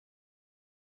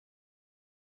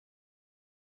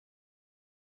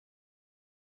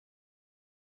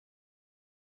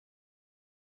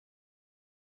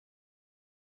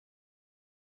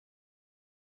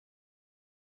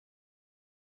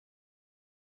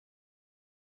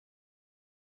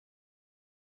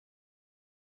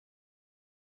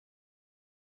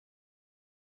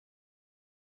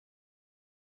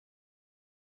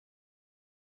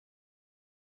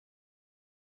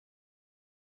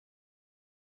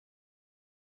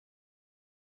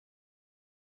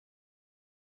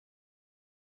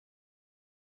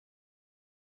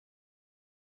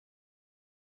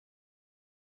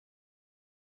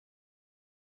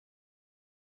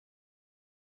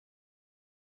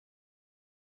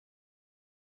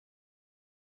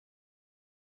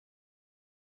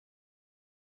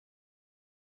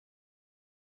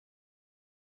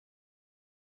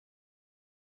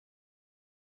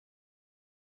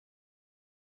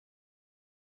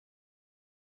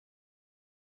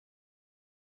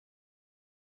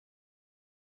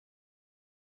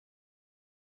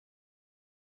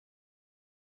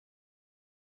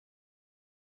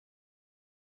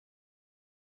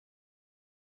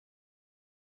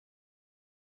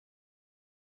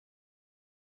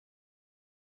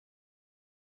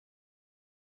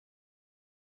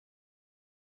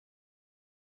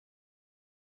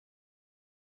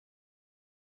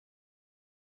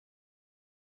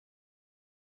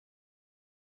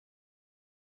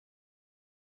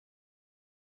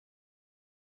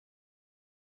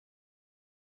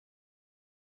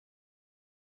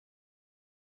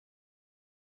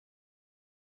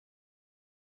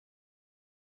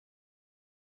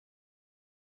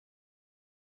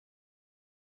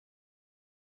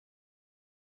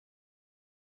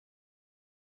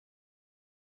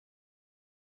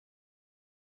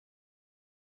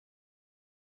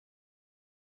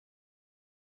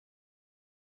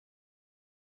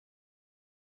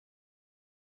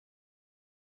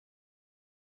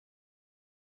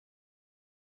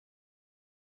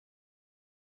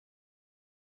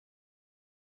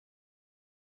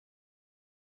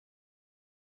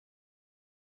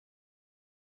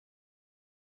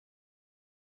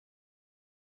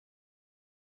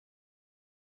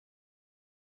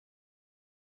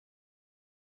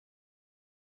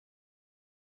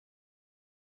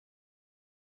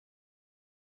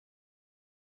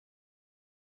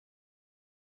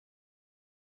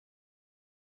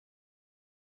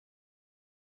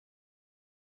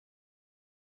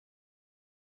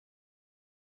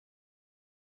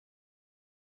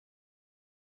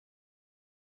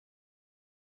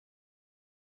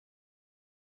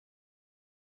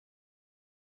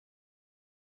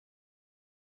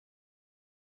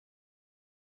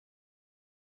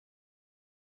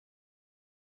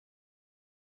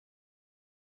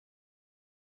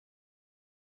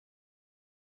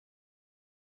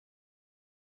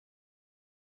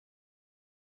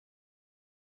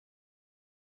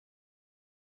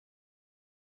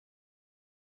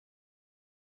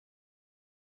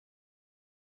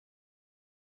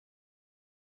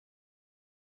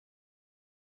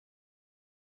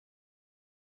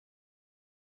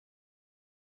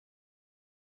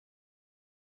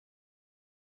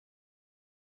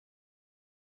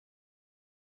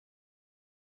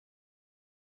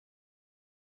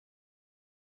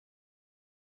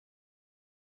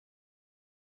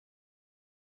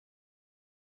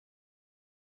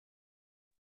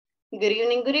Good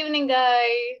evening,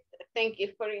 guys. Thank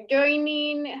you for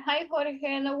joining. Hi,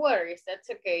 Jorge, no worries, that's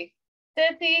okay.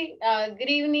 Teti, good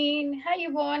evening. Hi,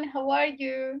 Yvonne, how are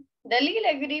you?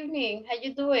 Dalila, good evening, how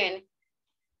you doing?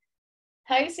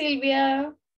 Hi,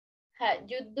 Sylvia, how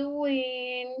you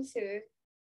doing? So,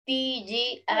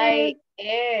 TGIF.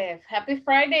 Happy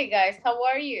Friday, guys, how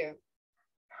are you?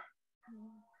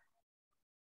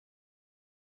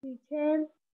 Teacher,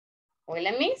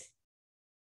 Hola, Miss.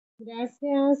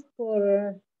 gracias por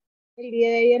el día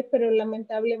de ayer, pero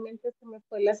lamentablemente se me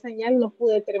fue la señal, no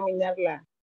pude terminar la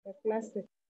clase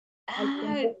al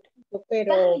tiempo,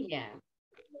 pero Vaya.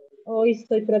 hoy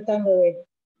estoy tratando de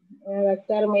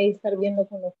adaptarme y estar viendo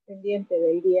con los pendientes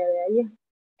del día de ayer.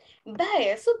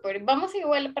 Vaya, súper. Vamos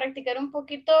igual a practicar un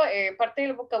poquito parte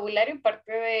del vocabulario y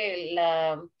parte de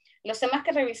los temas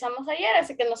que revisamos ayer,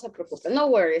 así que no se preocupen. No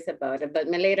worries about it, but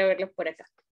me alegra verlos por acá.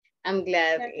 I'm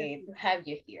glad to have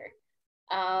you here.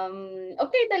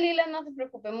 Ok, Dalila, no se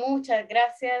preocupe. Muchas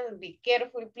gracias. Be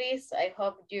careful, please. I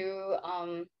hope you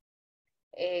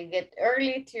get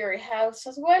early to your house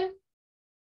as well.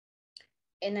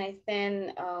 And I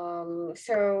think,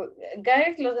 so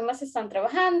guys, los demás están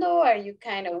trabajando. Are you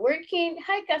kind of working?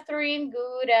 Hi, Catherine.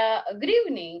 Good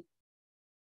evening.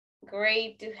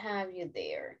 Great to have you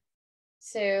there.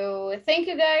 So thank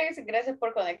you guys. Gracias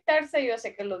por conectarse. Yo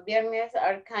sé que los viernes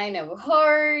are kind of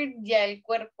hard. Ya el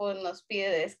cuerpo nos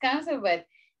pide descanso, but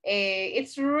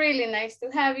it's really nice to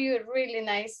have you. Really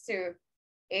nice to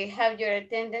have your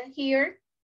attendance here.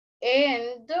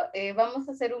 And vamos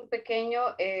a hacer un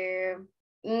pequeño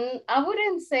I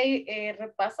wouldn't say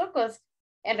repaso, because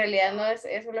en realidad no es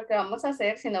eso lo que vamos a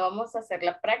hacer, sino vamos a hacer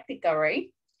la práctica,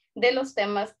 right? De los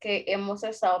temas que hemos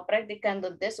estado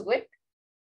practicando this week,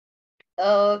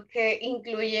 que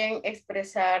incluyen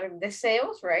expresar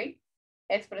deseos, right?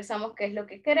 Expresamos qué es lo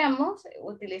que queremos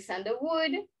utilizando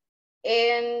would.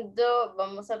 And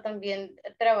vamos a también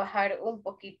trabajar un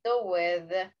poquito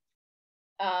with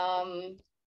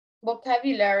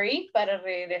vocabulary para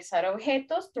regresar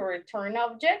objetos, to return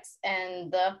objects,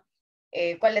 and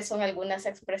cuáles son algunas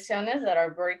expresiones that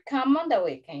are very common that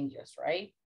we can use,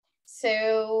 right?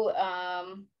 So,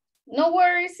 no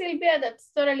worries, Sylvia,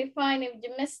 that's totally fine if you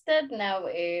missed it. Now,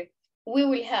 we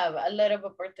will have a lot of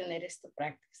opportunities to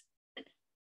practice.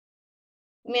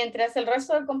 Mientras el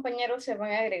resto de compañeros se van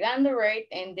agregando, right,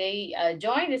 and they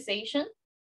join the session,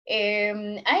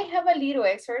 I have a little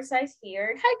exercise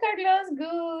here. Hi, Carlos.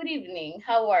 Good evening.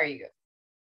 How are you?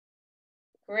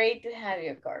 Great to have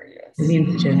you, Carlos. I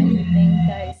think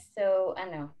I saw,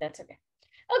 no, that's okay.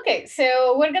 Okay,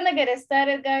 so we're gonna get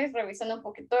started, guys, revisando un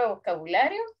poquito de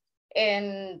vocabulario.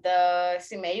 And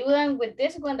si me ayudan with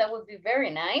this one, that would be very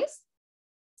nice.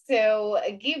 So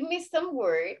give me some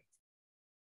words.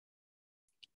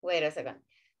 Wait a second.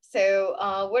 So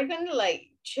we're gonna like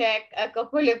check a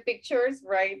couple of pictures,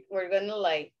 right? We're gonna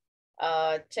like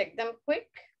check them quick,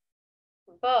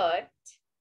 but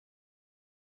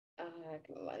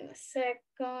give me 1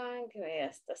 second, give me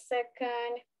just a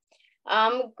second.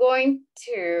 I'm going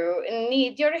to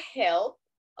need your help,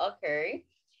 okay?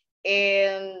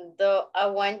 And I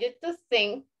want you to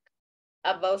think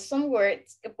about some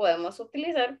words que podemos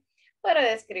utilizar para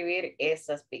describir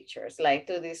esas pictures, like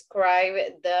to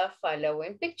describe the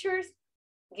following pictures.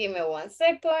 Give me 1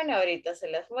 second, ahorita se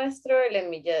las muestro. Let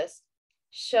me just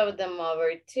show them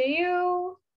over to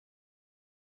you.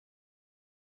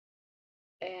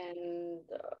 And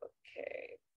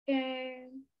okay.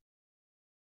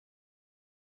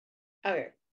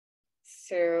 Okay.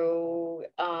 So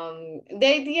the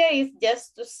idea is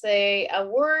just to say a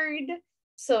word.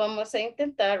 So vamos a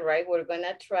intentar, right? We're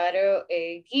gonna try to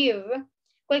give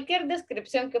cualquier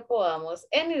descripción que podamos,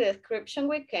 any description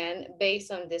we can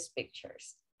based on these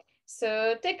pictures.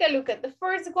 So take a look at the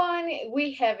first one.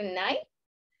 We have a knife.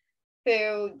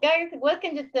 So guys, what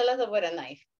can you tell us about a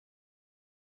knife?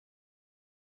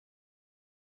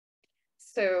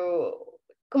 So,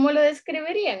 ¿cómo lo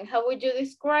describirían? How would you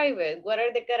describe it? What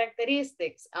are the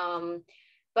characteristics?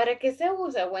 ¿Para qué se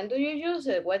usa? When do you use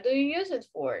it? What do you use it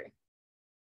for?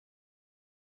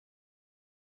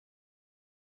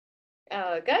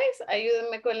 Guys,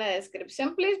 ayúdenme con la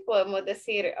descripción, please. Podemos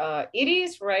decir it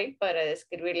is, right? Para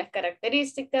describir las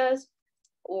características.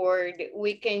 Or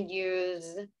we can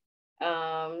use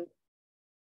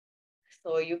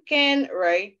so you can,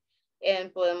 right?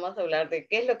 And podemos hablar de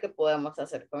qué es lo que podemos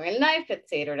hacer con el knife,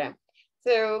 etc.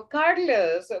 So,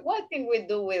 Carlos, what can we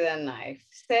do with a knife?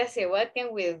 Ceci, what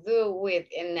can we do with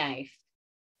a knife?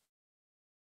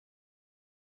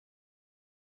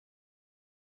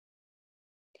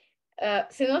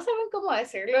 Si no saben cómo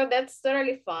decirlo, that's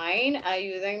totally fine.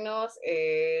 Ayúdennos.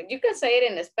 You can say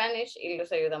it in Spanish y los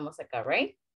ayudamos acá,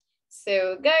 right?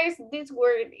 So, guys, this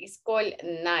word is called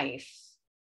knife.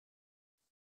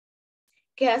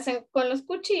 ¿Qué hacen con los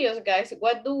cuchillos, guys?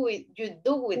 What do you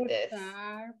do with this?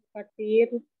 Partir.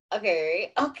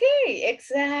 Okay, okay,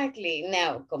 exactly.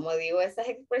 Now, como digo estas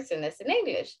expresiones en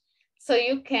English. So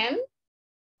you can,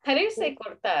 how do you say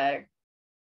cortar?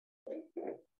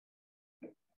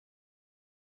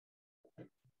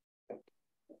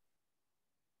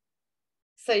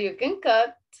 So you can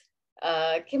cut.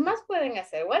 ¿Qué más pueden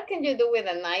hacer? What can you do with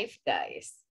a knife,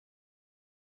 guys?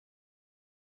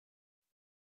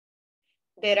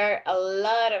 There are a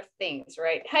lot of things,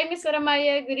 right? Hi, Ms.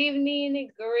 Aramaya. Good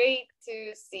evening. Great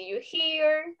to see you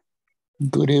here.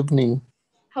 Good evening.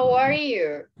 How are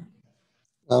you?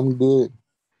 I'm good.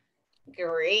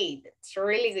 Great. It's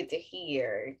really good to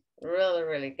hear. Really,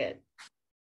 really good.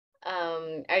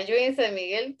 Are you in San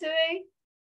Miguel today?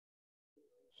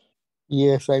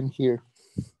 Yes, I'm here.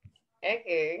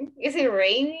 Okay. Is it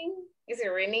raining? Is it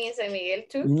raining in San Miguel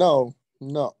too? No.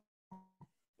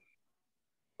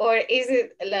 Or is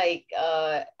it like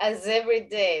as every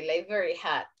day, like very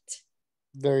hot?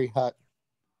 Very hot.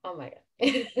 Oh my God.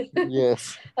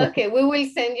 Yes. Okay, we will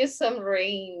send you some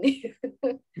rain.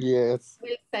 Yes.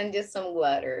 We'll send you some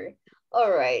water.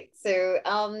 All right. So,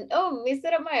 oh,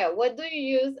 Mr. Amaya, what do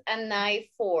you use a knife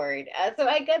for? So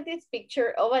I got this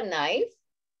picture of a knife.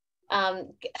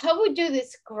 How would you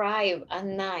describe a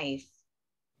knife?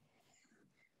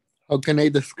 How can I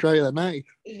describe a knife?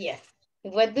 Yes.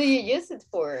 What do you use it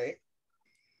for?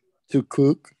 To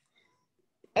cook.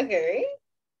 Okay.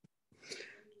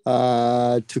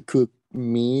 To cook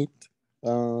meat. I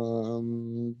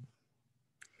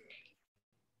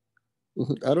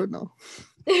don't know.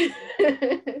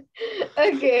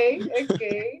 Okay,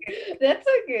 that's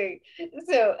okay.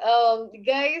 So,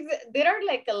 guys, there are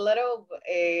like a lot of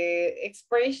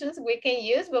expressions we can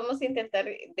use. Vamos a intentar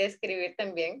describir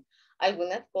también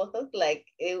algunas cosas like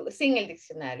sin el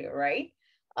diccionario, right?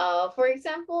 For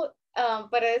example,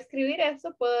 para describir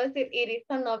eso puedo decir it is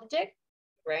an object,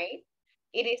 right?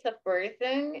 It is a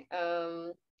person,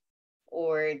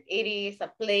 or it is a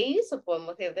place, o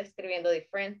podemos ir describiendo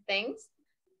different things.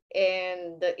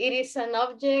 And it is an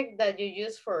object that you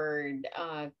use for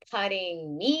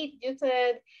cutting meat, you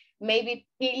said. Maybe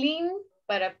peeling,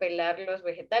 para pelar los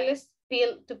vegetales,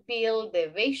 to peel the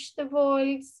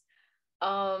vegetables,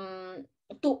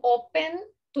 to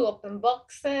open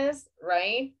boxes,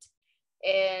 right?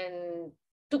 And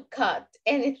to cut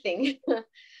anything.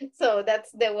 So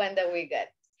that's the one that we got.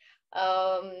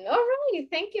 All right,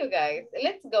 thank you guys.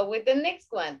 Let's go with the next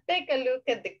one. Take a look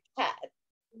at the cat.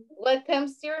 What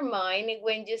comes to your mind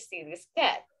when you see this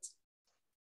cat?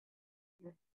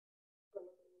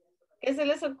 ¿Qué se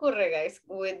les ocurre, guys,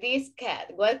 with this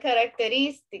cat? What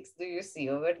characteristics do you see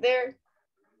over there?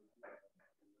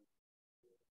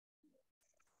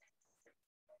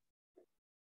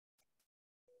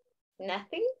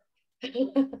 Nothing?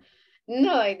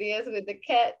 No ideas with the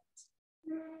cat?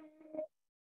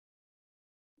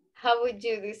 How would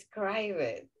you describe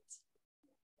it?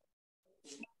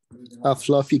 A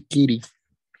fluffy kitty.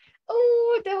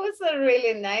 Oh, that was a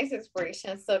really nice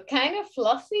expression. So kind of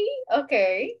fluffy.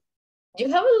 Okay. You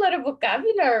have a lot of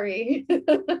vocabulary.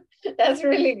 That's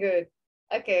really good.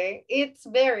 Okay. It's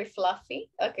very fluffy.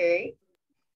 Okay.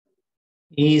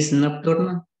 Is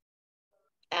nocturnal.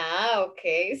 Ah,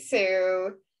 okay.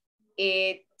 So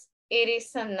it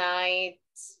is a night.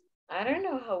 I don't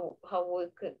know how we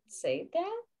could say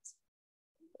that.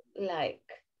 Like,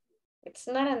 it's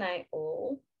not a night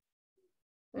owl.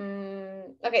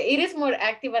 Okay, it is more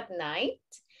active at night.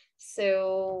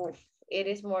 So it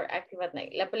is more active at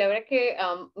night. La palabra que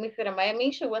Mr. Amaya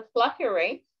mentioned was fluffy,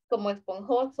 right? Como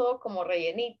esponjoso, como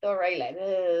rellenito, right?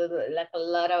 Like a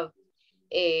lot of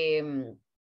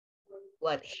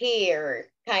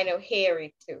hair, kind of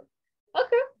hairy too.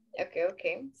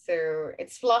 Okay. So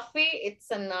it's fluffy, it's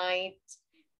a night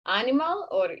animal,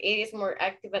 or it is more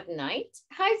active at night.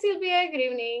 Hi, Sylvia, good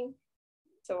evening.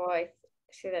 So I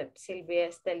see that Sylvia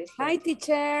is listening. Hi,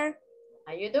 teacher.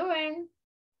 How you doing?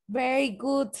 Very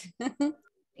good.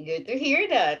 Good to hear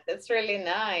that. That's really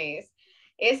nice.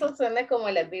 Eso suena como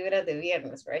las vibras de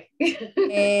viernes, right?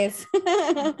 Yes.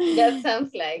 That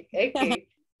sounds like, okay.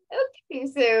 Okay,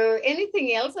 so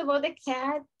anything else about the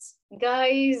cat?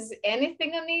 Guys,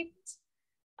 anything on it?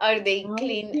 Are they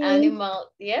clean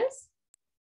animal? Yes?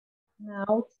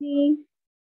 Naughty.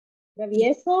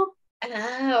 Travieso.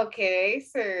 Ah, okay.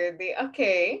 So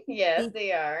yes,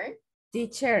 they are.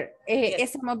 Teacher, Yes.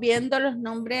 ¿estamos viendo los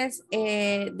nombres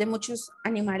de muchos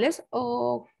animales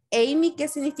o Amy, ¿qué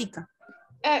significa?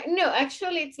 No,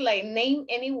 actually it's like name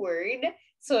any word.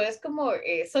 So es como,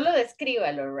 solo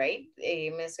descríbalo, right?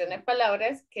 Mencione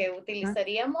palabras que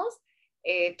utilizaríamos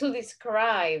to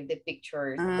describe the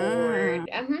pictures or,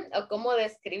 o cómo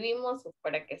describimos o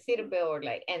para qué sirve or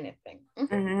like anything.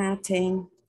 Sí.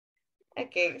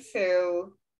 Okay,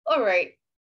 so, all right.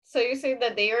 So you say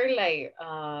that they are like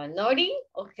naughty,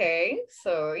 okay.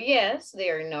 So yes, they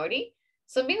are naughty.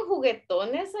 Son bien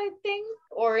juguetones, I think,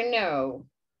 or no?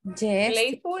 Yes.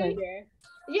 Playful? Yeah.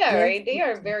 Yeah, Yes, right. They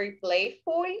are teacher. very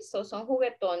playful, so son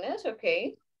juguetones,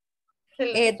 okay. Se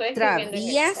los estoy escribiendo en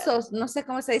el chat. Traviesos, no sé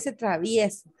cómo se dice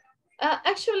travieso.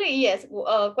 Actually, yes.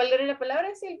 ¿Cuál era la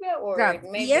palabra, Silvia? Or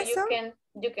maybe Travieso.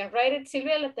 you can write it.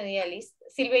 Silvia la tenía lista.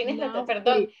 Silvia Inés No,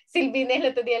 perdón. sí. Silvia Inés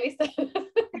la tenía lista.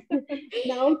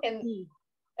 No, And, sí.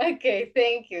 okay,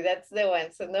 thank you. That's the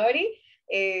one. So, naughty.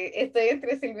 Estoy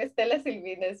entre Silvia Estela,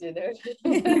 Silvinas, you know.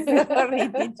 Sorry,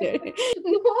 teacher.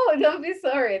 No, don't be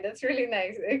sorry. That's really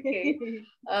nice. Okay.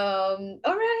 All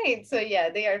right. So yeah,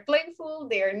 they are playful.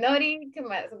 They are naughty.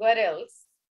 Come on. What else?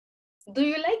 Do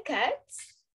you like cats?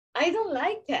 I don't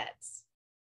like cats.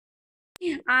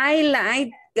 I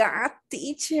like cat,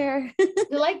 teacher. You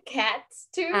like cats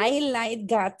too? I like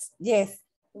cats, yes.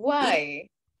 Why?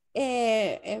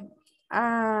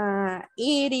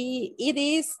 It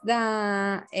is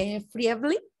the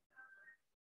friendly.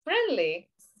 Friendly.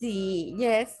 Sí,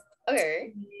 yes.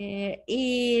 Okay.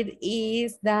 It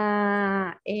is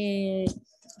the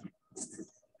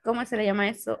 ¿cómo se le llama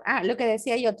eso? Lo que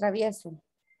decía yo, travieso.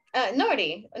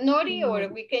 Naughty. Naughty, or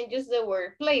we can use the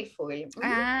word playful.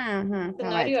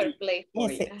 Naughty or playful.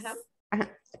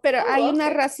 Pero hay una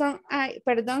okay. razón,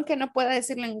 perdón que no pueda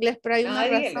decirlo en inglés, pero hay una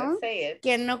razón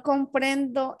que no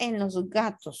comprendo en los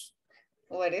gatos.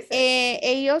 What is it?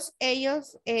 Ellos,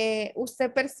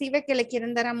 usted percibe que le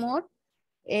quieren dar amor,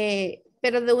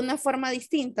 pero de una forma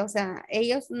distinta. O sea,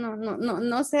 ellos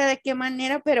no sé de qué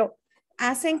manera, pero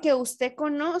hacen que usted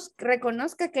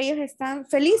reconozca que ellos están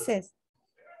felices.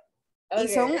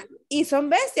 Okay. Y son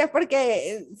bestias,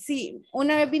 porque sí,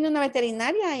 una vez vino una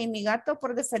veterinaria y mi gato,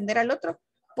 por defender al otro,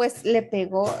 pues le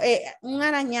pegó un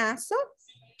arañazo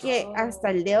que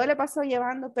hasta el dedo le pasó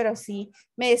llevando, pero sí,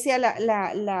 me decía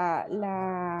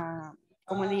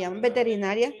 ¿cómo le llaman?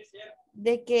 Veterinaria,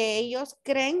 de que ellos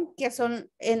creen que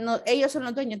ellos son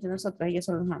los dueños de nosotros, ellos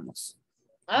son los amos.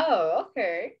 Oh,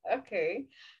 okay, okay.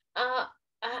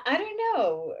 I don't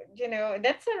know, you know,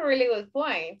 that's a really good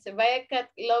point. So, by a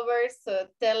cat lovers, so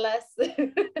tell us,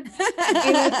 give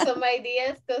us some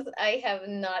ideas, because I have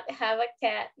not have a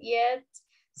cat yet.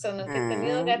 So, nunca he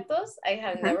tenido gatos. I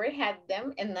have never had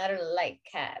them, and I don't like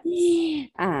cats.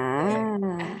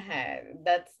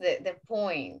 That's the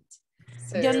point.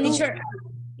 So, teacher,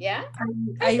 yeah?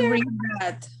 I read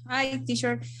that. Hi,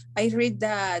 teacher. I read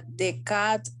that the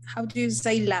cat, how do you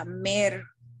say lamer?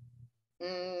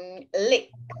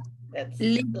 Lick. That's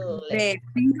lick the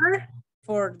finger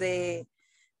for the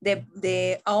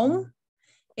arm.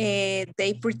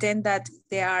 They pretend that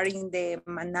they are in the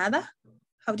manada.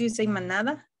 How do you say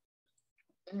manada?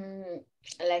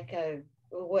 Like a,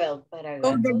 well, para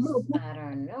gatos, I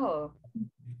don't know.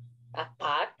 A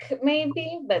pack,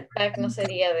 maybe, but pack no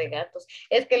sería de gatos.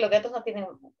 Es que los gatos no tienen,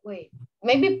 wait,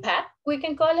 maybe pack, we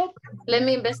can call it. Let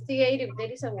me investigate if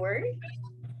there is a word.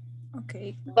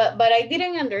 Okay. But I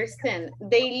didn't understand.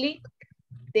 They lick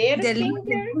their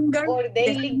finger, or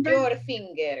they lick your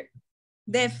finger?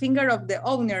 The finger of the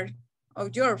owner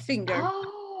of your finger.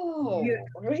 Oh,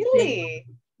 really?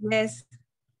 Yes.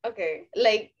 Okay,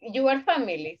 like your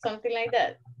family, something like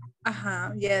that.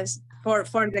 Yes. For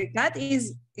the cat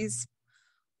is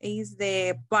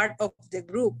the part of the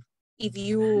group. If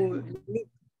you lick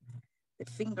the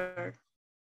finger.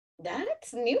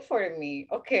 That's new for me.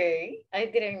 Okay, I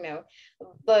didn't know.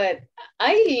 But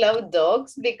I love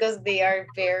dogs because they are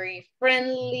very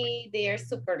friendly. They are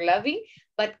super loving.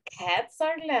 But cats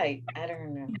are like, I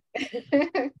don't know.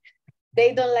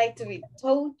 They don't like to be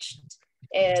touched.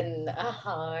 And,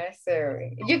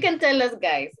 sorry. You can tell us,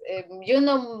 guys. You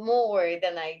know more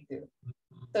than I do.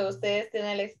 So ustedes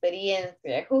tienen la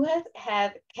experiencia. Who has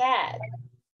had cat?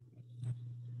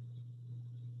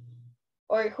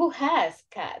 Or who has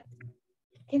cat?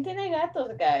 ¿Quién tiene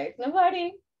gatos, guys?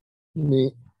 Nobody?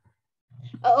 Me.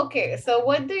 Oh, okay, so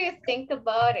what do you think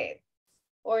about it?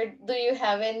 Or do you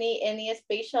have any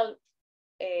special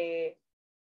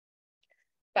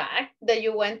fact that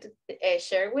you want to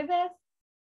share with us?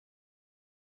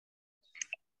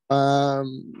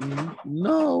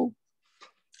 No.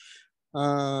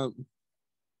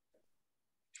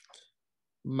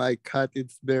 My cat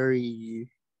is very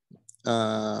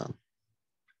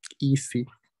easy.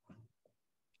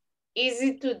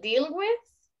 easy to deal with?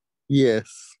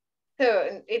 Yes.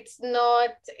 So it's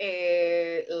not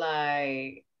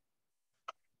like,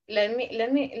 let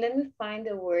me find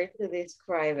a word to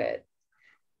describe it.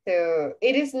 So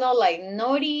it is not like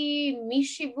naughty,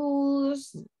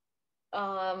 mischievous,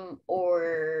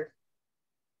 or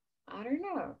I don't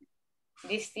know,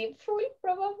 deceitful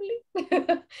probably.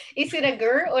 Is it a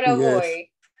girl or a Yes. boy?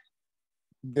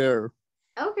 Girl.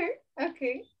 Okay,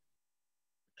 okay.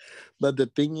 But the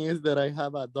thing is that I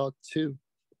have a dog too.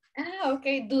 Ah,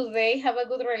 okay. Do they have a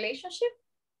good relationship?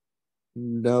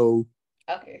 No.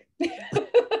 Okay.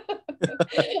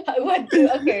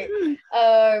 Okay.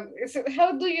 So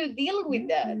how do you deal with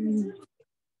that?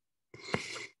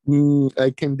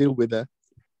 I can deal with that.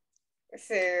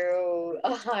 So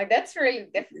that's really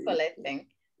difficult, I think.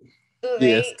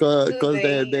 Yes, because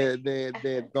they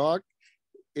the dog,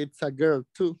 it's a girl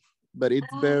too, but it's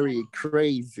very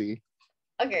crazy.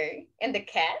 Okay, and the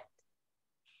cat?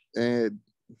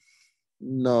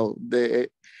 No,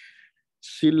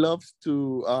 she loves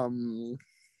to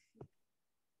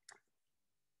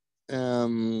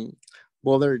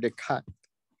bother the cat.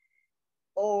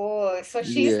 Oh, so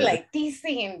she's Yeah. like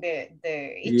teasing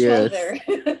each Yes. other.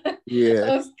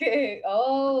 Yes. Okay.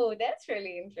 Oh, that's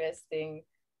really interesting.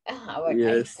 But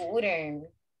Yes.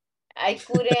 I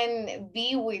couldn't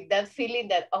be with that feeling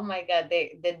that, oh my God,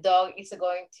 the dog is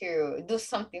going to do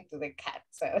something to the cat.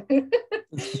 So,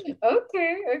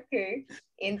 okay.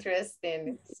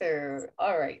 Interesting. So,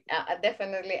 all right.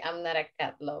 Definitely, I'm not a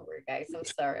cat lover, guys. I'm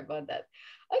sorry about that.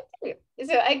 Okay.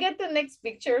 So, I got the next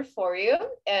picture for you.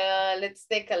 Let's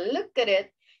take a look at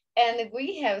it. And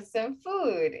we have some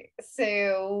food.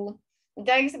 So,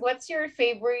 guys, what's your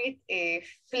favorite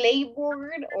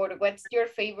flavored or what's your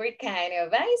favorite kind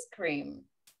of ice cream?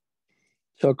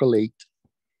 Chocolate.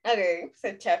 Okay,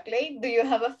 so chocolate. Do you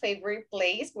have a favorite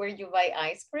place where you buy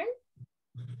ice cream?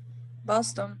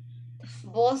 Boston.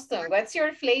 Boston. What's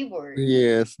your flavor?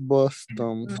 Yes,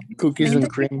 Boston. Cookies and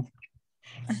cream.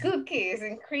 Cookies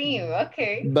and cream.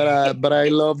 Okay. But I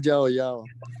love Yao Yao.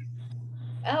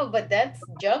 Oh, but that's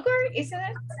yogurt, isn't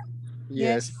it?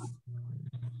 Yes.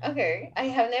 Okay, I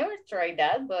have never tried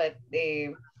that, but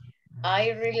I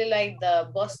really like the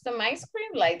Boston ice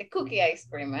cream, like the cookie ice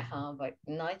cream, but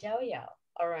not Yao Yao.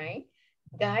 All right.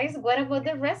 Guys, what about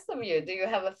the rest of you? Do you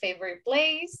have a favorite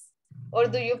place? Or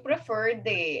do you prefer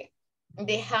the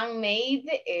handmade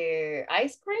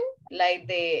ice cream, like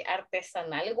the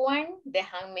artesanal one, the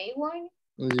handmade one?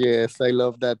 Yes, I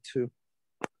love that too.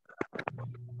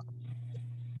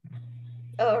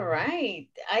 All right.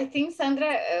 I think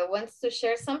Sandra wants to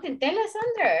share something. Tell us,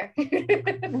 Sandra.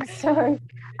 Sorry.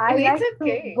 I It's like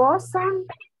okay. to Boston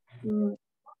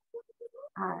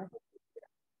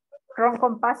ron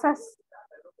con pasas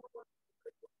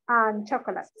and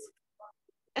chocolates.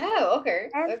 Oh, okay.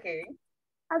 And okay.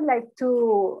 I like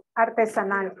to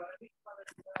artesanal.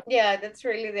 Yeah, that's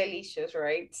really delicious,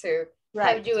 right? So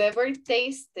Right. have you ever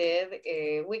tasted,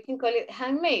 we can call it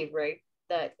handmade, right?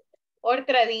 That or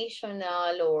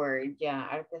traditional or yeah,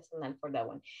 artisanal for that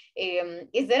one.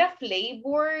 Is there a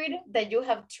flavor that you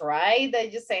have tried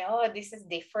that you say, oh, this is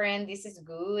different, this is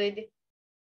good?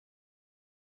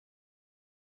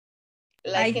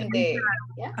 Like in the,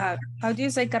 yeah. How do you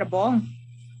say carbón?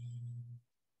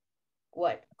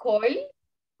 What, coal?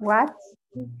 What?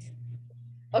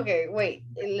 Okay, wait,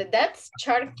 that's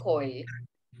charcoal,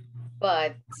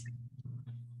 but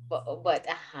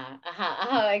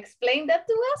explain that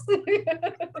to us.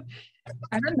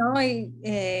 I don't know.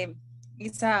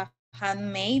 It's a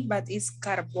handmade, but it's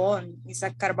carbón. It's a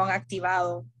carbón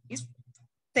activado. It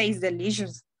tastes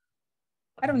delicious.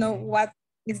 I don't know what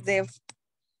is the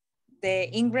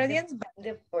ingredients,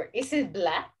 but is it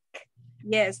black?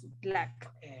 yes, black.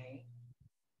 Okay.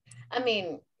 I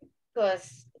mean,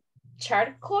 because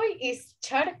charcoal is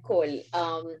charcoal.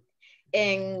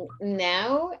 And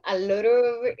now a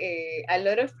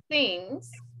lot of things.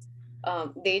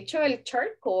 De hecho, el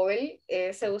charcoal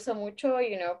se usa mucho,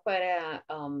 para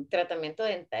tratamiento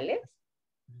dentales.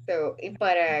 So, y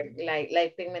para la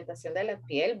pigmentación de la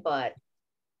piel, but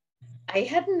I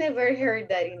had never heard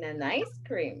that in an ice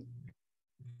cream.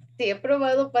 Sí, he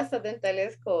probado pastas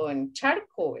dentales con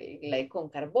charcoal, like con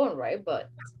carbón, right? But,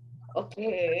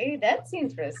 okay, that's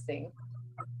interesting.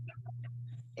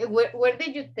 Where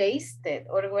did you taste it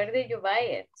or where did you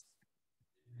buy it?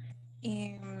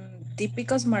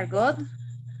 Típicos Margot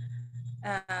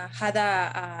had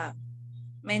a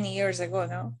many years ago,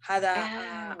 no? Had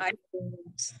a ice cream,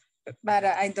 but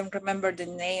I don't remember the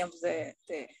name of the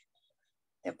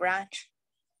branch.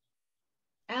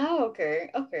 Oh, okay.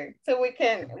 So we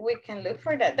can look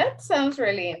for that. That sounds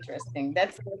really interesting.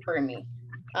 That's good for me.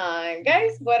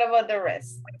 Guys, what about the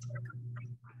rest?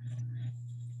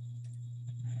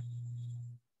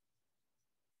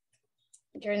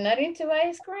 You're not into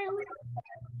ice cream?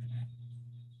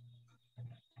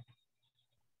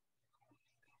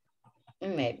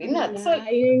 Maybe not. So,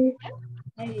 I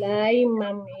like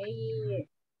mamey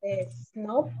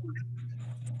snow.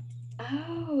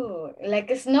 oh, like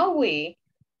a snowy.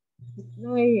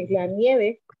 No, la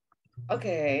nieve.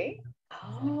 Okay.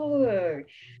 Oh,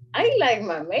 I like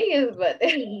mameyes, but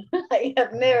I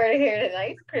have never had an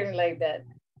ice cream like that.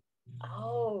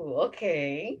 Oh,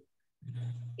 okay.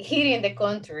 Here in the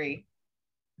country.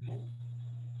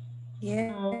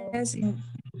 Yes, in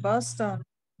Boston.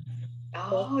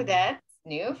 Oh, that's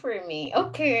new for me.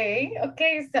 Okay,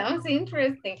 okay, sounds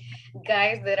interesting.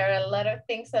 Guys, there are a lot of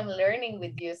things I'm learning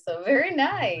with you, so very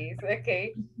nice.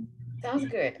 Okay, sounds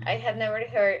good. I had never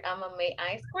heard amame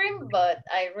ice cream, but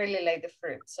I really like the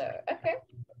fruit, so okay.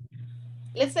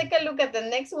 Let's take a look at the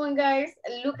next one, guys.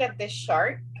 Look at the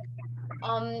shark.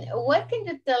 What can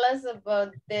you tell us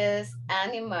about this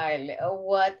animal?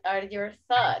 What are your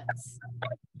thoughts?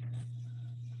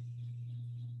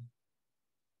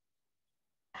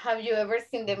 Have you ever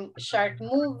seen the shark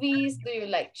movies? Do you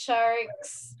like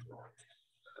sharks?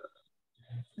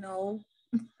 No,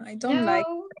 I don't like.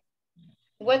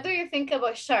 What do you think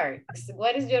about sharks?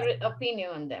 What is your opinion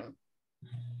on them?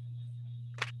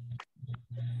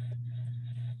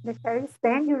 The shark is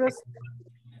dangerous.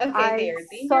 Okay, they are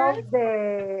saw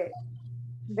dangerous.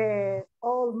 the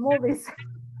old movies.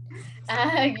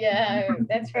 Yeah,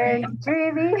 that's right. And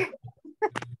 3D.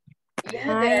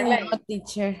 Yeah, there are like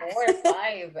teacher. 4 or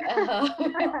 5.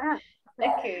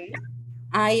 Okay.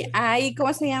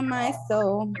 ¿Cómo se llama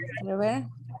esto? A ver.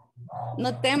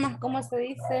 No temas, ¿cómo se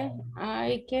dice?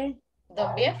 Ay, ¿qué?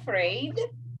 Don't be afraid.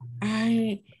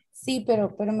 Ay, sí,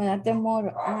 pero me da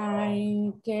temor.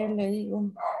 Ay, ¿qué le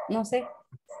digo? No sé.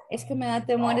 Es que me da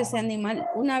temor ese animal.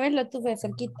 Una vez lo tuve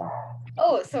cerquita.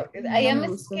 Oh, so I am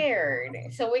No scared.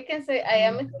 So we can say I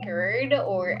am scared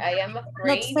or I am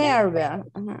afraid. Not fair, ¿verdad?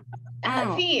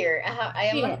 Fear. I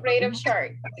am afraid of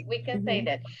sharks. We can say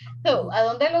that. So, ¿a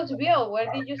dónde los vio?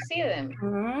 Where did you see them?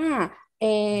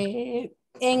 In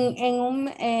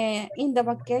the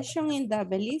vacation in the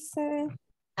Belize.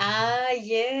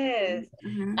 Yes.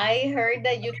 I heard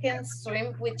that you can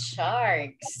swim with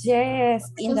sharks.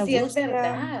 Yes, in the sí ocean. Es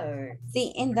verdad.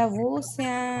 Sí, in the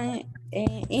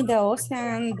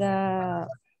ocean,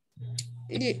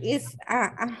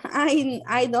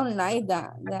 I don't like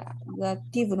the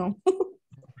tiburon.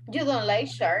 You don't like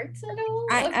sharks at all?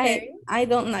 Okay. I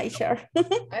don't like sharks.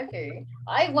 Okay.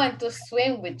 I want to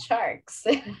swim with sharks.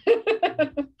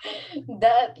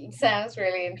 That sounds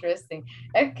really interesting.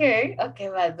 Okay,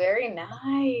 but very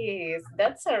nice.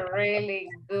 That's a really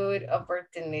good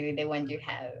opportunity, the one you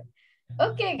have.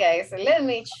 Okay, guys, so let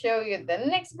me show you the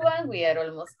next one. We are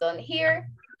almost done here.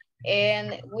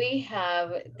 And we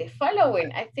have the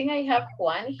following. I think I have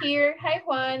Juan here. Hi,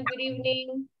 Juan. Good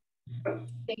evening.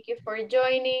 Thank you for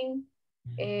joining.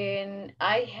 And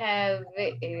I have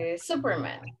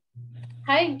Superman.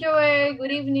 Hi, Joel.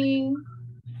 Good evening.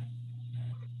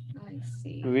 Let's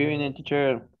see. Good evening,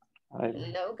 teacher. Hi.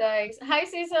 Hello, guys. Hi,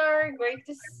 Cesar. Great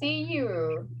to see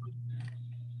you.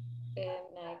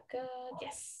 And I got,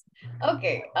 yes.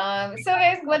 Okay, so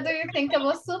guys, what do you think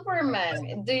about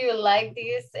Superman? Do you like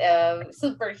this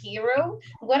superhero?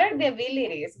 What are the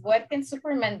abilities? What can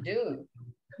Superman do?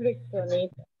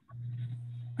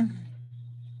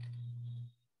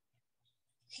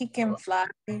 He can fly.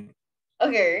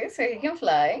 Okay, so he can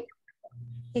fly.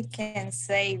 He can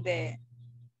save the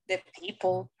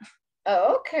people.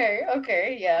 Oh,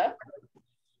 okay, yeah.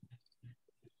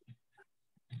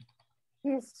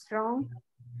 He's strong.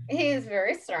 He is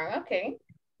very strong, okay.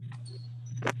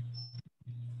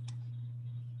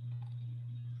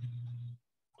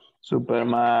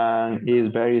 Superman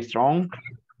is very strong.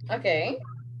 Okay.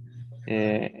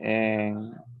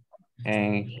 And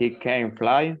he can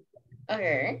fly.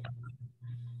 Okay.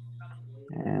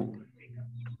 And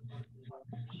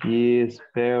he is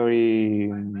very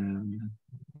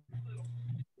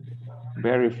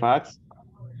fast.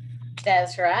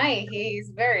 That's right. He is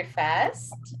very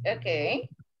fast. Okay.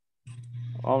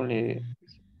 Only.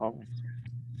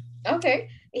 Okay.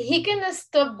 He can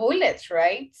stop bullets,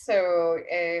 right? So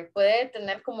puede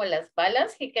tener como las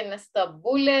balas. He can stop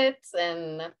bullets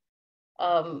and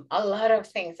a lot of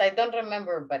things. I don't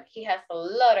remember, but he has a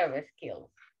lot of skills.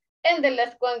 And the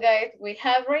last one, guys, we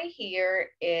have right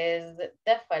here is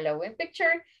the following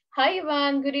picture. Hi,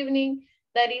 Ivan. Good evening.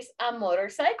 That is a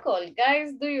motorcycle.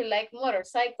 Guys, do you like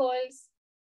motorcycles?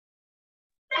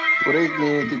 Good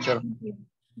evening, teacher.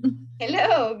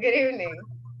 Hello, good evening.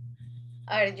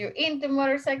 Are you into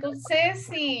motorcycles?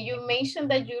 Ceci, you mentioned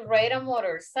that you ride a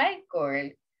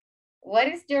motorcycle. What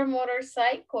is your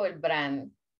motorcycle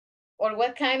brand? Or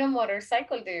what kind of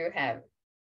motorcycle do you have?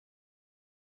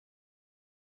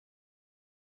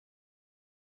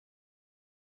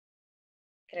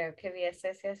 Creo que vi a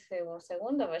Ceci hace un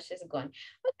segundo, but she's gone.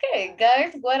 Okay,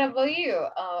 guys, what about you?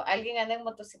 ¿Alguien anda en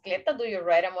motocicleta? Do you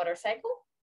ride a motorcycle?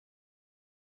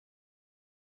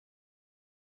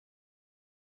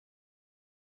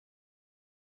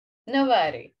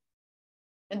 Nobody.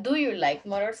 Do you like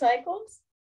motorcycles?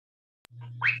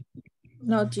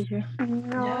 No, teacher.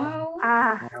 No.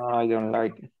 I don't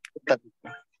like it.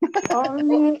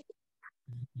 Only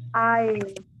I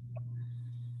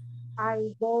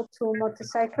go to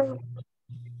motorcycle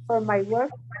for my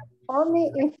work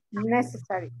only if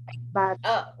necessary. But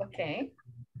Oh, okay.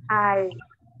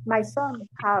 my son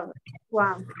have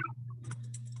one.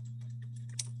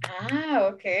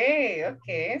 Okay.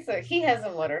 So he has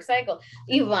a motorcycle.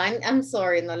 Iván, I'm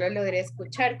sorry, no lo logré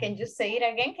escuchar. Can you say it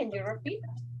again? Can you repeat?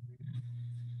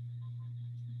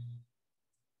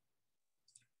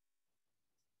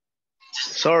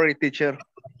 Sorry, teacher.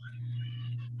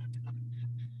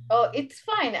 Oh, it's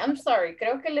fine. I'm sorry.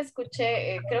 Creo que le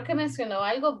escuché, creo que mencionó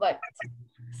algo, but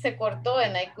se cortó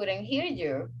and I couldn't hear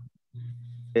you.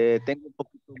 Tengo un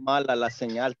poquito mala la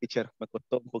señal, teacher. Me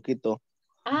costó un poquito.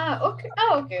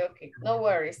 Okay. No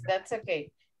worries. That's okay.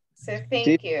 So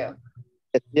thank you.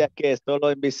 Decía que solo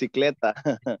en bicicleta.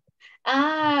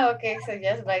 Okay. So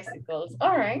just bicycles.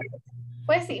 All right.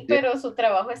 Pues sí, pero su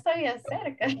trabajo está bien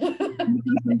cerca.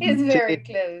 It's very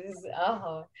close.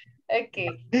 Okay.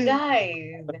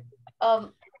 Guys,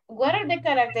 what are the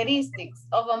characteristics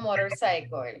of a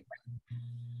motorcycle?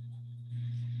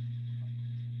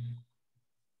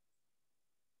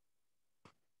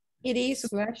 It is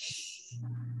flash.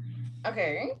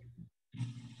 Okay.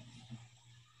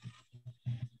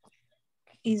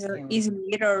 Is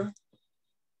mirror.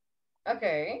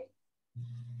 Okay.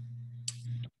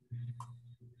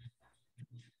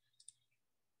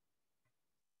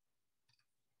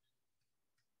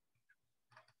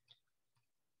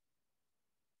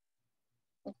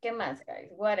 ¿Qué más, guys?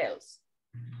 What else?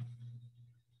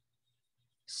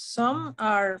 Some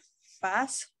are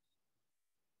fast,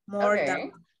 more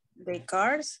than the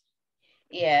cars.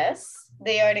 Yes,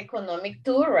 they are economic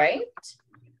too, right?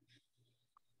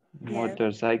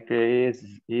 Motorcycle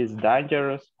is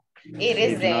dangerous. It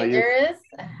is dangerous.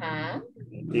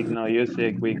 Ignore use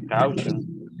with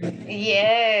caution.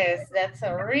 Yes, that's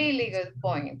a really good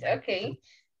point. Okay,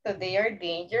 so they are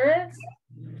dangerous.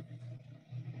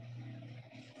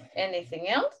 Anything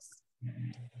else?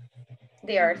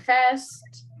 They are fast.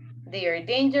 They are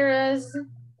dangerous.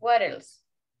 What else?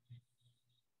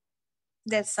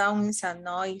 The sound is a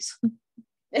noise.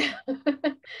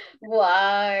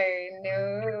 Why?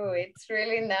 No, it's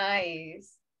really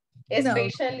nice.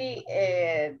 Especially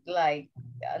like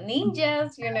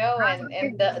ninjas, you know,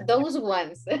 and those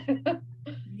ones.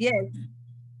 Yes,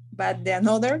 but the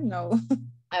another, no.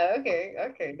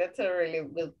 Okay, that's a really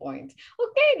good point.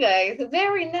 Okay, guys,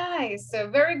 very nice. So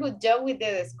very good job with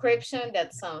the description.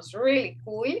 That sounds really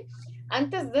cool.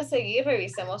 Antes de seguir,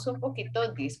 revisemos un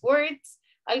poquito these words.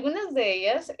 Algunas de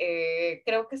ellas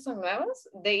creo que son nuevas.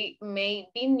 They may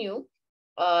be new.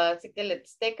 Así que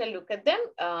let's take a look at them.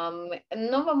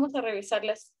 No vamos a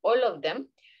revisarlas all of them,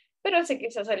 pero sí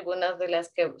quizás algunas de las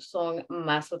que son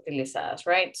más utilizadas,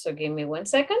 right? So give me 1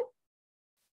 second.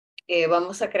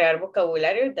 Vamos a crear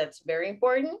vocabulario. That's very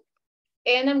important.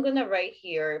 And I'm going to write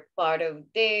here part of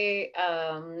the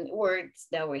words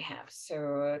that we have.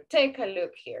 So take a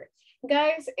look here.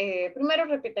 Guys, primero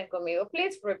repitan conmigo,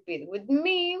 please. Repeat with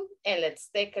me. And let's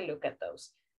take a look at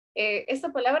those. Esta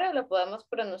palabra la podemos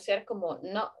pronunciar como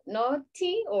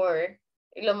naughty, or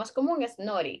lo más común es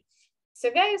naughty.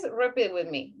 So guys, repeat with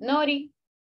me. Naughty.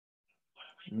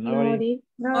 Naughty.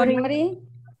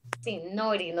 Sí,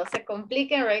 naughty, no se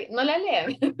compliquen, right? No la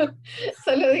lean,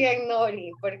 solo digan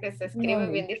naughty, porque se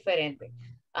escribe bien diferente.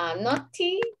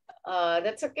 Naughty,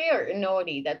 that's okay, or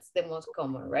naughty, that's the most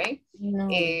common, right?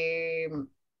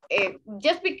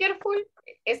 Just be careful,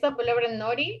 esta palabra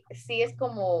naughty sí es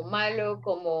como malo,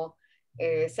 como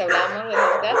si hablamos de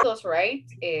los gatos, right?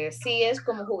 Sí es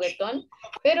como juguetón,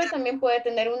 pero también puede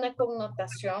tener una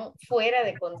connotación fuera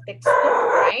de contexto,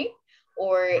 right?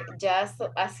 Or just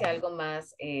hacia algo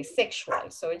más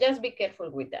sexual. So just be careful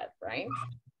with that, right?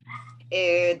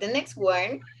 The next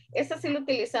one, esta sí lo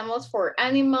utilizamos for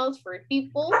animals, for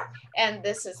people, and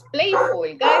this is playful.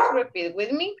 Guys, repeat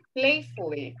with me,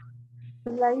 playful.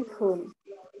 Playful.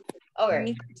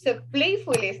 Okay, so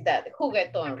playful is that,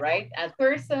 juguetón, right? A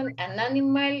person, an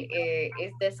animal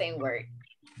is the same word.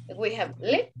 We have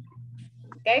lick.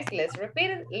 Guys, let's repeat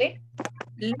it. Lick.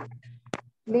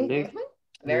 Lick.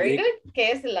 Very Lick. good.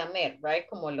 Que es lamer, right?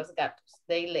 Como los gatos.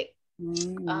 They lick.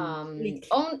 Lick.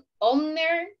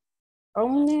 Owner.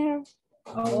 Owner.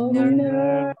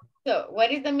 Owner. So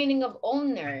what is the meaning of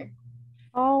owner?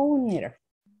 Owner.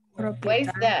 What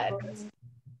is that?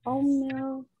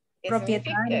 Owner. ¿Qué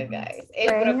significa, guys? El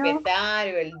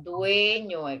propietario, el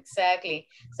dueño, exactly.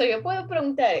 So yo puedo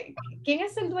preguntar, ¿quién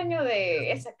es el dueño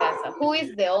de esa casa? Who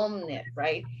is the owner,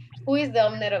 right? Who is the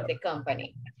owner of the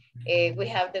company? We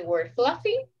have the word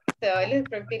fluffy. So let's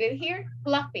repeat it here.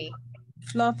 Fluffy.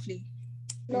 Fluffy.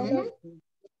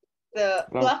 The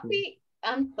fluffy,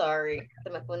 I'm sorry,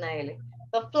 se me fue una L.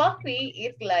 The fluffy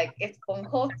is like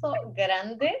esponjoso,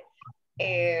 grande.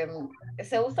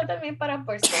 Se usa también para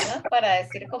personas para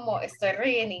decir como estoy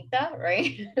rellenita,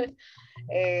 right?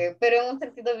 Pero en un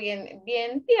sentido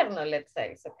bien tierno, let's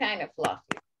say, so kind of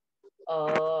fluffy.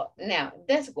 Now,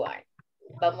 this one.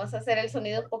 Vamos a hacer el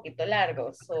sonido un poquito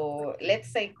largo. So,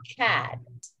 let's say cat.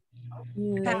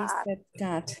 Let's say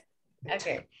cat.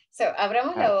 Okay, so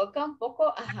abramos la boca un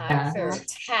poco. Ajá, so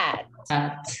cat.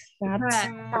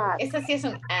 Esta sí es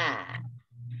un cat.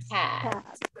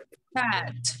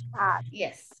 Cat.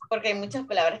 Yes, porque hay muchas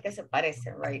palabras que se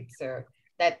parecen, right? So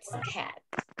that's cat.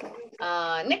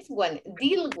 Next one,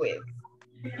 deal with.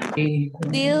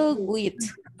 Deal with.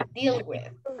 Deal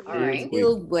with. All right.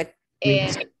 Deal with.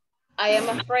 And I am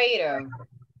afraid of.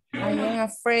 I am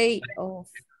afraid of.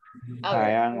 I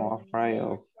am afraid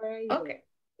of. Okay,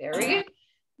 very good.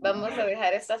 Vamos a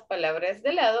dejar estas palabras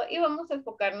de lado y vamos a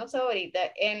enfocarnos ahorita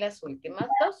en las últimas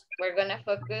dos. We're gonna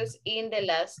focus in the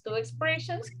last two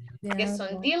expressions, que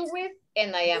son deal with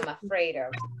and I am afraid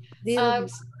of.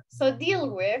 So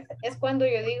deal with es cuando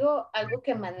yo digo algo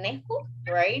que manejo,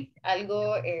 right?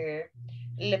 Algo,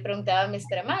 le preguntaba a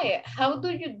Mr. Maya, how do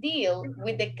you deal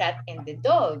with the cat and the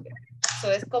dog?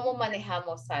 So es como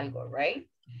manejamos algo, right?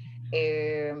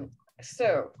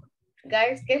 So,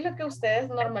 guys, ¿qué es lo que ustedes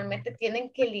normalmente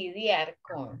tienen que lidiar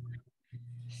con?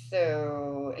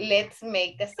 So, let's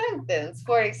make a sentence.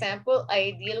 For example,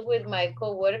 I deal with my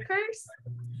coworkers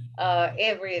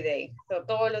every day. So,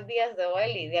 todos los días debo de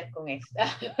lidiar con esto.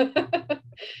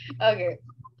 Okay.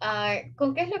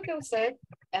 ¿Con qué es lo que ustedes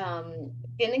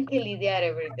tienen que lidiar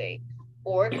every day?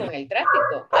 Or con el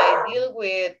tráfico. I deal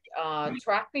with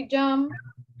traffic jam.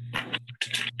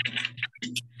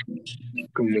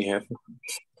 Con mi jefe.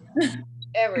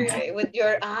 Every day with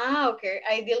your, okay.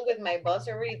 I deal with my boss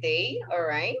every day, all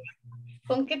right.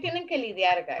 ¿Con qué tienen que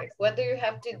lidiar, guys? What do you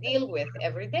have to deal with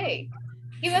every day?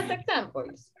 Give us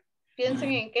examples.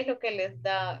 Piensen en qué es lo que les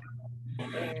da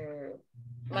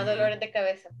más dolores de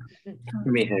cabeza.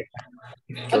 Mi jefe.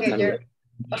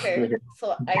 Okay,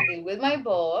 so I deal with my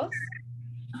boss.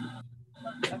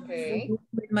 Okay.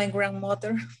 With my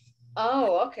grandmother.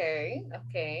 Oh, okay.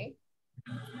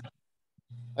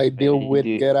 I deal with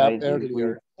get up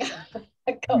earlier.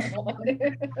 Come on.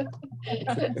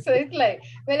 So it's like,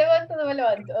 me levanto, no me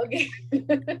levanto. Okay.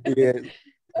 Yeah.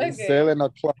 Okay. 7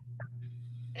 o'clock.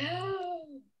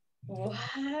 What?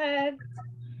 Yes.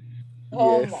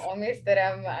 Oh, Mr.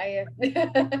 Amaya.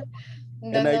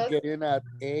 And I get in at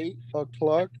 8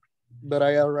 o'clock, but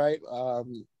I arrive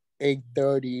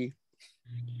 8:30,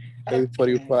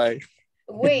 8:45.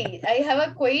 Wait, I have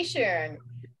a question.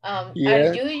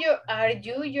 Yeah. Are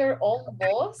you your own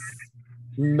boss?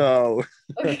 No.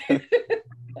 Okay.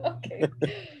 Okay.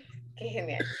 Qué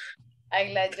genial.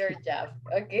 I like your job.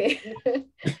 Okay.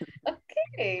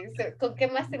 Okay. So, ¿con qué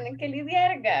más tienen que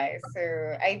lidiar, guys? So,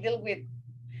 I deal with,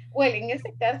 well, en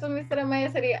ese caso, Mr. Amaya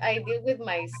sería, I deal with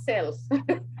myself.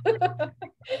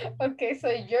 Okay, so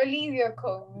yo lidio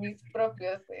con mis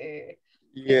propios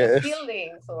Yes.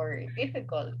 feelings or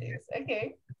difficulties.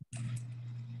 Okay.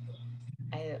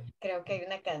 Creo que hay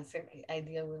una canción, I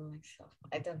deal with myself.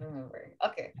 I don't remember.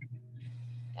 Okay.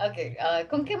 Okay.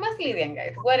 ¿Con qué más lidian,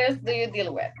 guys? What else do you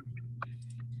deal with?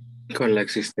 Con la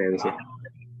existencia.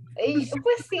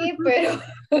 Pues sí, pero...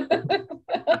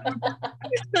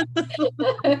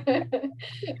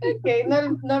 Okay,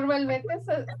 normalmente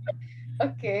eso...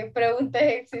 Ok, preguntas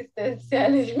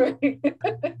existenciales.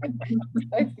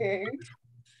 Okay.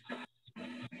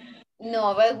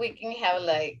 No, but we can have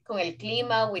like con el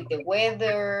clima, with the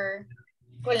weather,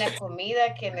 con la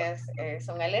comida, quienes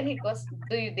son alérgicos.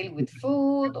 Do you deal with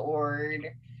food or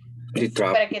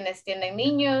para quienes tienen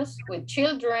niños, with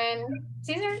children?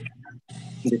 Cesar?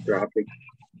 The traffic.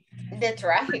 The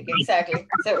traffic, exactly.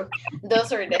 So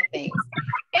those are the things.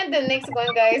 And the next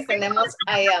one, guys, tenemos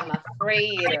I am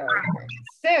afraid of.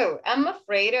 So, I'm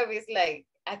afraid of is like,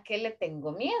 ¿a qué le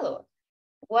tengo miedo?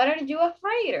 What are you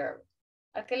afraid of?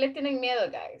 ¿A qué le tienen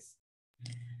miedo, guys?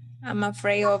 I'm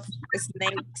afraid of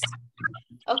snakes.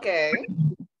 Okay.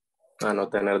 A no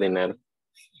tener dinero.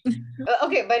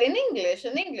 Okay, but in English,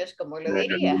 ¿cómo lo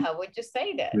diría? How would you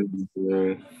say that?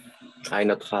 I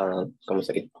not have, ¿cómo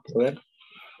sería?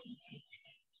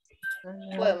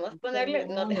 Podemos ponerle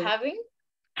not having.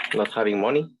 Not having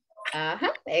money.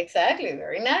 Ajá, exactly,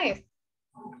 very nice.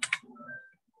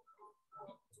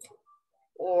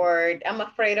 Or I'm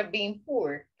afraid of being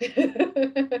poor.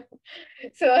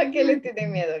 So, ¿a qué le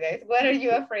tienen miedo, guys? What are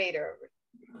you afraid of?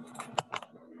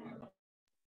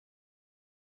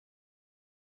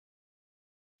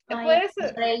 I'm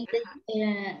afraid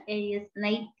a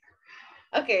snake.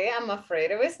 Okay, I'm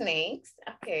afraid of snakes.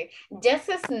 Okay, just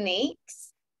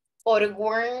snakes or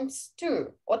worms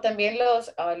too. O también los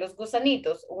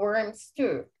gusanitos, worms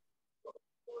too.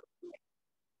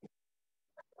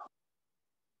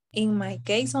 In my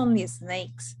case, only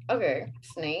snakes. Okay,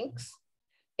 snakes.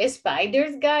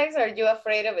 Spiders, guys, are you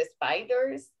afraid of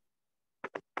spiders?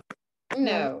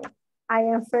 No. I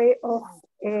am afraid of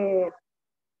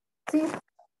thieves.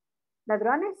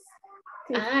 Ladrones?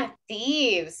 Thieves. Ah,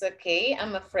 thieves. Okay,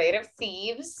 I'm afraid of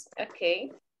thieves.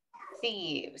 Okay,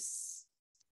 thieves.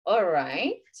 All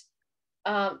right.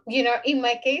 You know, in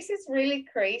my case, it's really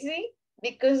crazy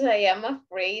because I am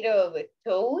afraid of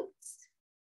toads.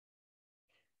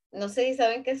 No sé si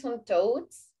saben qué son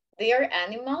toads. They are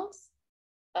animals,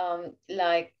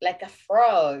 like a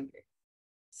frog.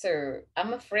 So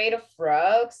I'm afraid of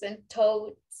frogs and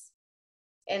toads,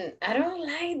 and I don't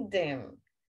like them.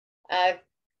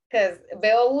 Because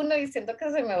veo uno y siento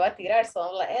que se me va a tirar, so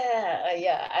I'm like,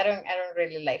 yeah, I don't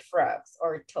really like frogs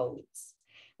or toads.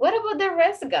 What about the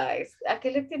rest, guys? ¿A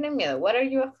qué le tienen miedo? What are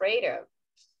you afraid of?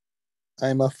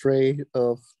 I'm afraid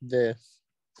of death.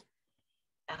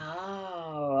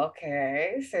 Oh,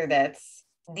 okay. So that's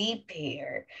deep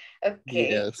here. Okay.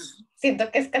 Yes. Siento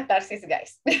que es catarsis,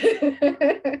 guys.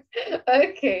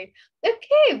 Okay.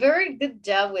 Okay, very good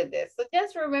job with this. So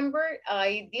just remember,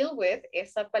 I deal with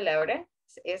esa palabra,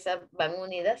 esa van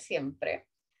unidas siempre,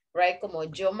 right? Como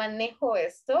yo manejo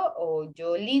esto o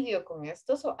yo lidio con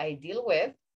esto, so I deal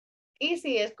with. Y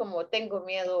si es como tengo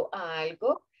miedo a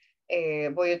algo,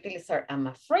 voy a utilizar I'm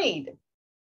afraid.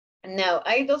 Now,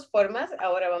 hay dos formas.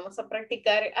 Ahora vamos a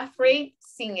practicar afraid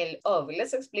sin el of.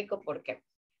 Les explico por qué.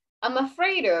 I'm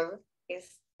afraid of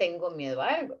es tengo miedo a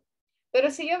algo.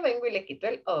 Pero si yo vengo y le quito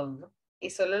el of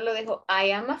y solo lo dejo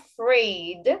I am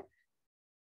afraid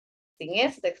sin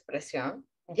esta expresión,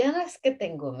 ya no es que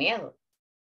tengo miedo.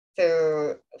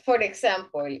 So, for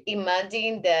example,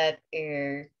 imagine that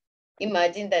you're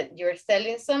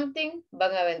selling something,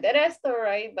 van a vender esto,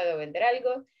 right? Van a vender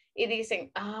algo y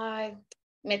dicen, ay,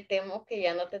 me temo que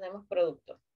ya no tenemos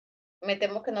producto. Me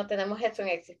temo que no tenemos eso en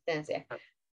existencia.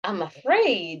 I'm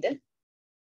afraid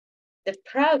the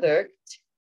product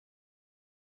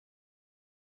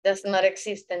does not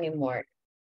exist anymore.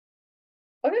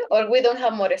 Okay? Or we don't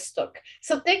have more stock.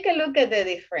 So take a look at the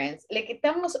difference. Le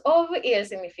quitamos of y el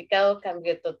significado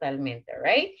cambió totalmente,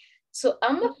 right? So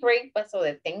I'm afraid pasó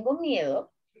de tengo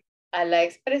miedo a la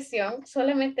expresión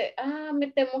solamente, me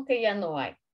temo que ya no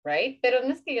hay. Right? Pero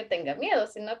no es que yo tenga miedo,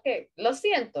 sino que lo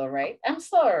siento, right? I'm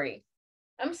sorry,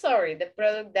 the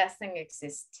product doesn't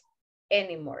exist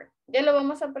anymore. Ya lo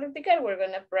vamos a practicar. We're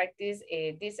going to practice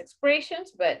these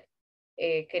expressions, but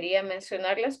quería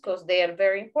mencionarlas because they are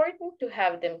very important to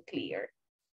have them clear.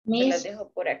 Se las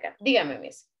dejo por acá. Dígame,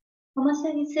 Miss. ¿Cómo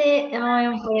se dice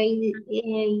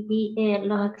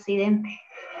los accidentes?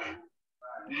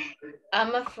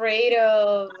 I'm afraid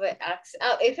of,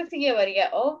 eso sí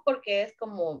llevaría of porque es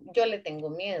como yo le tengo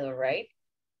miedo, right?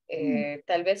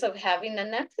 Tal vez of having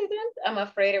an accident. I'm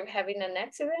afraid of having an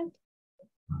accident.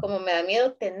 Como me da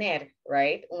miedo tener,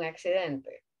 right? Un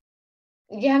accidente.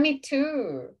 Yeah, me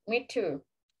too.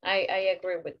 I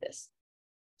agree with this.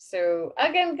 So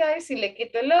again, guys, si le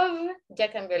quito el of, ya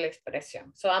cambió la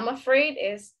expresión. So I'm afraid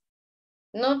is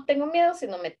no tengo miedo,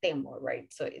 sino me temo, right?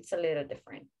 So it's a little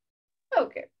different.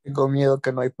 Okay. Tengo miedo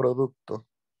que no hay producto.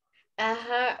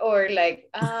 Ajá, or like,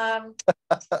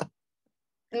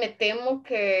 me temo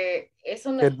que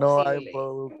eso no Que es no posible. hay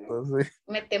producto, sí.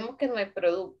 Me temo que no hay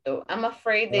producto. I'm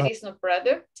afraid there is no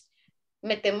product.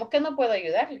 Me temo que no puedo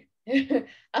ayudarle.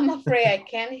 I'm afraid I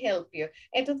can't help you.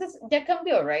 Entonces, ya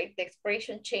cambió, right? The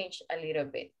expression changed a little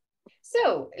bit.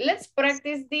 So, let's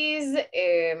practice this.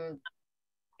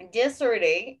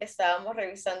 Yesterday, estábamos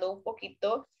revisando un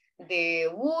poquito de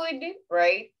would,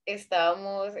 right?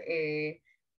 Estábamos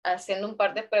haciendo un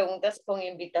par de preguntas con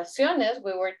invitaciones.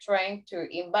 We were trying to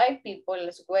invite people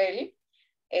as well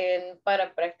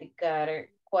para practicar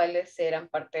cuáles eran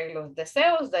parte de los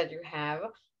deseos that you have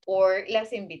or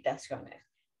las invitaciones.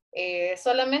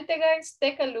 Solamente, guys,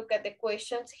 take a look at the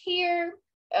questions here.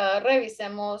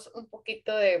 Revisemos un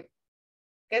poquito de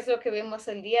qué es lo que vimos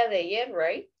el día de ayer,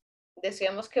 right?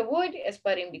 Decíamos que would es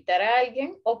para invitar a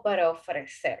alguien o para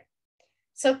ofrecer.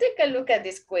 So take a look at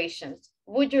these questions.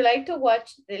 Would you like to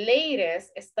watch the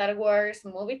latest Star Wars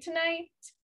movie tonight?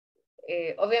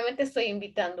 Obviamente estoy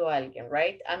invitando a alguien,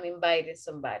 right? I'm inviting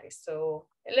somebody. So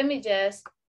let me just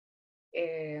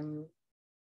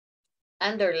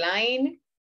underline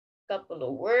a couple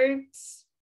of words.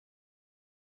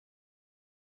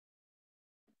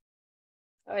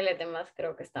 Las demás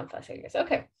creo que están fáciles.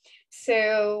 Okay.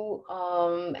 So,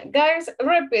 guys,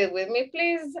 repeat with me,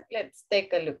 please. Let's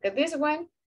take a look at this one.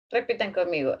 Repitan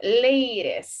conmigo.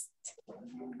 Latest.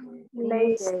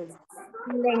 Latest.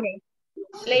 Latest.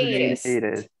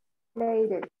 Latest.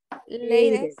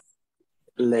 Latest.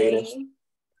 Latest.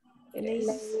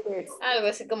 Latest. Algo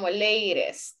así como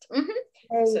latest.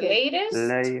 So, latest.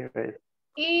 Latest.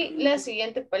 Y la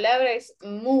siguiente palabra es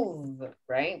move,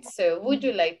 right? So, would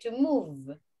you like to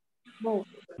move? Move.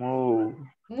 Move.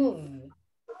 Move.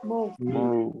 Move.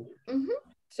 Move.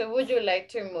 So, would you like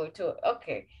to move to?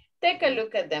 Okay. Take a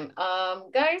look at them.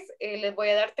 Guys, les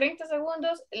voy a dar 30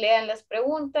 segundos. Lean las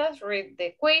preguntas, read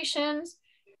the questions.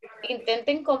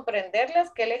 Intenten comprenderlas,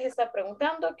 qué les está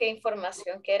preguntando, qué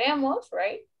información queremos,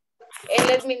 right? And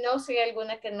let me know si hay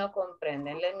alguna que no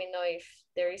comprenden. Let me know if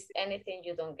there is anything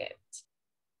you don't get.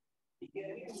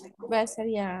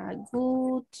 Sería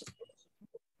good.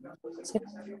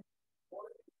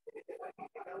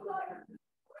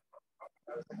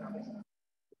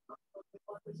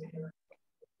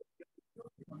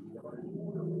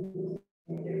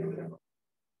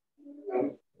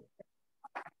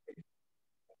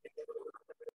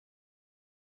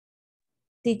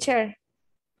 Teacher.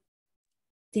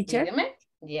 Dígame.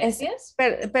 Yes.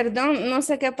 Perdón, no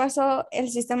sé qué pasó, el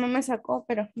sistema me sacó,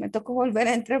 pero me tocó volver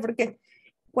a entrar porque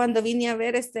cuando vine a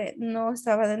ver, no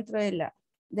estaba dentro de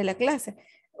la clase.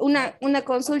 Una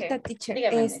consulta, Okay. teacher.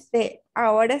 Dígame.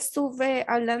 Ahora estuve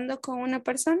hablando con una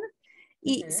persona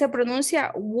y se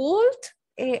pronuncia would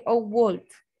o wolf.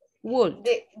 Would.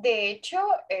 De hecho,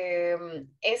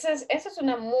 esa es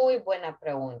una muy buena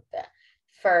pregunta.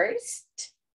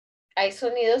 First, hay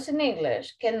sonidos en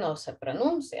English que no se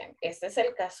pronuncian. Este es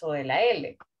el caso de la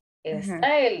L.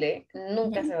 Esta L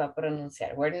nunca se va a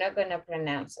pronunciar. We're not going to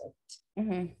pronounce it.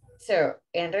 So,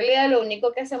 en realidad lo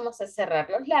único que hacemos es cerrar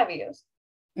los labios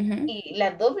y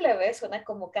la W suena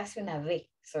como casi una V.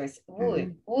 So, it's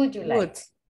would. Would you like?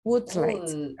 Would like.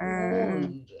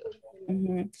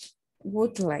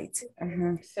 Would like.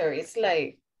 So, it's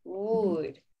like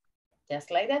would.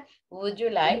 Just like that. Would you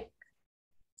like?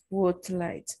 Would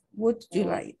like. Would you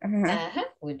like?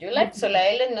 Would you like? So la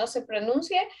L no se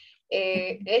pronuncia.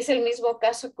 Es el mismo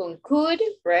caso con could,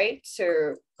 right?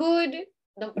 So could,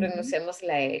 no pronunciamos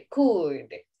la E.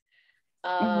 Could.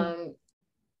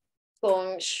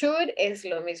 Con should es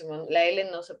lo mismo. La L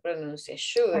no se pronuncia.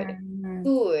 Should.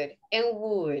 Could. And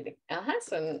would.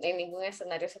 En ningún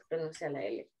escenario se pronuncia la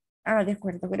L. De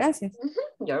acuerdo. Gracias.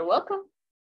 You're welcome.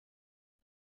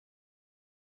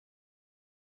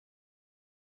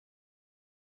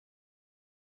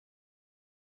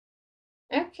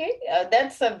 Okay,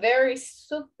 that's a very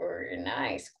super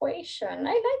nice question.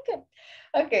 I like it.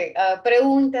 Okay,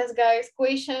 preguntas, guys,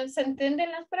 questions. ¿Se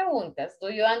entienden las preguntas? Do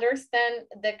you understand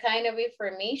the kind of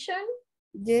information?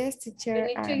 Yes, teacher. You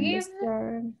need to give?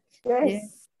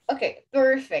 Yes. Okay,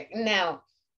 perfect. Now,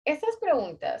 estas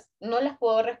preguntas no las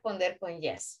puedo responder con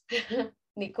yes,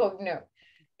 ni con no.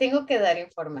 Tengo que dar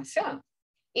información.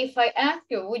 If I ask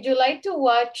you, would you like to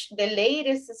watch the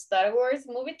latest Star Wars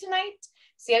movie tonight?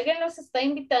 Si alguien los está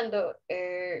invitando,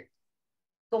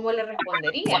 ¿cómo le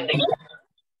responderían?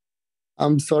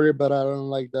 I'm sorry, but I don't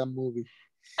like that movie.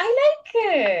 I like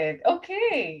it.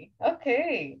 Okay.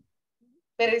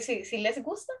 Pero si les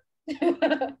gusta,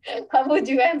 how would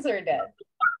you answer that?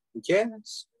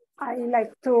 Yes. I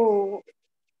like to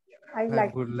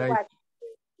watch.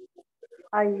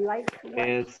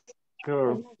 Yes,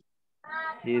 sure.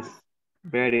 It's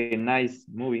very nice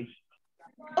movie.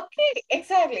 Okay,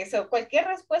 exactly. So cualquier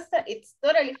respuesta, it's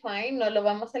totally fine. No lo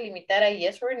vamos a limitar a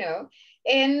yes or no.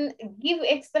 And give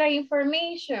extra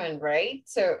information, right?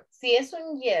 So si es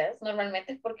un yes,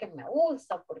 normalmente es porque me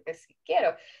gusta, porque sí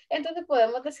quiero. Entonces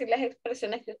podemos decir las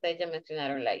expresiones que ustedes ya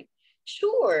mencionaron, like,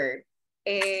 sure,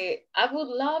 I would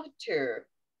love to,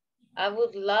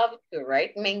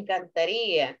 right? Me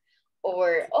encantaría.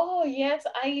 Or, oh, yes,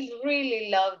 I really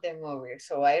love the movie,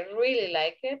 so I really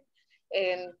like it.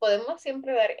 Podemos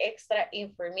siempre dar extra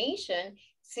information.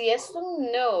 Si es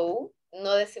un no,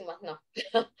 no decimos no,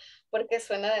 porque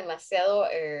suena demasiado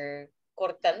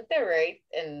cortante, right?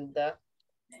 And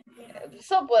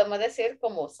so podemos decir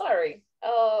como sorry.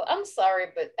 Oh, I'm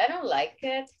sorry, but I don't like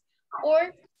it.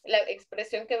 Or la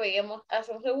expresión que veíamos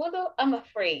hace un segundo, I'm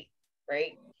afraid,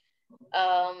 right?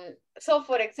 So,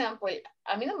 for example,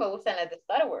 a mí no me gustan las de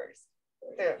Star Wars.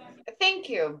 So, thank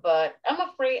you, but I'm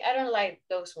afraid I don't like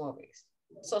those movies.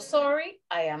 So, sorry,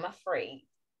 I am afraid.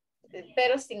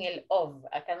 Pero sin el of,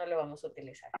 acá no lo vamos a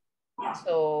utilizar.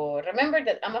 So, remember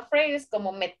that I'm afraid es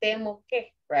como me temo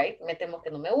que, right? Me temo que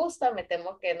no me gusta, me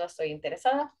temo que no estoy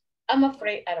interesada. I'm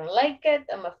afraid I don't like it.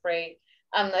 I'm afraid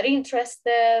I'm not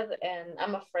interested. And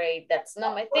I'm afraid that's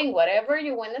not my thing. Whatever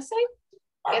you want to say,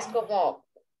 es como,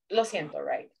 lo siento,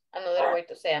 right? Another way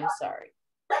to say I'm sorry.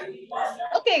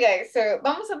 Okay, guys, so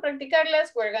vamos a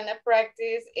practicarlas. We're gonna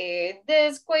practice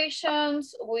these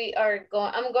questions.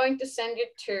 I'm going to send you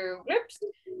to groups.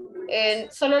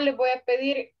 Solo les voy a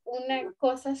pedir una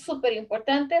cosa súper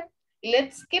importante.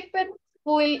 Let's keep it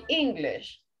full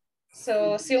English.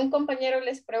 So, si un compañero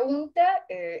les pregunta,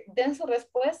 den su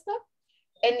respuesta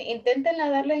e intenten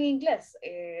darla en inglés.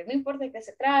 No importa que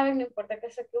se traben, no importa que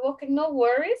se equivoquen, no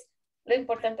worries. Lo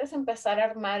importante es empezar a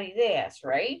armar ideas,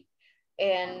 right?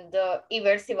 Y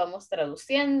ver si vamos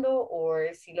traduciendo o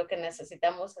si lo que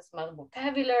necesitamos es más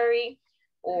vocabulary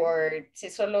o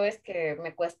si solo es que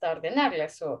me cuesta ordenarla.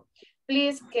 So,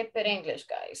 please keep it English,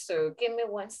 guys. So, give me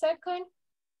 1 second.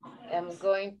 I'm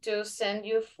going to send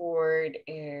you for,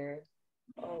 wait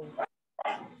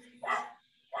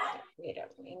a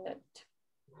minute.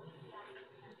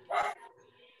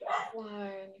 1, 2,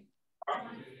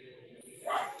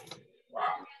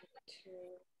 5.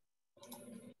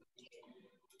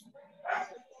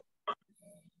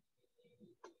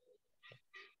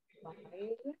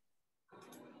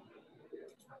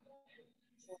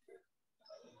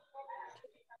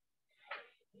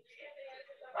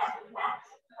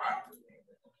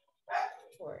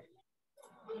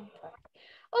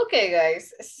 Okay,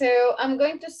 guys, so I'm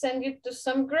going to send you to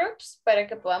some groups para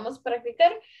que podamos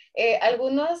practicar.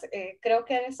 Algunos creo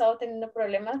que han estado teniendo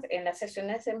problemas en las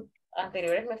sesiones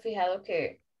anteriores. Me he fijado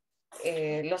que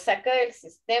lo saca del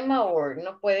sistema o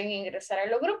no pueden ingresar a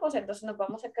los grupos, entonces nos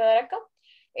vamos a quedar acá.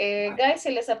 Guys,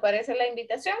 si les aparece la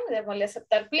invitación, démosle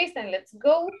aceptar, please, and let's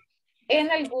go.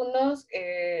 En algunos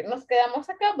nos quedamos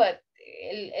acá, but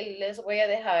les voy a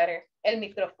dejar el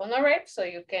micrófono red so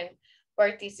you can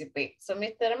participate. So,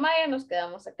 Mr. Maya, nos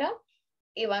quedamos acá.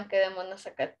 Iván, quedémonos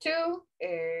acá too.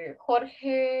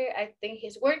 Jorge, I think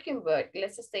he's working, but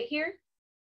let's stay here.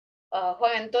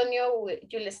 Juan Antonio,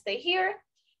 you'll stay here.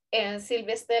 And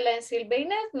Silvia Estela and Silvia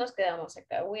Inés, nos quedamos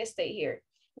acá. We stay here.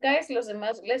 Guys, los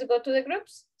demás, let's go to the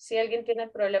groups. Si alguien tiene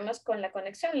problemas con la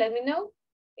conexión, let me know.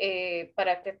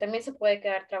 Para que también se puede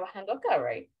quedar trabajando acá,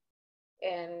 right?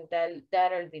 And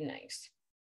that'll be nice.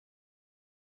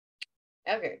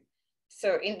 Okay.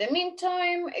 So in the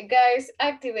meantime, guys,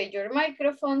 activate your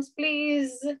microphones,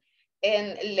 please.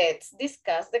 And let's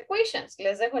discuss the questions.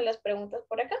 Les dejo las preguntas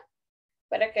por acá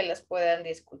para que las puedan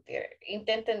discutir.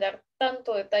 Intenten dar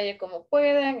tanto detalle como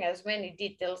puedan, as many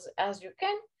details as you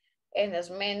can, and as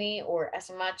many or as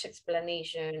much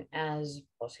explanation as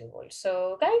possible.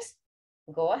 So guys,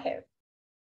 go ahead.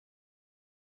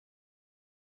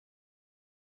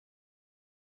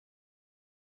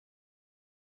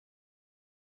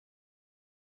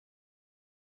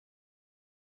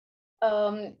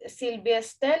 Silvia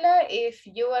Estela, if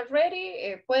you are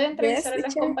ready, puede entrevistar a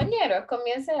los compañeros.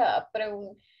 Comience a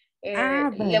preguntar.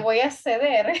 Le voy a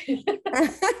ceder.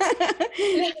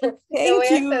 Le voy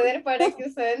a ceder para que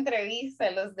usted entreviste a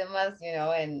los demás, you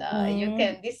know, and you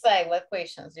can decide what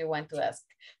questions you want to ask.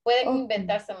 Pueden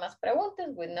inventarse más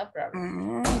preguntas with no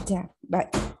problem. Ya, vale.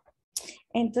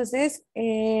 Entonces,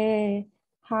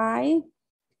 hi.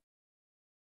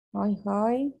 Hi,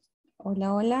 hi.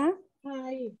 Hola, hola.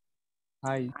 Hi.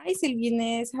 Hi. Hi,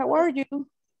 Silvines. How are you?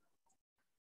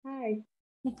 Hi.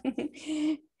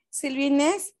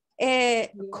 Silvines,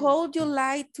 could you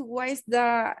like to watch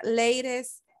the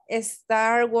latest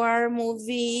Star Wars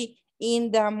movie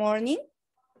in the morning?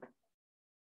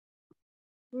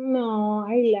 No,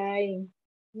 I lie.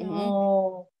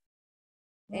 No.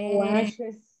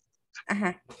 Watches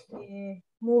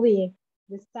movie,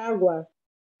 the Star Wars.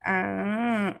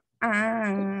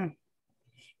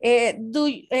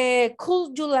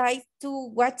 Could you like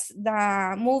to watch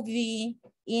the movie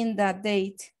in the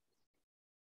date?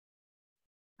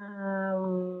 I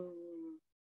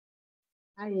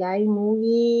like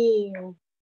movie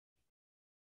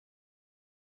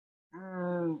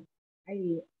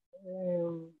Ahí.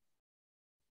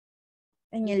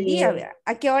 En el día, vea.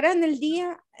 ¿A qué hora en el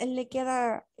día le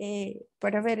queda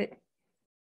para ver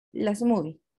las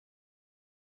movies?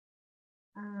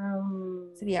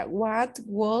 Sería, what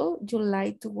would you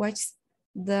like to watch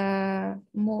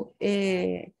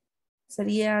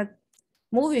sería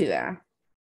movie, ¿verdad?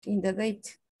 In the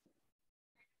date.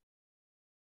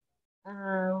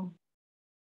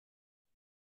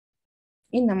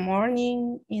 In the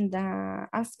morning, in the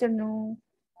afternoon,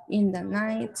 in the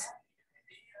night.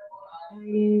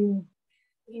 In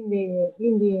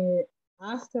the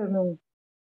afternoon.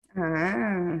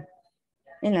 Ah,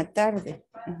 en la tarde.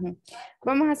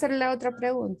 Vamos a hacer la otra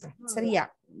pregunta.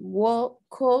 Sería, what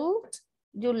could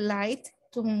you like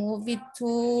to move it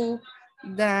to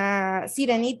the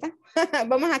Sirenita?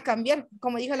 Vamos a cambiar,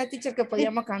 como dijo la teacher que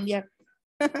podíamos cambiar.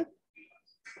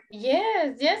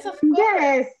 Yes, of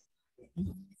course.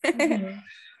 Yes.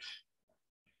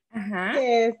 Ajá.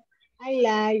 Yes, I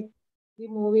like the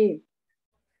movie.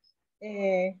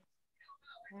 The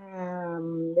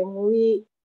movie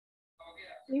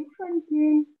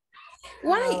infantil.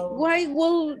 Why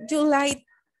would you like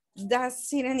the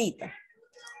Sirenita?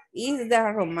 Is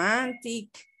the romantic?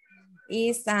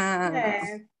 Is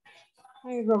Yes,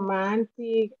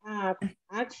 romantic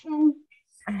action.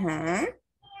 Ajá.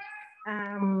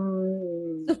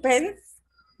 Suspense.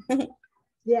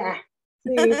 Yeah.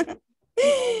 Sí.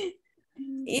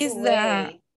 Is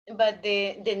Wait, but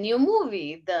the new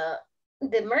movie,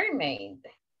 the Mermaid.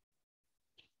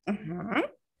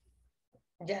 Ajá.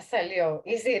 Ya salió.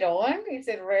 Is it on? Is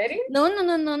it ready? No.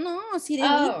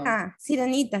 Sirenita. Oh.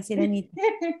 Sirenita.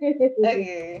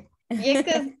 Okay. Yeah,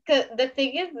 because the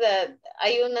thing is that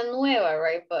hay una nueva,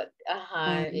 right? But,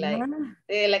 like,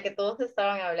 de la que todos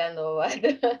estaban hablando,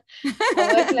 but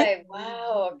I was like,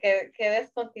 wow, que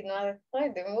descontinuada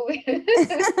estoy de movie.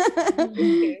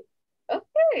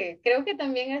 Okay, creo que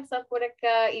también está por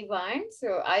acá Iván.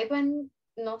 So, Ivan,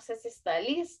 no sé si está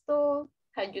listo.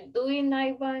 How you doing,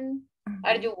 Ivan?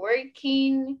 Are you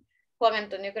working? Juan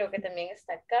Antonio creo que también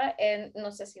está acá.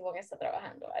 No sé si Juan está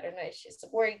trabajando. I don't know if she's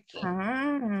working.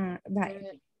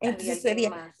 Vale. Entonces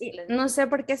sería, no sé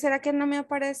por qué será que no me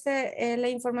aparece la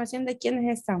información de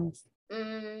quiénes estamos.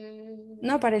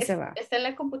 No aparece, va. Está en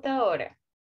la computadora.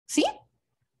 ¿Sí?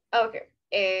 Ok.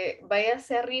 Vaya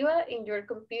hacia arriba en your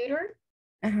computer.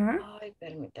 Ajá. Ay,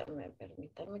 permítame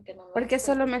que no me... Porque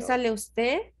solo me sale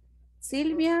usted,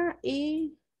 Silvia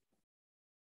y...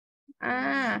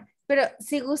 Pero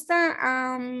si gusta...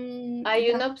 hay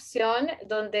una opción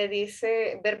donde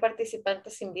dice ver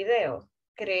participantes sin video.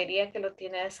 Creería que lo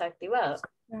tiene desactivado.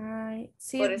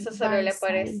 Sí, por eso solo le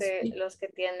aparece los que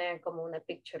tienen como una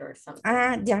picture or something.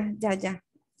 Ya.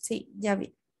 Sí, ya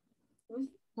vi.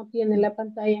 No tiene la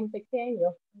pantalla en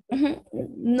pequeño.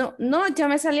 No, ya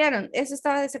me salieron. Eso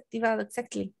estaba desactivado,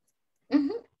 exactly.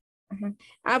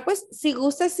 Pues si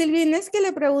gusta, Silvia Inés, que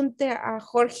le pregunte a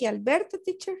Jorge Alberto,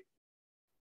 teacher.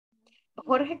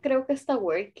 Jorge creo que está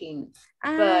working.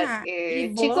 But,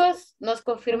 chicos, ¿nos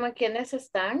confirman quiénes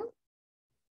están?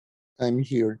 I'm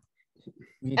here.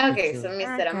 Okay, so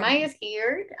Mr. Amaya is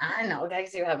here. No,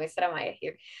 guys, you have Mr. Amaya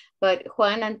here. But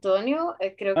Juan Antonio,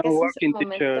 creo que es el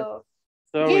momento.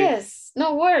 Sorry. Yes,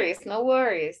 no worries.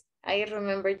 I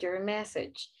remember your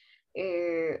message.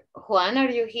 Juan,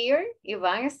 are you here?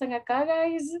 Iván, ¿están acá,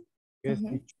 guys? Yes,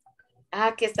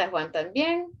 Aquí está Juan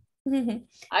también.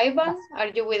 Ivan,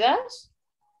 are you with us?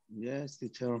 Yes,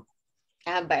 teacher.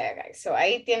 Vaya, guys. So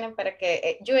ahí tienen para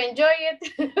que you enjoy it.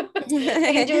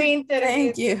 And you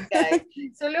interview. Thank you. Guys.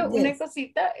 Solo una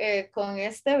cosita con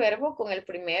este verbo, con el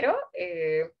primero,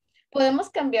 podemos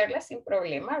cambiarla sin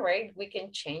problema, right? We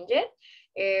can change it.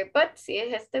 But si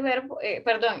es este verbo,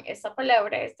 perdón, esta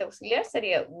palabra, este auxiliar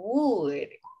sería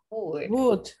would.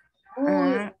 Would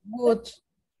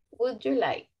you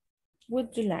like?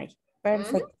 Would you like?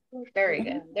 Perfect. Very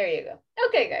good. There you go.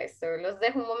 Okay, guys. So los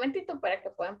dejo un momentito para que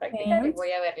puedan practicar y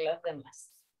voy a ver los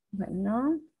demás.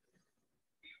 Bueno.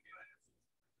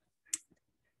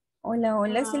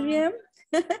 Hola, Silvia.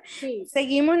 Sí.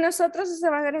 ¿Seguimos nosotros o se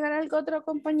va a agregar algo otro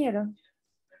compañero?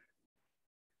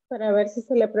 Para ver si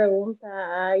se le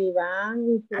pregunta a Iván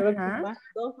y creo que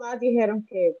dos más dijeron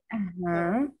que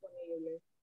estaban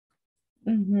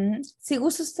disponibles. Si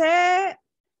gusta usted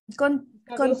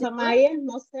Carlos Amaya,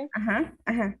 no sé.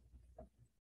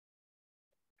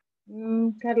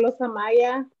 Carlos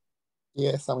Amaya.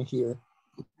 Yes, I'm here.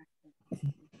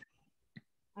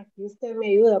 Aquí usted me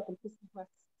ayuda porque se fue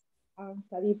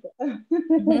avanzadito.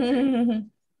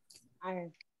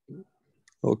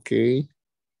 Ok.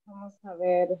 Vamos a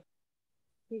ver.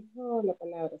 Dijo la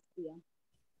palabra, sí.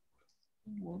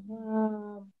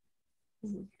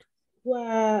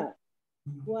 What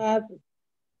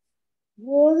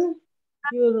would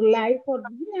you like for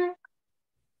dinner?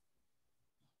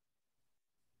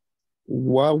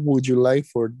 What would you like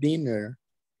for dinner?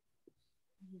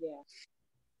 Yeah.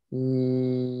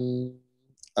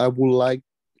 I would like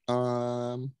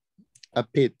a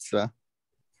pizza.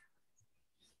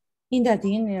 In the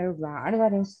dinner,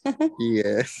 bárbaros.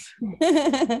 Yes.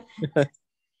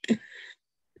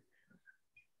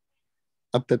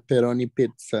 A pepperoni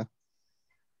pizza.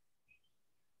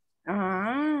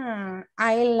 Ah,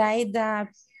 I like the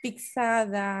pizza,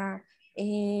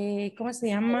 ¿cómo se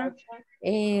llama?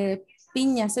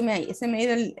 Piña, se me ha ido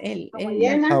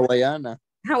Hawaiana.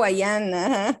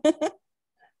 Hawaiana.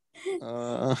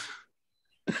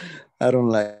 I don't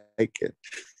like it.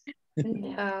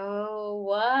 No,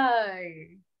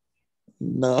 why?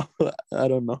 No, I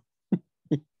don't know.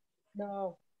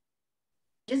 No.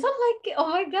 You don't like it? Oh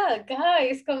my God,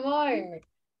 guys, come on.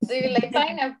 Do you like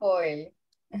pineapple?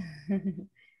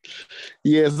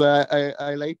 Yes,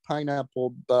 I like pineapple,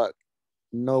 but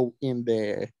no in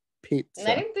the pizza.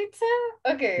 Not in pizza?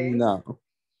 Okay. No.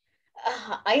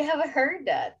 I have heard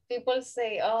that. People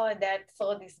say, oh, that's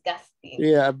so disgusting.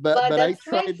 Yeah, but that's I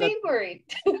tried my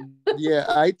favorite. Yeah,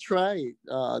 I tried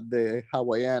the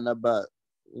Hawaiiana, but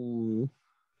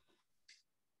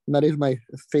that is my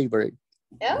favorite.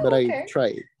 Oh, but okay. I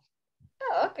tried.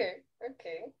 Oh, okay.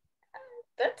 Okay.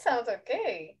 That sounds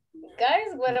okay.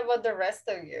 Guys, what about the rest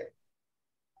of you?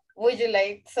 Would you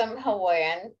like some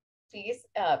Hawaiian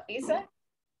pizza?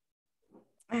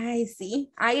 I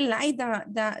see. I like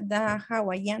the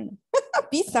Hawaiian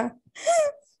pizza.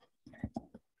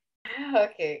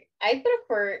 Okay. I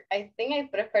think I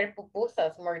prefer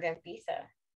pupusas more than pizza.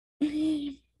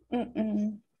 Me,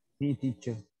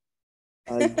 teacher.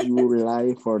 What you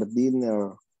like for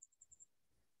dinner?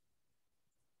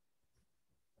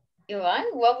 Ivan,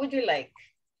 what would you like?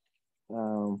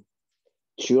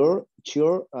 Sure,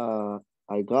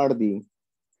 I garden.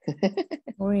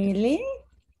 Really?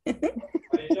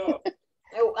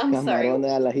 Oh, I'm sorry. Camarones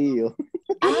al ajillo.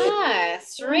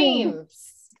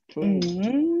 Shrimps.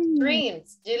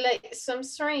 Shrimps. Do you like some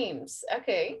shrimps?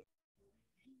 Okay.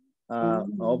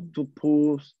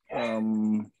 Octopus.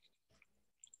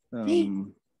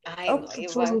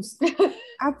 Octopus.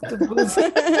 Octopus.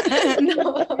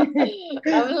 No,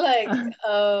 I'm like,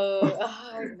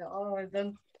 no,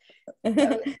 don't.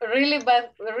 Really bad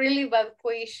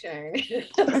question.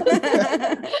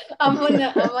 I'm on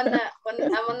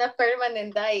a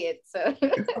permanent diet, so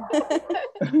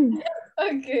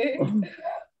okay.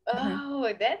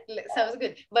 Oh, that sounds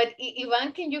good. But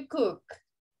Ivan, can you cook?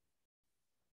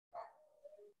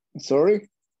 Sorry?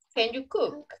 Can you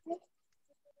cook?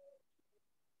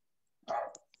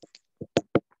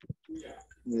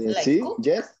 See? Cook?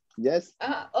 Yes.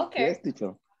 Okay. Yes,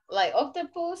 teacher. Like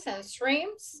octopus and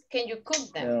shrimps, can you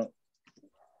cook them?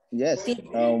 Yes.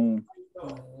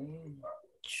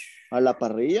 A la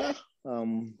parrilla.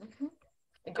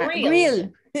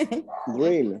 Grill.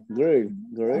 Grill.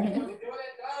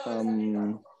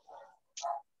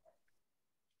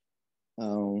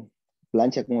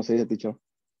 Plancha, ¿cómo se dice, teacher?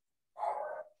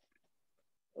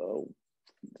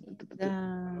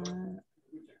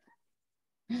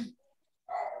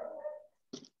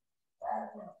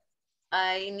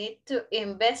 I need to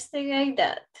investigate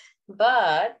that,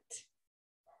 but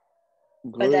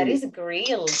that is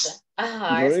grilled. Es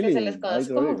que se les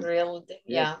conoce como grilled.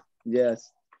 Yes. Yeah.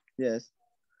 Yes.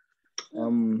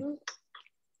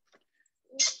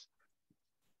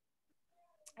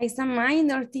 It's a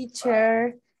minor,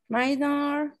 teacher.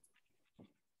 Minor.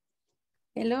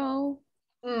 Hello.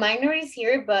 Minor is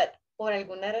here, but por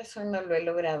alguna razón no lo he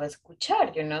logrado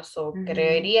escuchar, so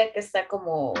creería que está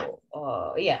como,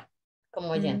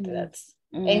 como oyente. That's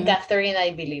and Catherine,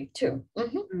 I believe too.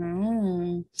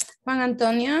 Juan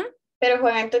Antonio? Pero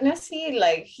Juan Antonio, sí,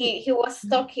 like he was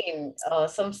talking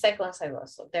some seconds ago,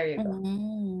 so there you go.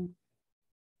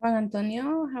 Juan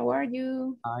Antonio, how are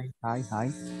you? Hi.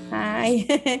 Hi.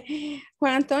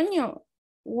 Juan Antonio,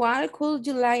 what could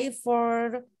you like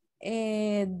for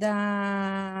the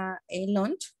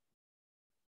lunch?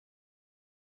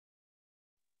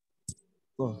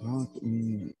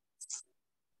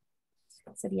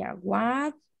 Sería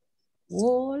what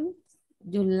would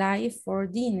you like for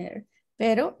dinner?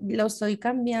 Pero lo estoy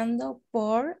cambiando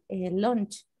por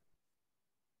lunch.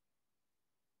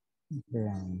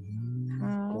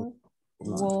 How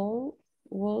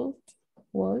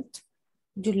would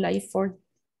you like for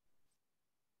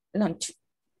lunch?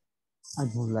 I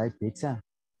would like pizza.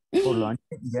 For lunch,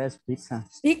 yes, pizza.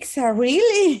 Pizza,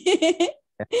 really?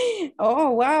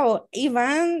 Oh, wow.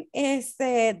 Iván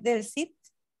del CIT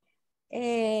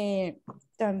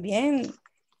también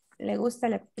le gusta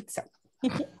la pizza.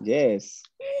 Yes.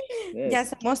 Ya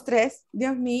somos 3,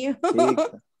 Dios mío.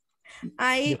 Pizza.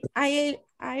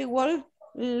 I will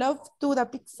love to the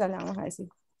pizza, le vamos a decir.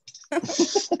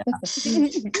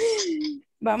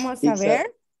 Vamos a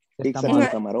ver. Pizza con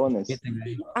camarones.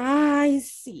 Ay,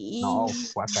 sí. No,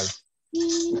 guácala.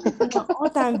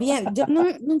 No, también. Yo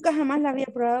nunca jamás la había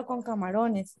probado con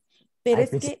camarones. Pero Ay,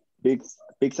 es que...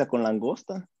 Pizza con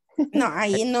langosta. No,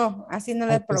 ahí no. Así no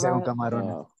la he Pizza con probado.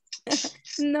 camarones.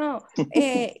 No,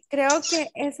 creo que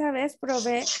esa vez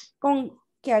probé con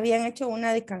que habían hecho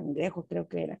una de cangrejo, creo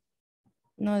que era.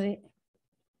 No de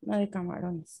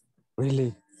camarones.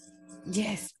 Really?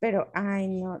 Yes, pero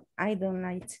I don't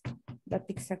like the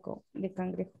pizza de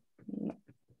cangrejo. No.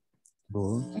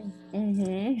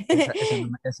 Ujú.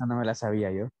 Esa no me la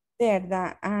sabía yo. De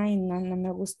verdad, no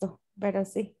me gustó. Pero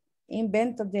sí,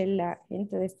 inventos de la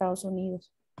gente de Estados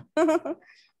Unidos.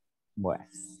 Bueno.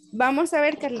 Vamos a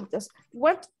ver, Carlitos.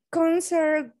 What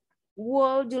concert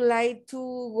would you like to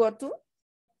go to?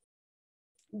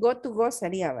 Go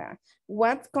sería, ¿verdad?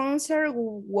 What concert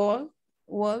would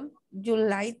you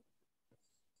like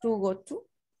to go to?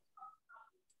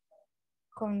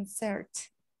 Concert.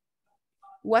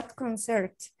 What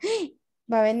concert?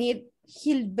 Va a venir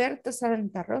Gilberto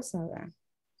Santa Rosa, ¿verdad?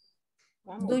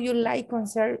 Do you like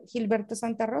concert Gilberto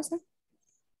Santa Rosa?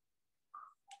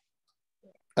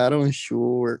 I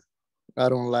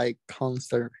don't like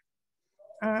concert.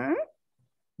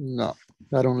 No,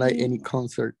 I don't like any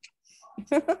concert.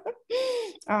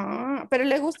 Pero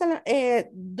le gusta,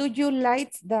 do you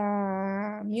like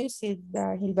the music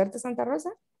de Gilberto Santa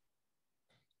Rosa?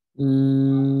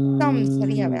 Some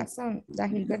sería, ¿verdad? Some de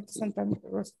Gilberto Santa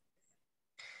Rosa.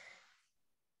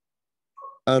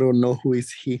 I don't know who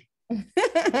is he.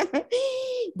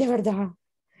 De verdad.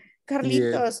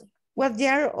 Carlitos, what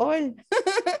year old?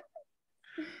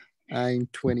 I'm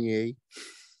 28.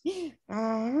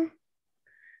 20.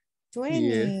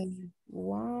 Yeah.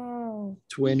 Wow.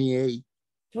 28.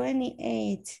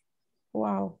 28.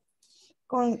 Wow.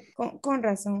 Con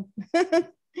razón.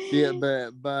 Yeah,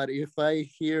 but if I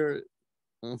hear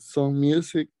some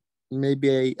music,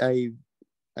 maybe I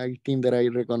think that I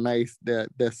recognize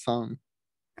the song.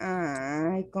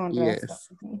 Ay, con Yes.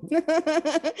 razón.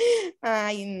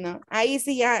 Ay, no. Ahí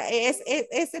sí ya es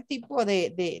ese tipo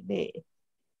de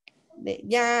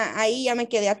ya, ahí ya me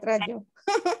quedé atrás yo.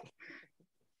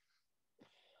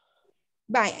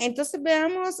 Vale, entonces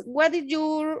veamos, what did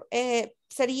you,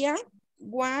 sería,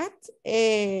 what,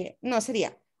 no,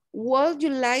 sería, would you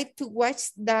like to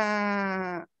watch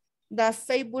the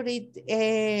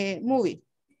favorite movie?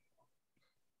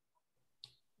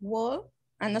 Would,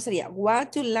 no sería,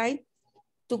 what you like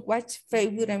to watch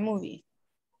favorite movie?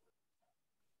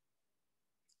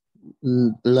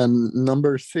 La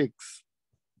number 6.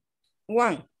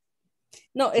 1.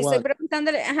 No, estoy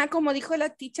preguntándole, como dijo la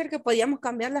teacher que podíamos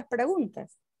cambiar las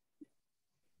preguntas.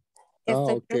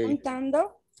 Estoy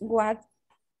preguntando, what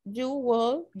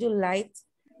would you like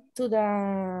to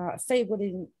the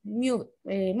favorite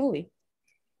movie?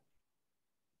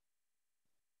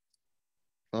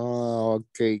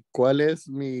 Ok, ¿cuál es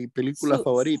mi película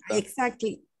favorita?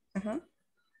 Exactly.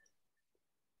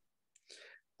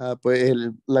 Pues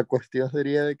la cuestión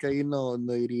sería de que ahí no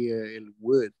iría el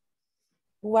would.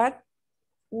 What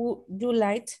would you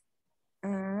like?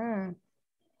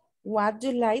 What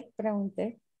you like,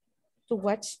 pregunté, to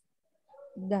watch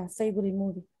the favorite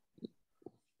movie.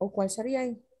 ¿O cuál sería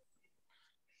ahí?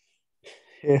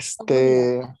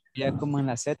 Ya como en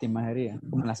la séptima sería.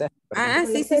 Como en la séptima.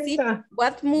 Sí.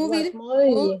 What movie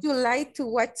would you like to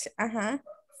watch?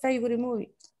 Favorite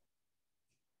movie.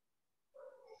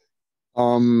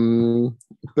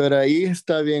 Pero ahí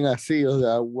está bien así, o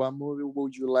sea, what movie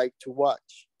would you like to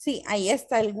watch? Sí, ahí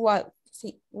está el what.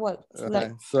 Sí, what.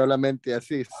 Like. Solamente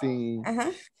así, sin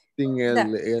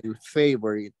el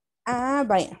favorite.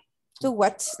 Vaya. To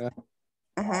watch.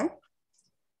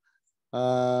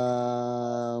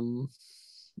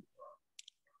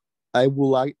 I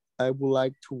would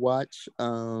like to watch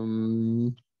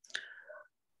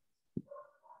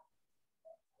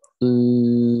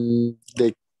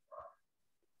The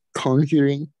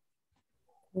Conjuring.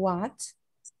 What?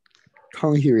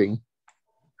 Conjuring.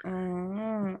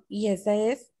 Y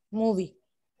ese es movie.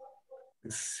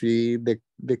 Sí,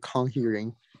 The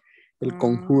Conjuring. El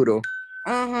conjuro.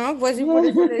 Pues sí, por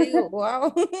eso le digo,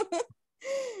 wow.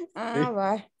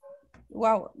 Va.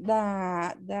 Wow,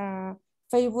 the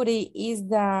favorite is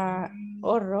the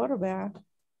horror, ¿verdad?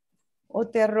 O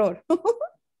terror.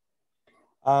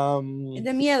 Es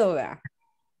de miedo, ¿verdad?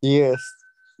 Yes.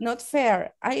 Not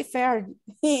fair. I fair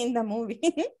in the movie.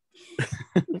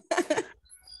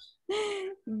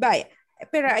 Vaya,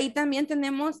 pero ahí también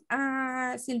tenemos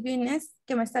a Silvia Inés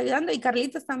que me está ayudando y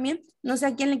Carlitos también. No sé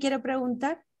a quién le quiero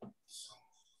preguntar.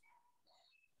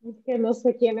 Es que no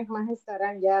sé quiénes más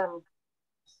estarán ya.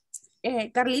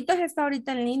 Carlitos está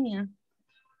ahorita en línea.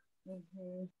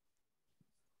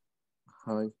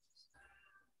 Hi.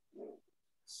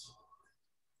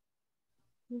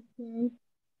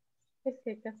 Es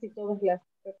que casi todas las...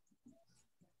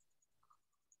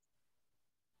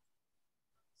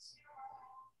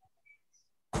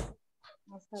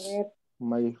 Vamos a ver.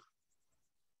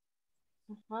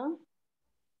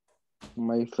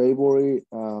 My favorite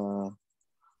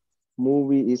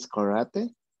movie is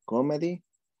karate, comedy.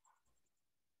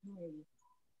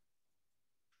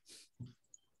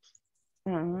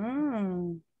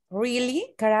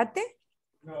 Really? ¿Karate?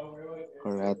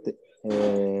 Karate.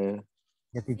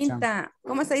 Cinta,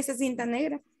 ¿cómo se dice cinta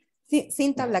negra?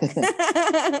 Cinta black.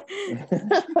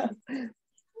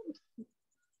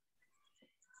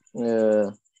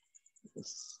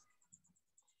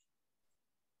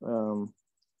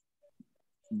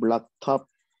 Black top.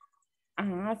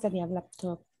 Sería black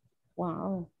top.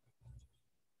 Wow.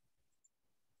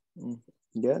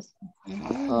 Yes.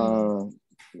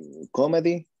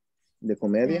 Comedy. De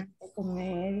comedia. De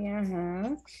comedia,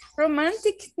 ajá.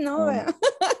 Romantic, no.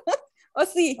 ¿O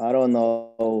sí? I don't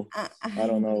know. I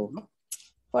don't know.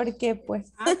 ¿Por qué,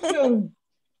 pues? Action.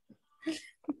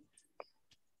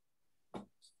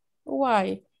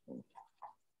 Why?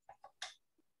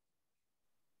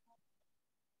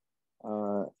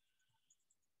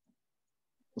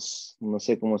 No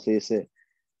sé cómo se dice.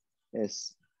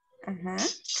 Es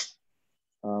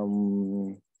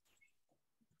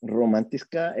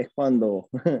romántica es cuando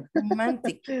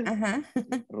romantic, ajá.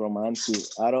 Romantic,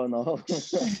 I don't know.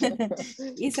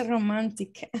 It's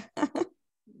romantic.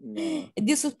 No.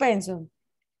 De suspenso.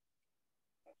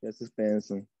 De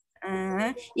suspenso.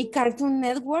 ¿Y Cartoon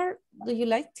Network? Do you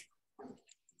like?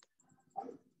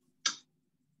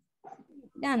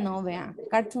 Ya no, vea.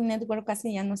 Cartoon Network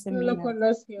casi ya no se mira. No lo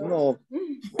conoció. No.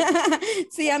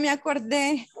 Sí, ya me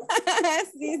acordé.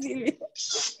 Sí, Silvia.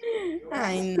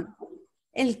 Ay, no.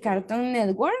 El Cartoon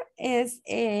Network es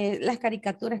las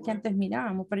caricaturas que antes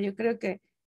mirábamos, pero yo creo que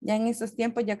ya en esos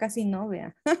tiempos ya casi no,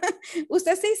 vea.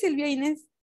 ¿Usted sí, Silvia Inés?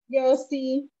 Yo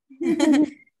sí.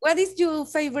 What is your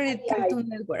favorite Cartoon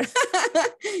Network?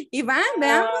 Iván,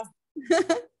 veamos.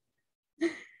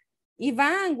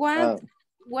 Iván,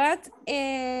 what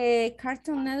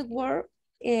Cartoon Network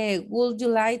would you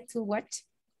like to watch?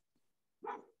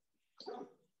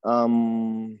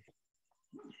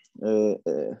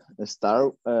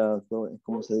 Star,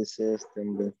 ¿cómo se dice este?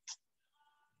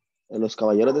 Los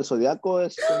Caballeros del Zodiaco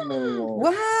es como...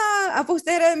 ¡Wow!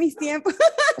 Usted era de mis tiempos.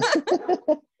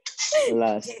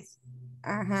 Las...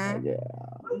 Ajá. Yeah.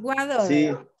 What sí.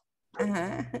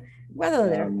 Ajá. What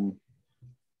other?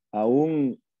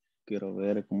 Aún quiero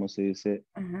ver cómo se dice.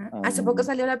 Ajá. Hace poco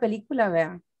salió la película,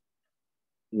 vea.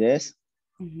 Yes.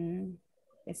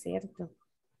 Es cierto.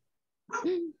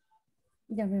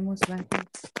 Ya vemos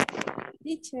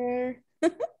teacher.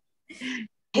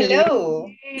 Hello.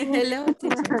 Hello,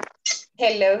 teacher.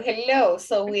 Hello.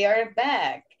 So we are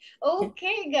back.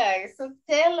 Okay, guys. So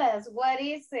tell us, what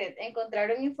is it?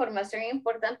 Encontraron información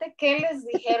importante. ¿Qué les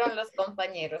dijeron los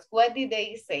compañeros? What did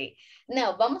they say?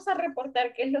 Now, vamos a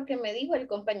reportar qué es lo que me dijo el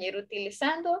compañero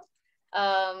utilizando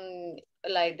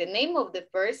like the name of the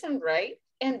person, right?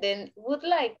 And then would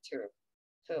like to.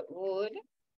 So would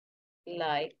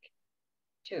like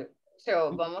to.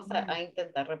 So vamos a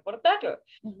intentar reportarlo.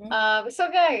 So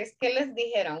guys, ¿qué les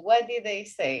dijeron? What did they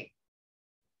say?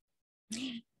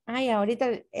 Ay,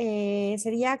 ahorita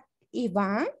sería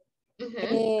Iván.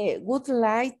 Would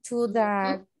like to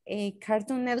the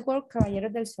Cartoon Network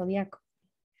Caballeros del Zodiaco.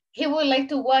 He would like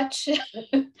to watch.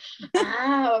 Okay,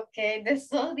 the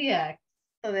Zodiac.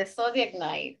 So the Zodiac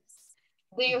Nights.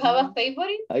 Do you have a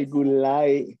favorite? I would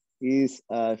like his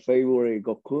favorite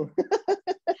Goku.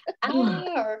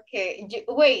 Okay.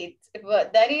 Wait,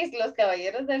 but that is Los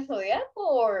Caballeros del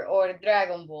Zodiaco or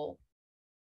Dragon Ball?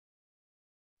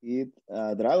 It's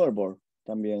Dragon Ball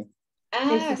también.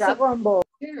 It's Dragon Ball.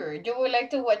 Sure. You would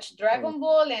like to watch Dragon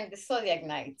Ball and the Zodiac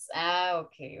Nights.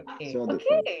 Okay.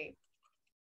 Okay.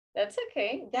 That's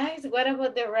okay. Guys, what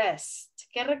about the rest?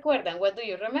 ¿Qué recuerdan? What do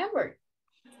you remember?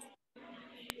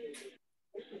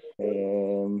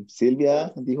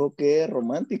 Silvia dijo que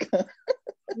romántica.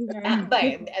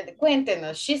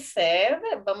 Cuéntenos. She said,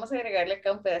 vamos a agregarle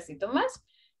acá un pedacito más.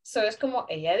 So es como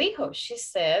ella dijo. She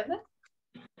said.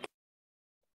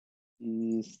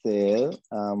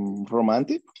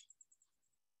 Romantic.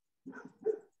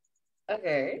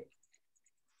 Okay.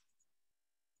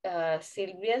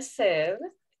 Sylvia said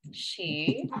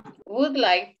she would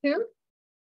like to.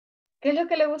 ¿Qué es lo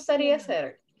que le gustaría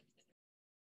hacer?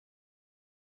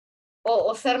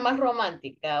 O ser más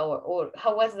romántica, or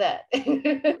how was that?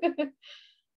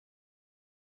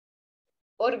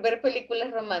 Or ver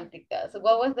películas románticas.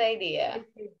 What was the idea?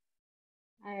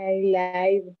 I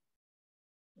like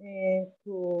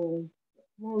to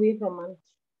movie romance.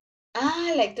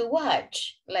 Ah, like to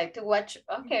watch.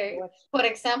 Okay. For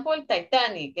example,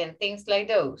 Titanic and things like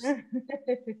those.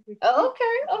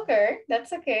 Okay.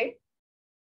 That's okay.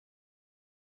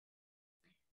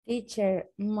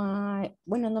 Teacher,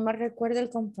 bueno, no me recuerdo el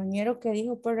compañero que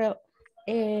dijo, pero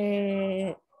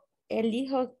él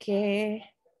dijo que,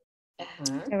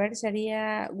 a ver,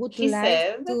 sería good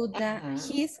light to the,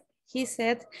 he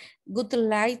said, good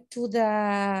light to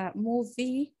the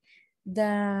movie,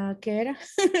 ¿qué era?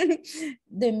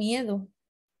 De miedo.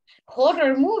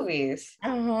 Horror movies.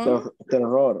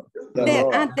 Terror.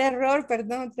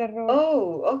 Perdón.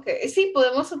 Oh, okay. Sí,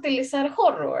 podemos utilizar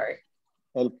horror.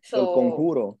 El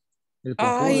conjuro.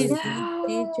 Ay, sí,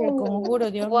 teacher, el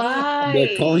conjuro, Dios mío.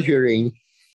 The Conjuring.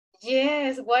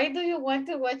 Yes, why do you want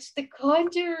to watch The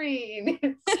Conjuring?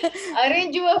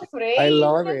 Aren't you afraid? I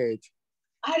love it.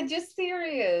 Are you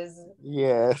serious?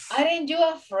 Yes. Aren't you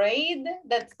afraid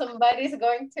that somebody's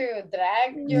going to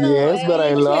drag you? Yes, but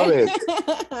I love it.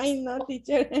 I know,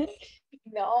 teacher.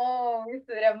 No,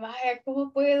 Mr. Amaya,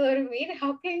 ¿cómo puede dormir?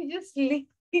 How can you sleep?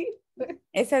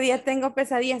 Ese día tengo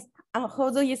pesadillas. How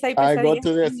do you say I pesadillas? go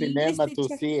to the cinema to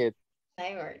see it.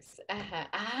 Nightmares. Ajá.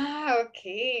 Ah,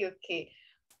 okay.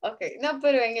 Okay. No,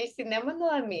 pero en el cinema no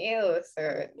da miedo.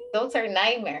 So those are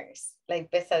nightmares, like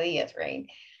pesadillas, right?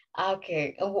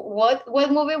 Okay.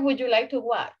 What movie would you like to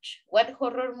watch? What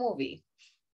horror movie?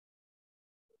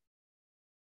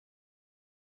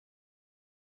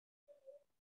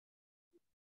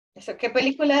 So, ¿qué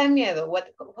película de miedo?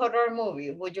 What horror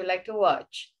movie would you like to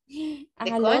watch? The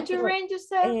Conjuring, you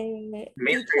said?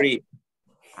 Mystery.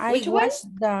 Which one?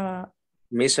 The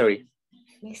Misery.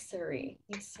 Mystery.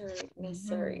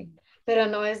 Pero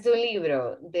no es de un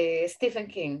libro, de Stephen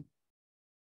King.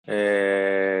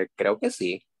 Creo que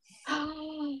sí.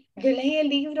 Yo leí el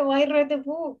libro, I read the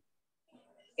book.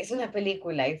 Es una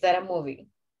película, is that a movie?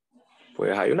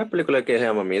 Pues hay una película que se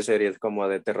llama Misery, es como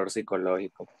de terror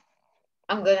psicológico.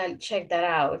 I'm gonna check that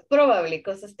out. Probably,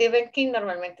 because Stephen King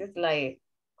normalmente es like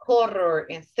horror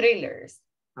and thrillers.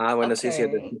 Ah, bueno, okay. sí,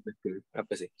 es de Stephen King. Ah,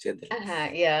 pues sí, es de.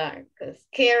 Ajá, yeah, because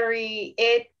Carrie,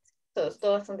 It,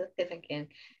 todos son de Stephen King.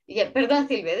 Yeah, perdón,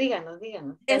 Silvia, díganos.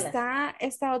 Está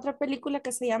esta otra película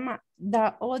que se llama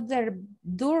The Other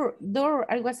Door,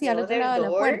 algo así, al otro lado de la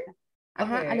puerta.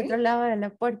 Ajá, okay. al otro lado de la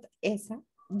puerta. Esa,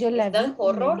 yo la vi y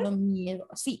horror? me dio miedo.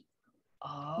 Sí,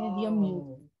 me dio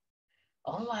miedo.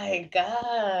 Oh my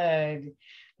God.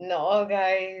 No,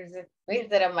 guys.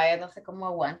 Mr. Amaya, no sé cómo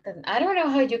aguantan. I don't know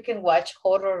how you can watch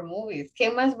horror movies. ¿Qué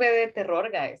más ve de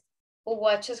terror, guys? Who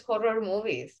watches horror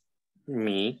movies?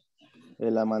 Me.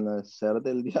 El amanecer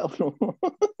del diablo.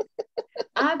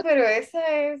 Pero esa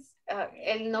es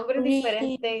el nombre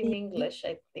diferente en English,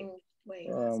 I think.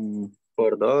 Wait.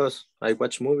 Por dos, I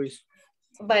watch movies.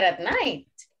 But at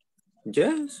night?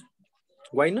 Yes.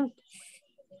 Why not?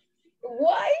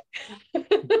 Why?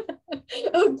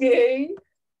 Okay,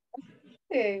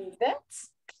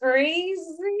 that's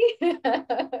crazy.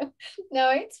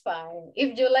 No, it's fine.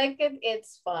 If you like it,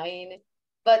 it's fine.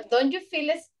 But don't you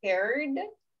feel scared?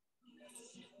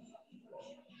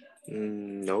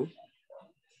 No.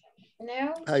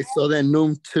 No? I saw The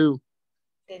Nun too.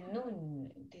 The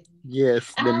Nun.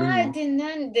 Yes, The Nun. The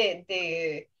Nun,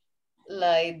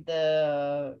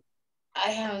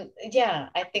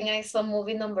 I think I saw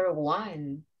movie number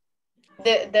 1.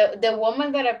 The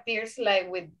woman that appears like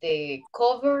with the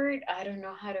cover, I don't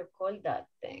know how to call that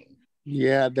thing.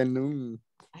 Yeah, The Nun.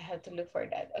 I have to look for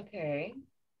that. Okay.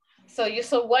 So you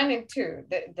saw 1 and 2,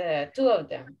 the 2 of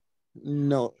them.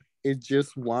 No, it's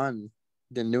just one.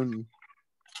 The Nun.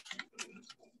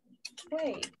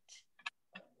 Wait.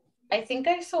 I think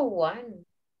I saw 1.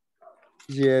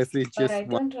 Yes, it's just I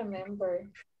one. don't remember.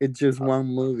 It's just one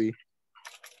movie.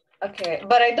 Okay,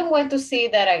 but I don't want to see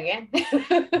that again.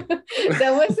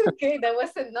 That was okay. That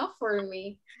was enough for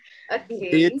me. Okay.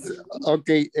 It's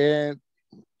okay.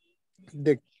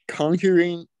 The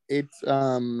Conjuring. It's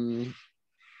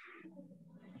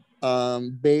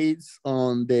based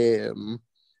on the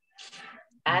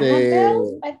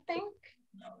Annabelle, I think.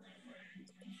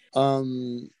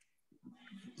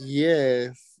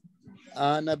 Yes,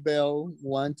 Annabelle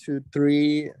 1, 2,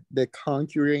 3. The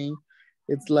Conjuring.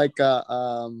 It's like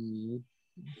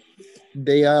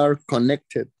they are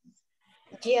connected.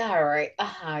 Yeah, right.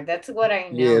 That's what I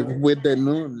know. Yes, with the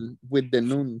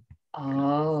noon,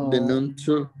 Oh. the noon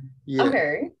too. Yeah.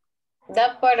 Okay.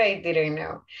 That part I didn't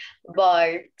know.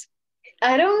 But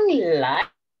I don't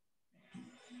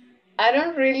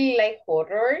really like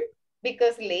horror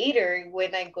because later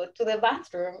when I go to the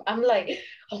bathroom, I'm like,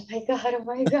 oh my God, oh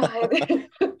my God.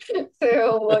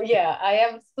 So yeah, I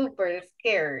am super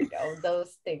scared of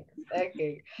those things.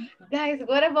 Okay. Guys,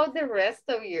 what about the rest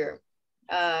of you?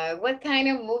 What kind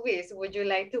of movies would you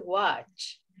like to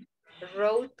watch?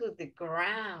 Road to the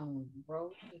ground.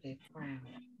 Road to the ground.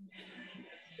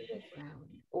 To the ground.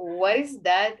 What is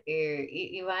that,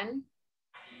 Ivan?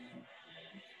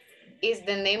 Is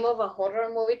the name of a horror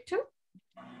movie too?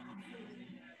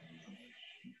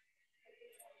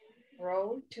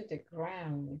 Road to the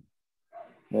ground.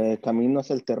 Camino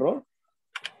hacia el terror.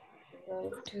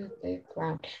 Road to the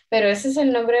ground. Pero ese es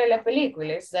el nombre de la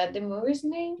película. Is that the movie's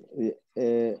name?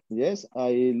 Yes,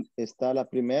 ahí está la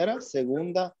primera,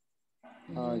 segunda.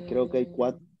 Creo que hay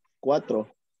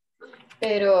cuatro.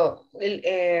 Pero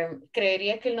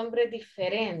creería que el nombre es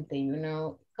diferente, you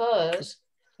know, because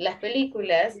las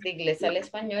películas de inglés al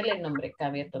español el nombre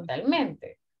cambia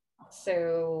totalmente.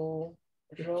 So,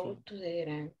 Road to the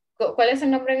Ground. ¿Cuál es el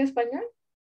nombre en español?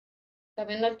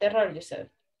 Camino al terror, you said.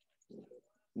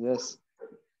 Yes.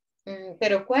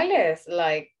 Pero ¿cuál es?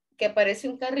 Like, que parece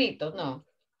un carrito, ¿no?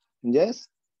 Yes.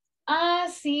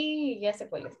 Sí, ya sé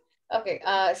cuál es. Okay,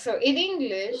 so in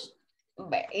English,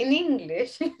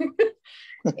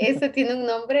 eso tiene un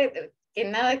nombre que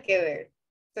nada que ver.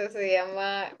 So se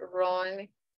llama Ron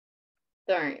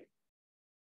Turn.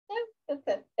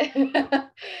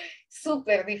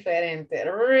 Super diferente,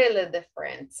 really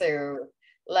different. So,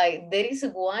 like, there is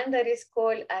one that is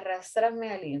called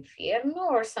Arrastrame al Infierno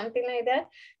or something like that,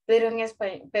 pero en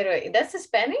español, pero that's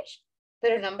Spanish,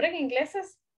 pero el nombre en inglés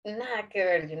es nada que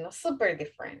ver, you know, super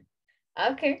different.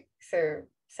 Okay, so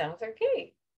sounds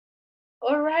okay.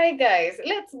 All right, guys,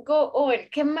 let's go on.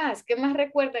 ¿Qué más? ¿Qué más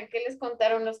recuerdan? ¿Qué les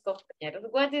contaron los compañeros?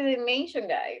 What did they mention,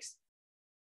 guys?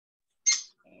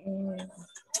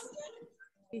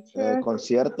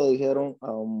 Concierto, dijeron.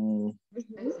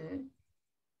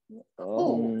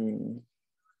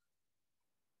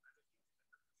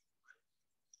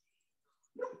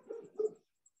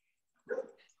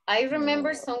 I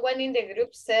remember someone in the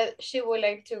group said she would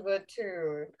like to go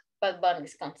to Bad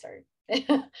Bunny's concert.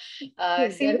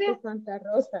 Silvia? Santa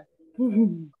Rosa.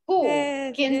 Who?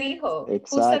 ¿Quién dijo?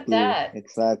 Exactly, Who said that?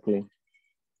 exactly.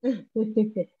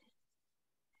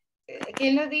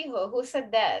 ¿Quién lo dijo? Who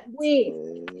said that?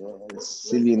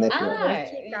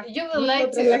 You would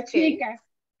like to, okay.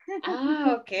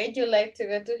 Okay, you like to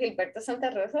go to Gilberto Santa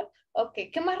Rosa?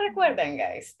 Okay, ¿qué más recuerdan,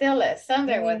 guys? Tell us,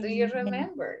 Sandra, what do you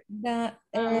remember? What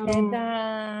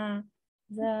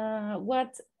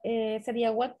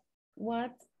sería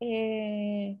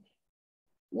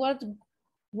what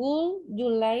would you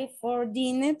like for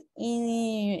dinner?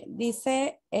 Y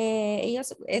dice,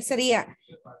 ellos, sería,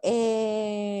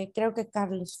 creo que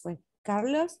Carlos fue.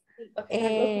 Carlos,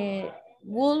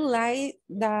 would like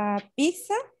the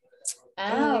pizza.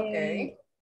 Okay.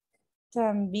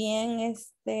 También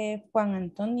Juan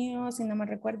Antonio, si no me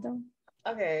recuerdo.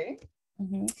 Okay.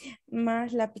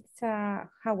 Más la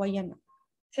pizza hawaiana.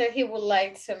 So he would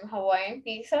like some Hawaiian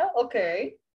pizza?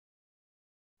 Okay.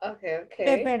 Okay.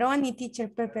 Pepperoni, teacher,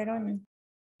 pepperoni.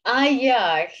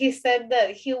 Yeah, he said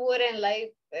that he wouldn't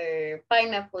like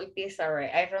pineapple pizza, right?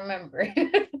 I remember.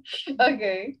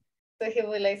 Okay, so he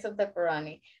would like some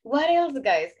pepperoni. What else,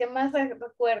 guys? ¿Qué más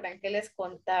recuerdan? ¿Qué les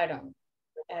contaron?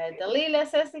 Dalila,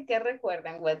 Ceci, ¿qué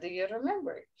recuerdan? What do you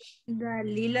remember?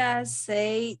 Dalila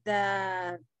say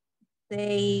that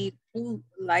they would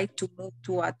like to move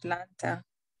to Atlanta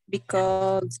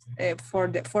because for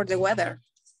the weather.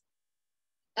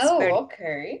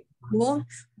 Okay. Cool,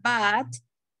 but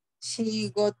she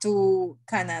go to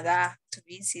Canada to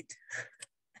visit.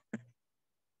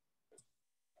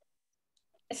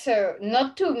 So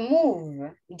not to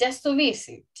move, just to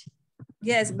visit.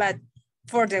 Yes, but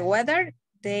for the weather,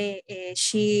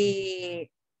 she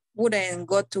wouldn't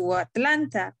go to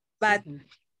Atlanta. But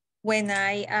when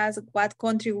I ask what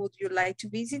country would you like to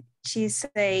visit, she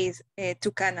says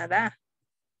to Canada.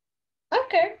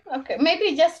 Okay.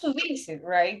 Maybe just to visit,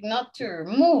 right? Not to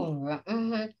move.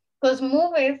 Because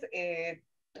move is,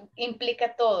 implica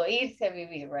todo, irse a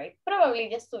vivir, right? Probably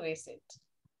just to visit.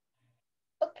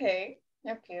 Okay.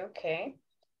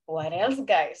 What else,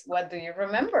 guys? What do you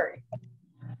remember?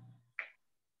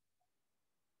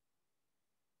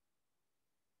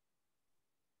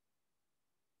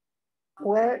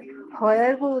 Where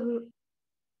would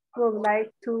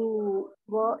like to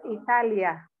go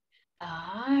Italia?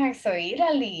 Ah, so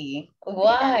Italy.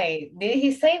 Why? Did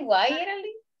he say why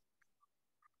Italy?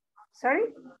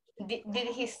 Sorry? Did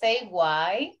he say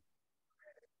why?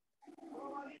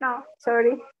 No,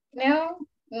 sorry. No,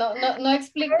 no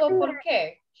explicó por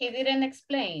qué. He didn't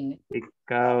explain.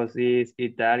 Because it's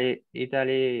Italy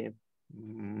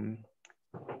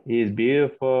is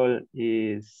beautiful,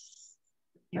 is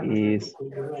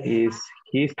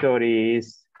history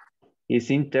is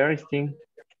interesting.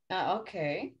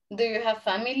 Okay. Do you have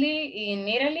family in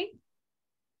Italy?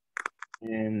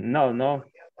 No.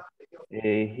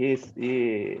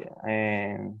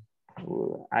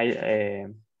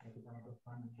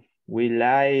 We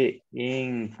lie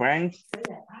in France,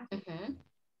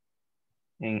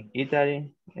 in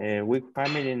Italy, with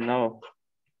family, no.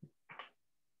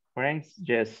 France,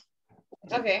 yes.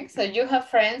 Okay, so you have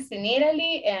friends in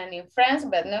Italy and in France,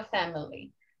 but no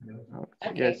family.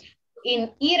 Okay. Yes.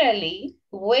 In Italy,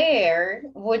 where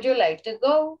would you like to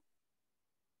go?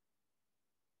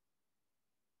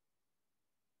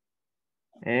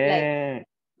 Italy.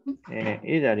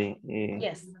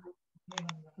 Yes.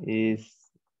 Is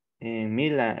in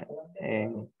Milan.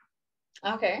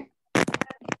 Okay.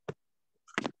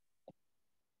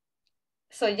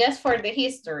 So just for the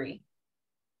history.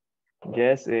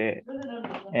 Yes,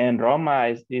 en Roma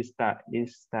is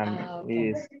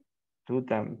tú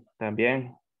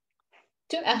también.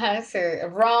 So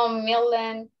Rome,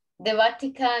 Milan, the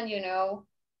Vatican, you know.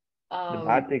 The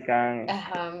Vatican.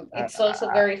 It's also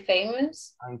very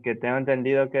famous. Aunque tengo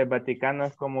entendido que el Vaticano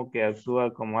es como que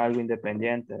actúa como algo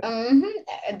independiente.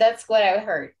 That's what I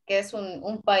heard, que es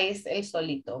un país el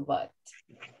solito, but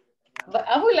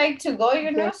I would like to go,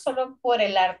 you know, solo por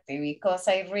el arte, because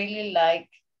I really like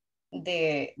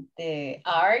the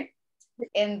art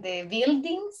and the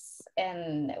buildings,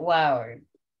 and wow,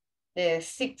 the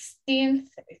 16th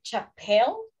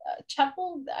chapel,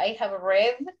 I have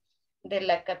read de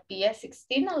la Capilla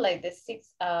Sixtina, like the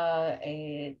sixth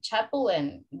chapel,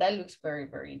 and that looks very,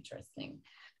 very interesting.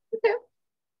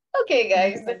 Okay,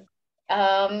 guys.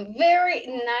 Very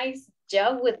nice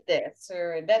job with this.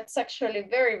 So that's actually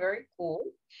very, very cool.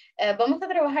 Vamos a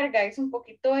trabajar, guys, un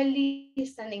poquito el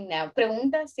listening now.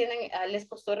 ¿Preguntas? ¿Les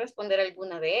costó responder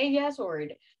alguna de ellas? ¿O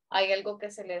hay algo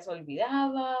que se les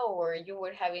olvidaba? ¿O you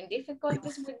were having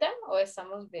difficulties with them? ¿O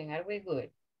estamos bien? Are we good?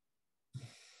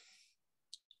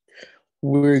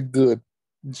 We're good.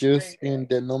 Just in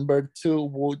the number 2,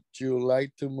 would you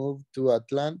like to move to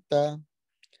Atlanta?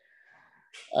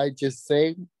 I just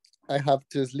say I have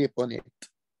to sleep on it.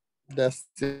 That's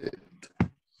it.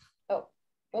 Oh,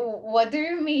 what do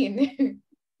you mean?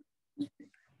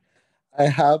 I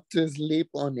have to sleep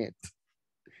on it.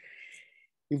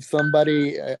 If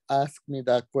somebody asks me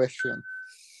that question.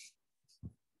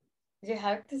 You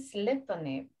have to sleep on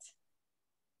it.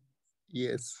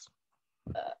 Yes.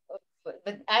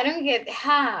 But I don't get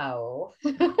how.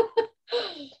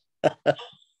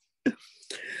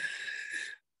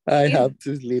 I have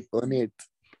to sleep on it.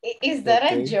 Is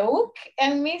that a joke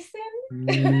I'm missing?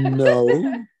 No.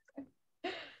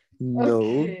 No.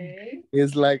 Okay.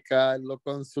 It's like lo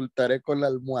consultaré con la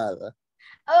almohada.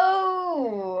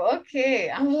 Oh, okay.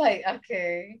 I'm like,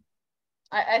 okay.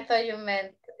 I thought you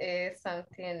meant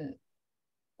something.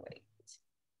 Wait.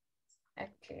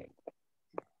 Okay.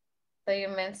 So you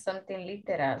meant something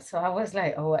literal. So I was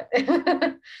like, oh, what?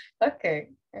 Okay.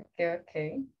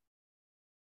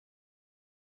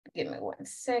 Give me 1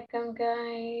 second,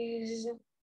 guys.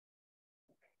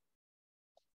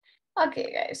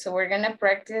 Okay, guys. So we're going to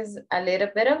practice a little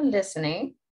bit of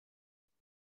listening.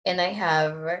 And I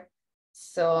have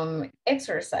some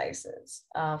exercises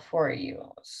for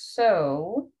you.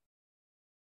 So,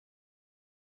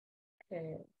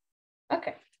 okay,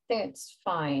 I think it's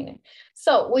fine.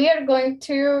 So we are going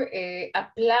to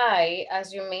apply,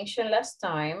 as you mentioned last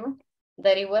time,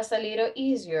 that it was a little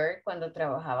easier cuando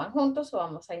trabajaban juntos. So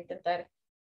vamos a intentar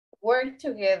work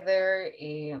together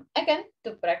again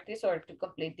to practice or to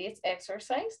complete this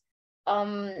exercise.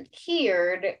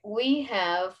 Here we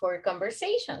have for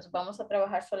conversations. Vamos a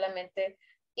trabajar solamente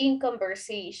in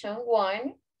conversation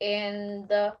 1, and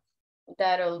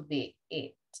that'll be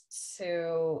it.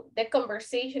 So the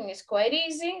conversation is quite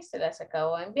easy. Se las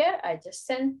acabo de enviar. I just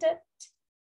sent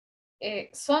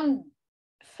it. Son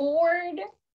 4,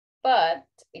 but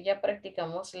ya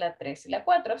practicamos la 3 y la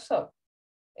 4. So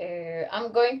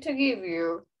I'm going to give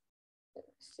you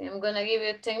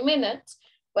 10 minutes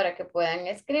para que puedan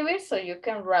escribir, so you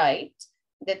can write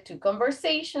the 2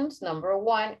 conversations, number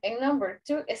 1 and number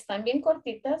 2. Están bien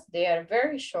cortitas, they are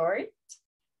very short.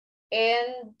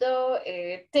 and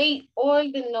take all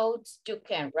the notes you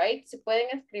can, right? Si pueden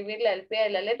escribirle al pie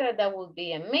de la letra, that would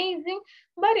be amazing.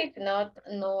 But if not,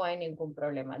 no hay ningún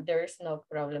problema. There's no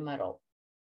problem at all.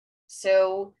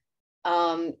 So,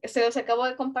 se los acabo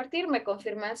de compartir. Me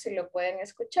confirman si lo pueden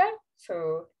escuchar.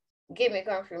 So, give me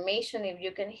confirmation if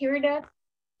you can hear that.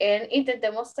 And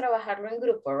intentemos trabajarlo en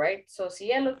grupo, right? So, si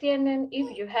ya lo tienen,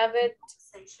 if you have it,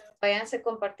 váyanse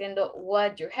compartiendo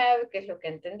what you have, qué es lo que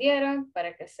entendieron,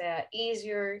 para que sea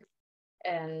easier,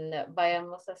 and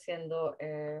vayamos haciendo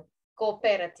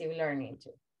cooperative learning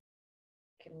too.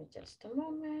 Give me just a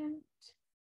moment.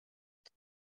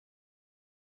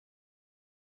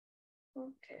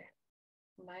 Okay,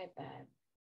 my bad.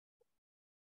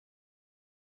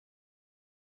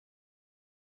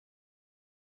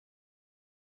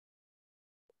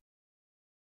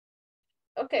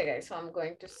 Okay, guys, so I'm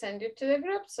going to send you to the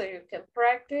group so you can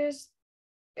practice.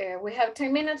 We have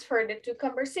 10 minutes for the two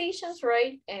conversations,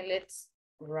 right? And let's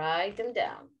write them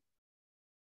down.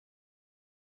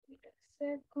 Wait a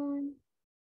second.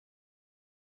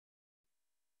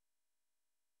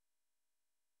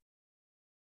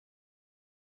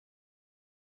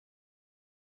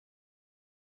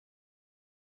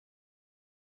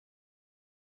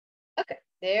 Okay,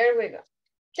 there we go.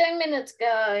 10 minutes,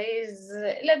 guys.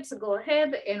 Let's go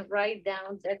ahead and write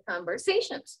down the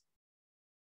conversations.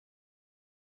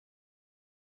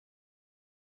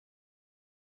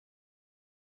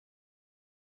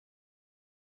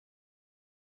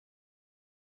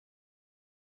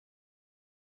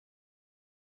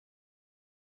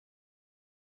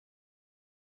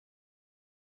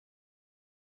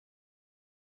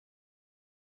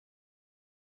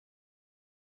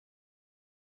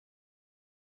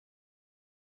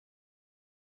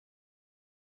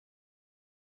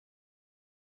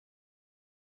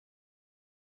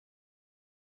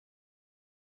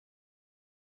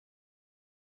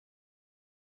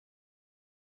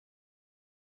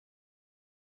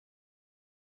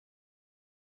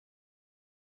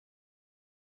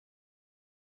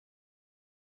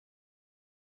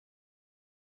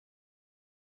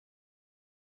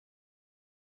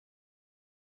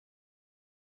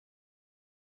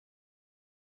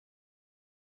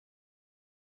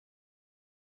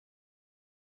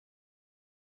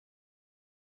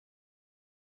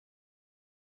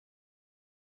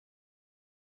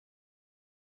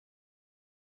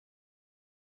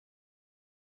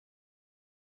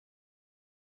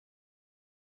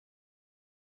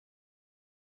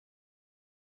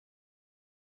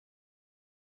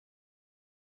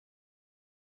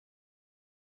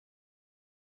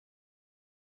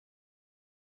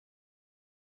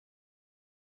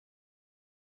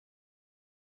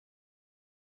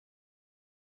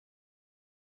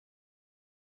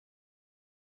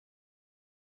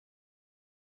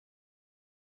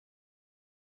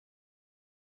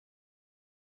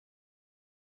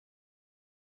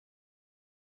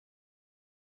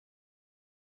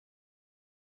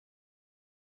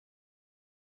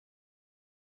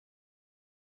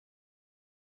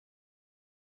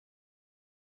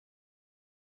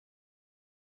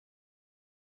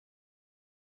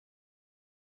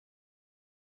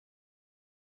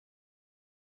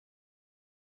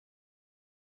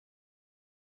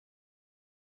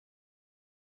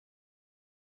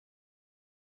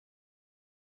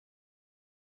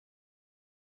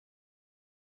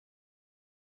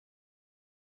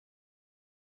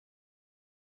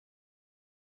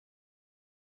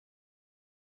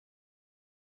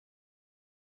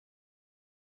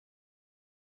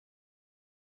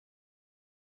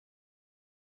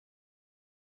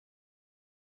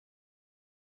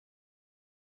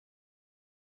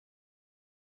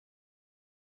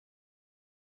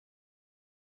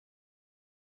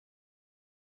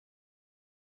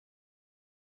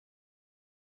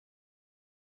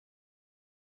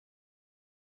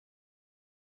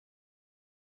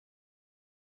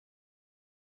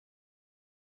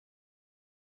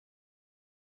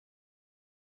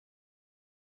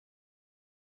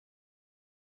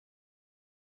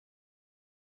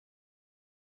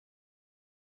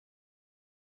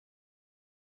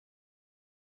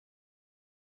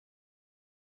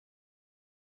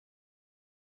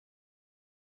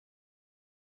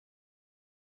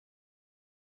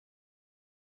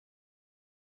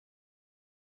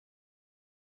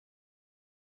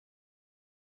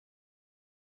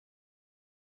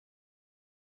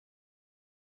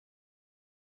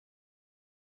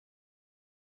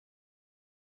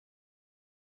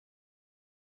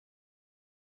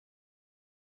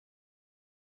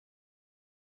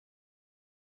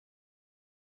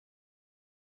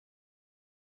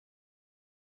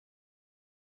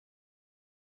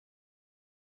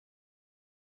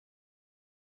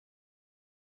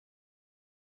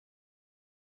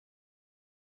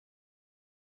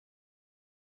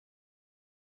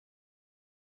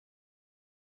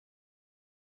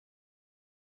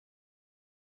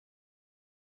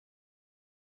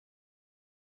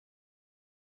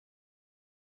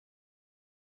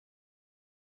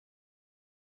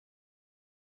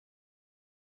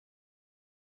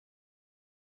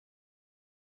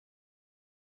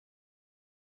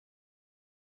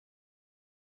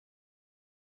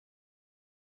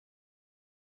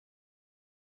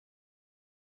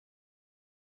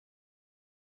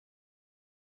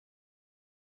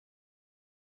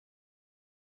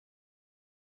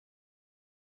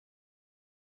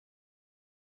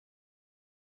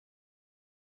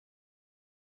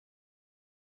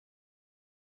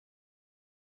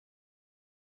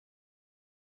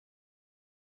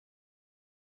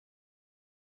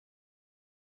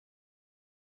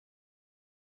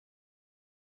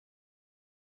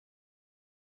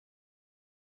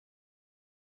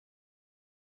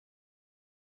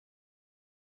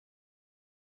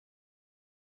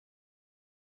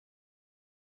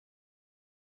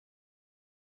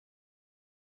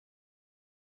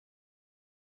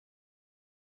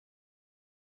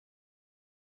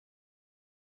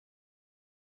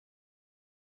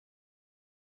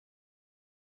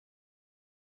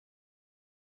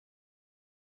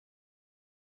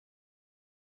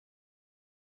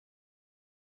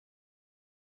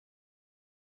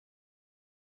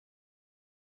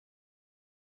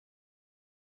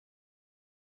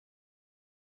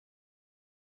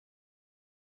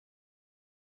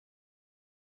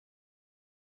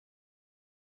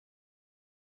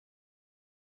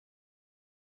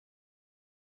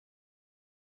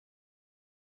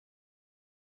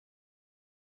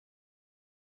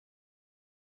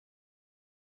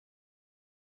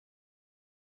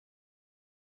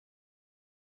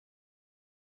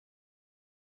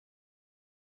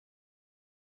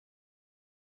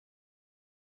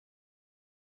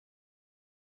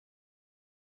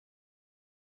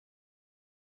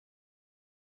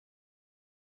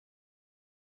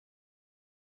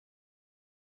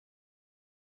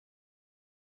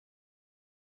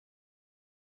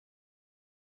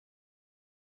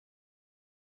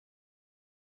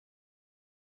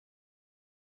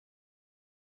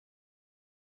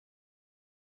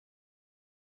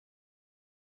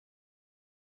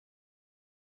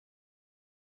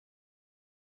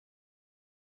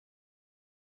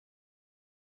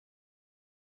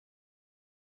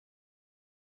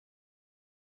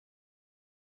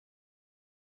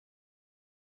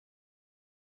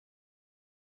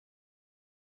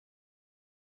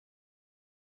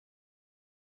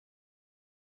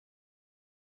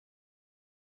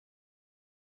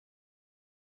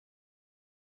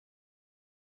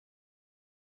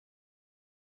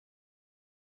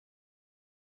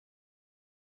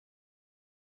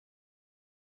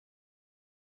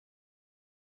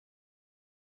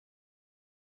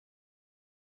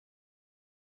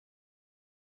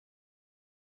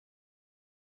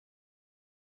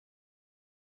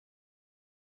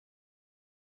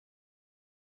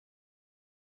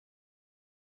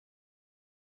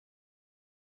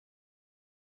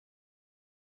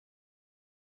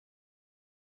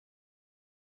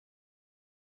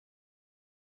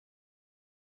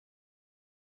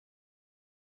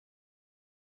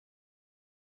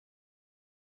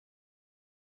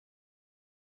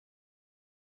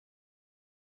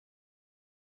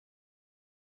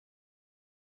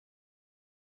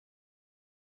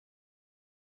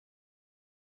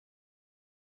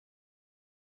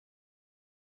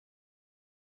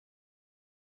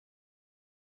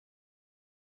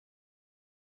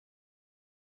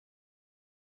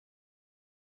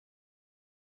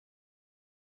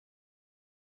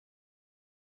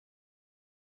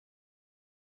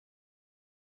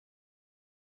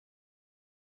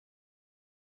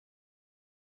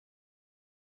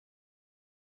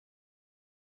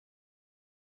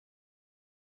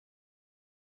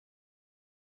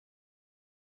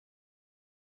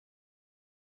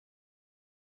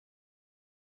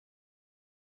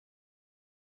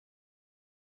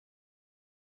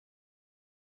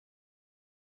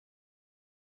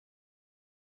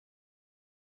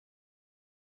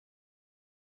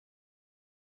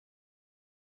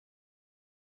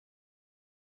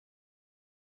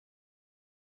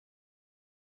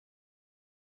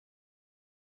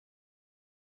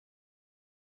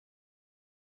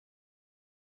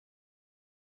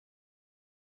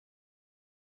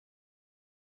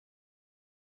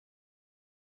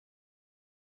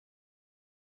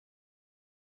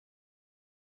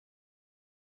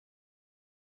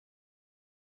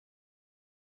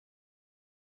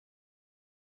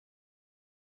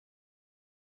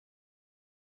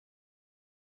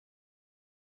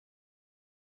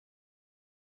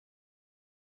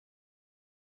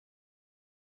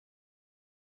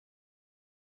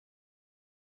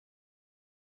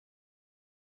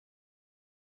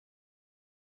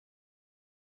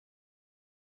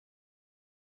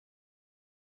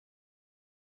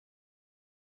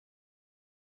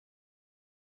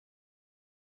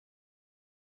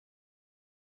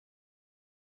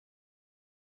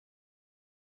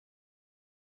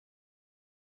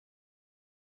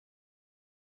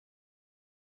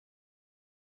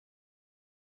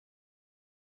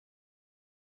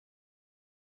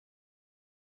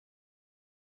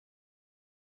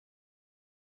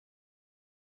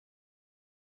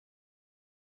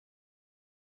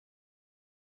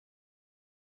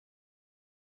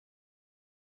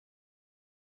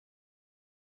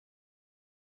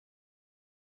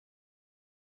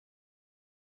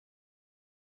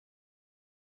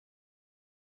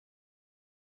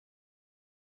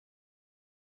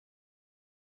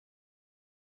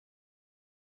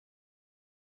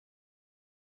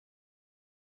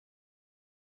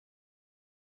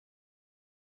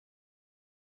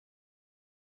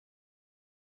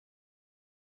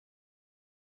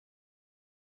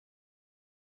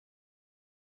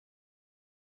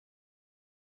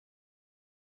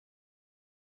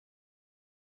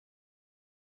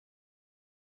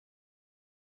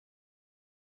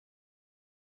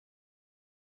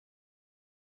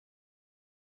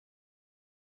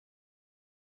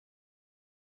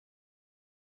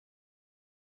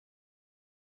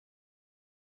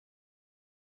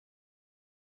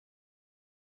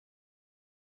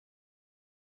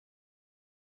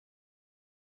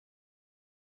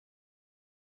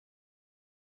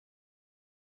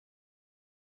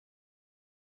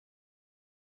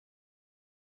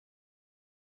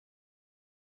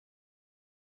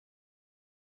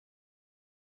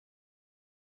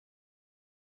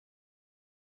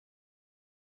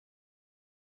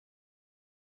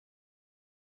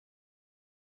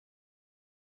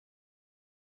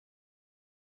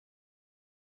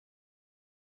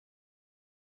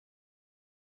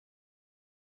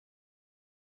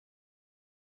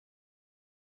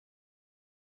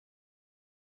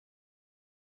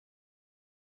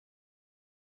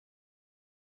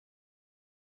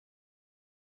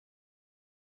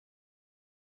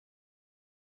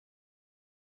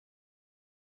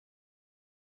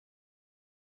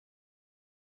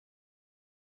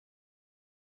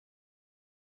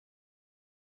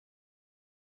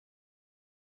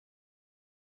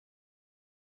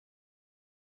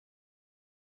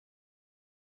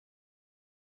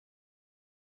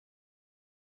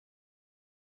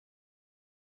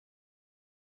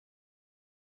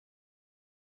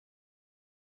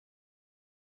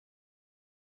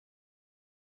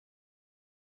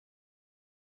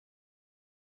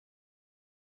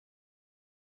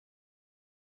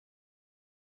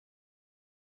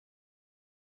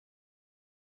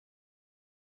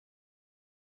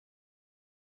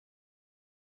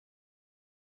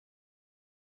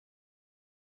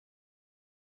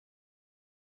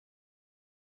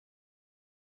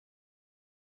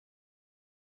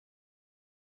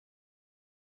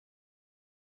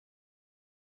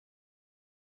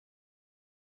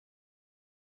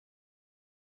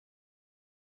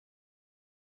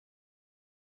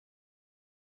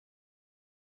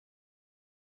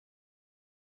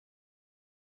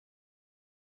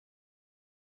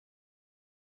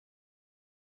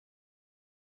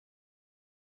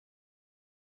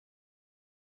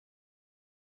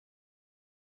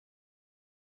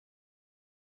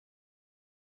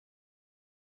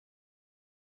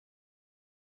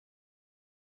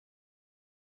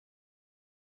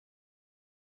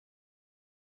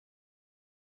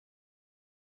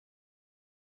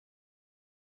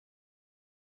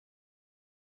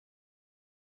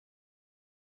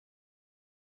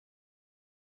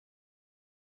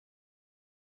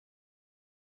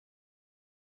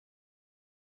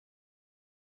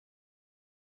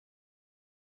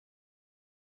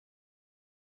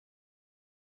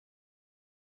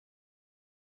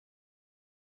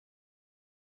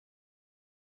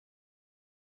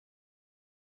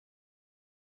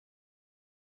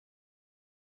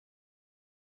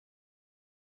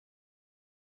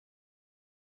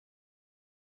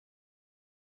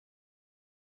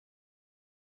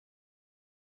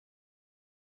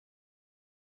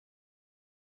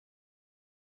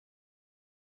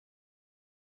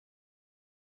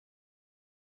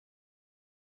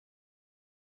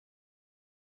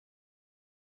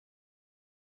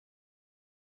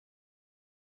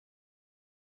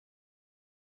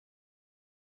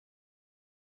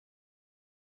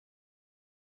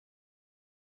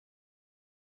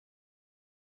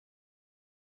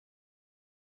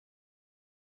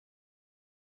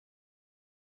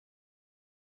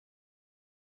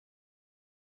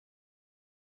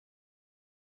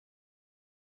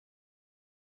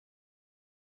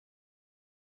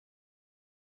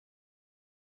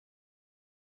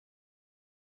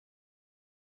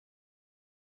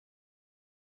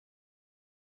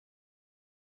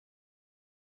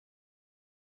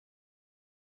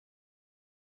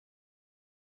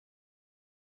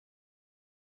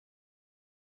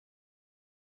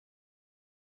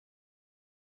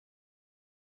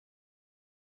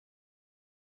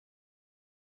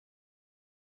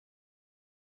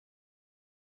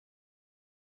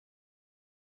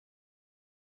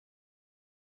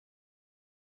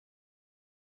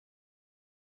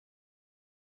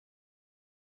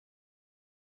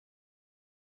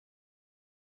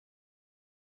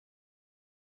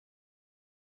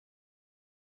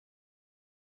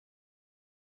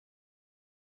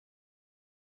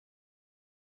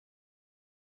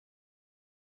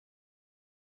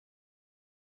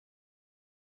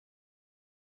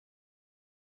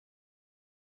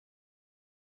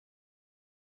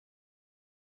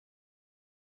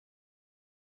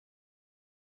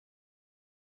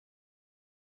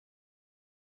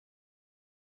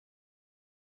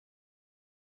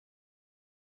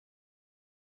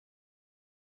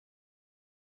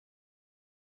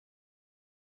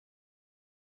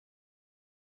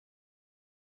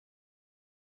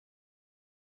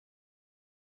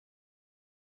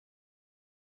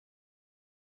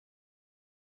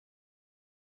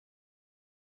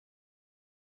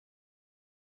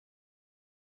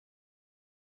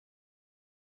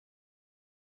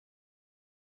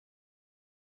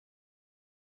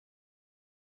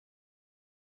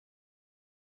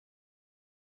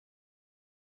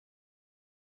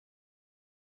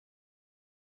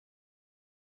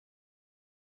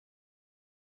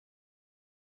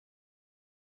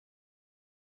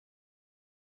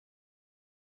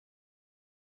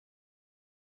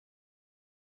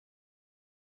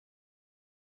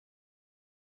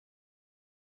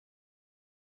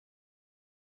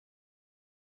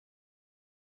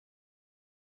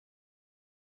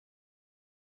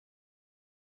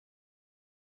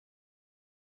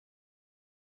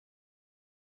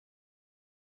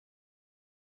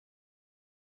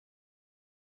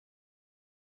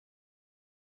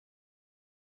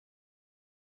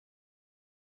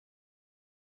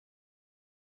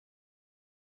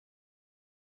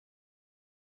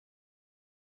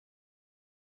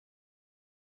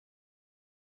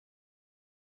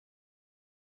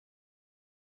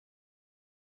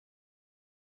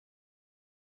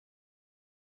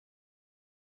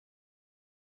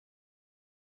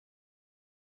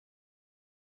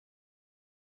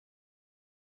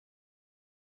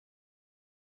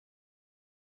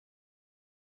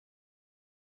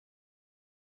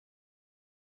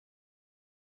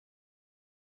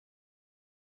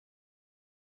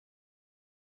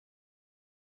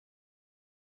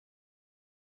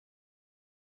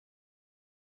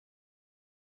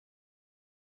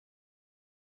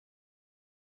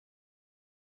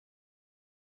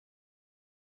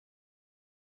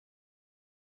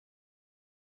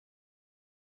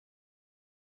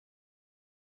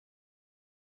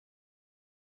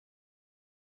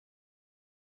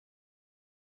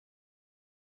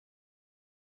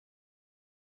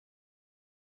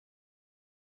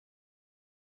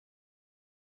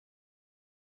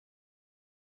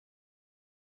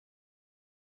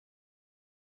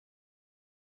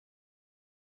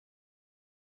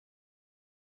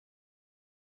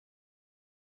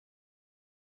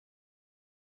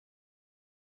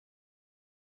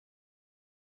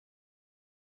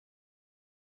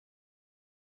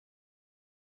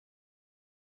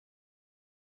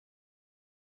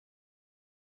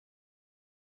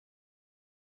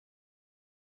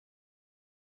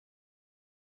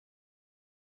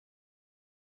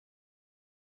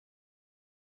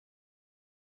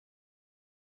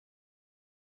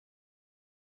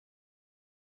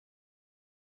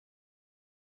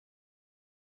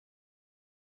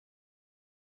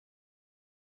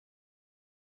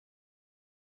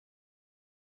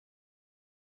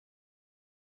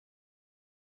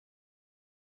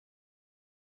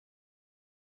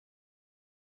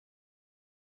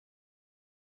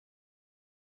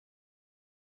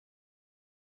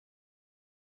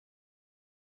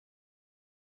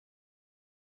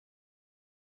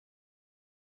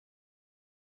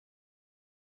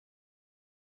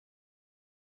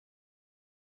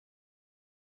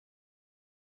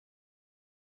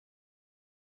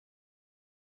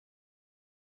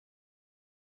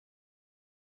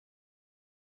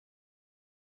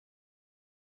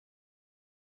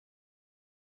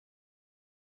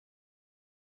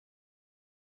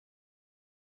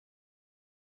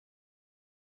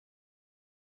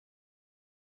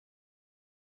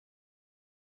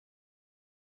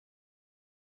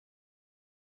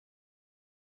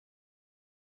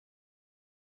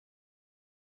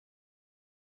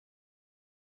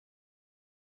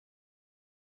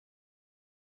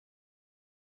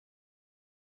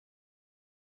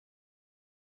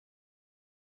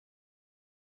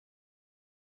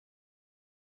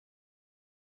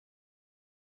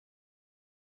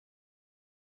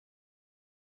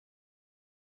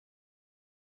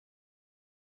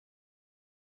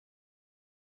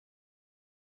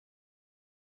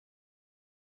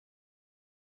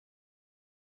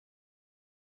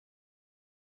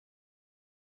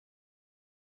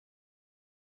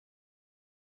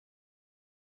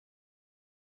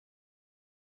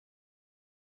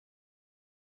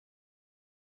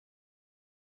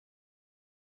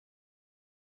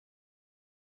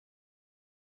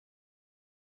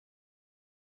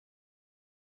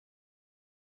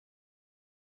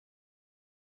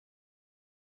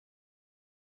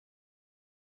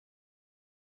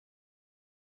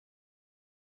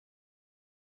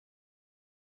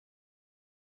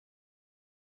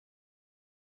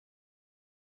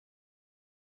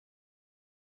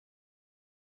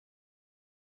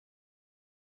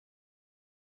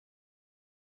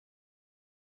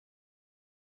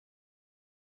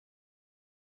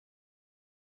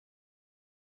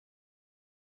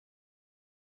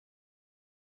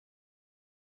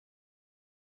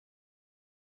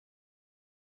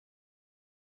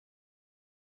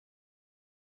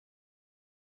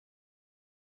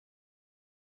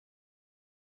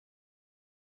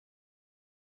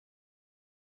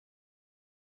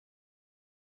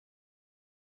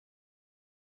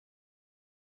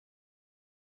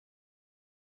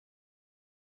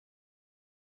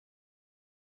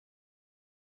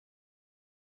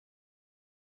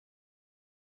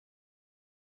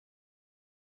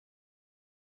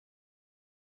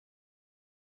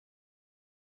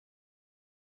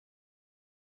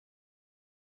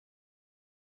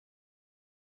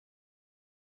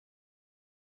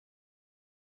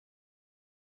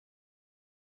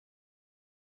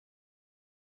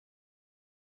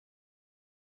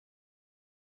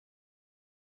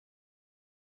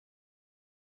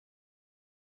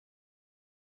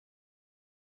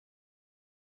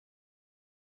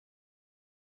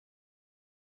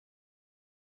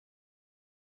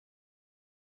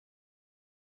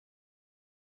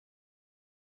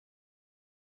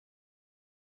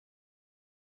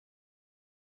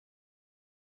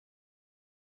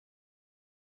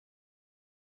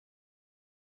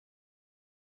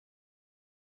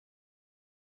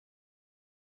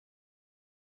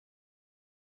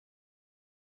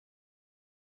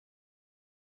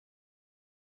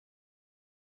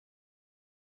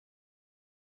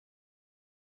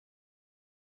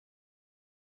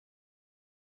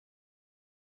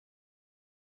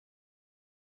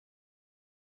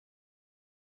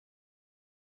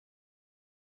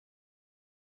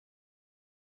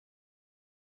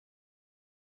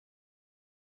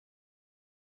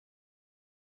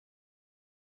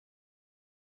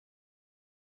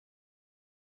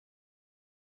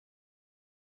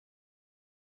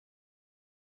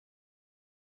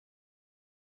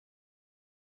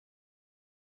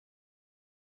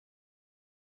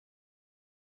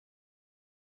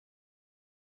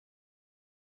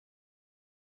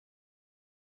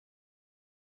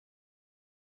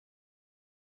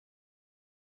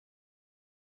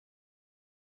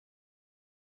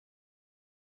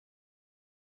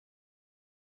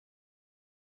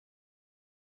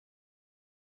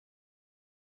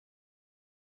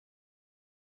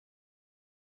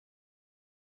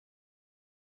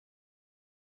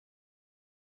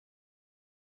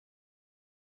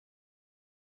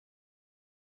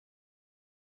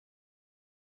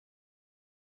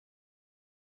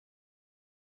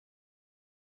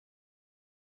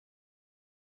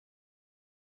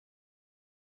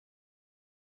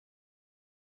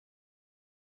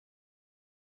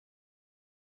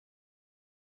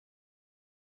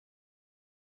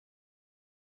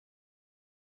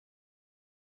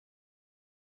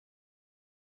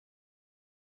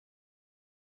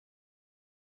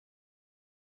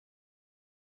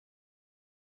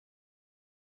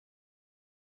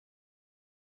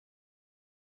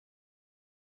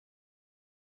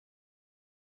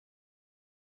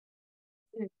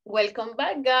 Welcome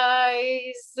back,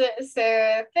 guys. So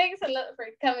thanks a lot for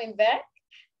coming back.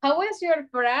 How was your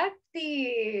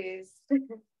practice?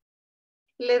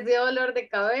 ¿Les dio dolor de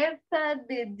cabeza?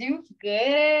 Did you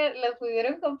get it? ¿La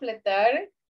pudieron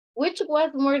completar? Which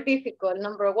was more difficult,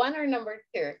 number 1 or number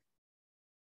 2?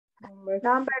 Number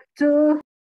 2.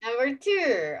 Number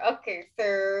 2. Okay,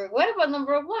 so what about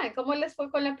number 1? ¿Cómo les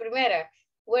fue con la primera?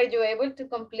 Were you able to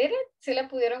complete it? ¿Sí la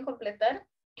pudieron completar?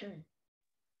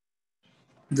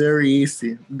 Very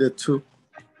easy, the two.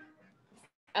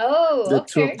 Oh, The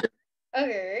two okay. of them.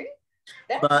 Okay.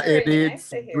 That's But very it nice is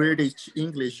to hear. British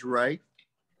English, right?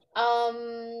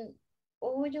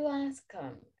 What would you ask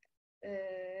them?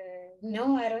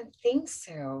 No, I don't think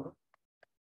so.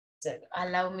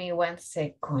 Allow me 1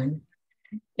 second.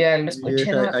 Ya lo escuché.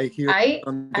 Yeah, No. I hear I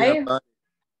something about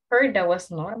heard that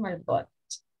was normal, but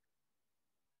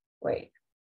wait.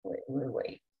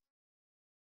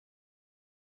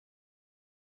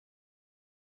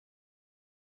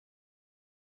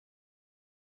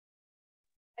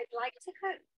 I'd like to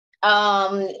cook.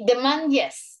 The man,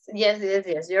 yes,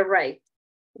 you're right.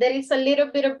 There is a little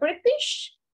bit of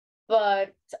British,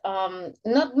 but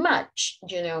not much,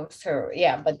 you know, so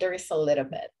yeah, but there is a little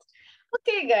bit.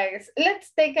 Okay, guys,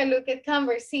 let's take a look at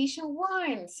conversation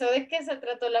 1. So, ¿de qué se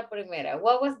trató la primera?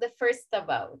 What was the first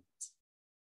about?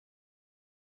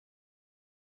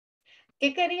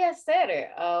 ¿Qué quería hacer?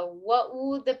 What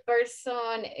would the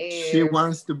person she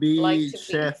wants to be like to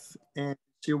chef, and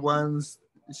she wants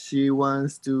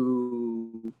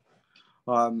to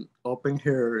open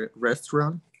her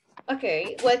restaurant.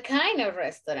 Okay, what kind of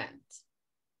restaurant?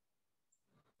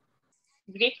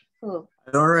 Greek food.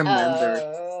 I don't remember.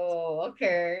 Oh,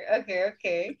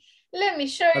 okay. Let me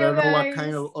show I you don't know guys. what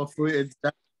kind of food it's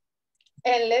that.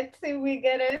 And let's see if we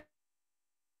get it.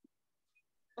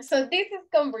 So this is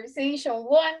conversation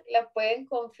 1. La pueden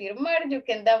confirmar. You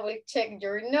can double check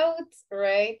your notes,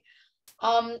 right?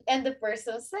 And the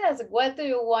person says, what do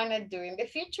you want to do in the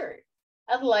future?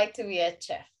 I'd like to be a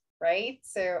chef, right?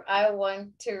 So I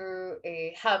want to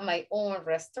have my own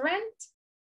restaurant.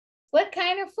 What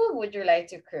kind of food would you like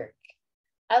to cook?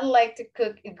 I'd like to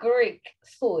cook Greek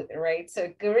food, right? So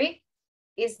Greek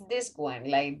is this one,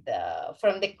 like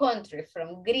from the country,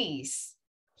 from Greece.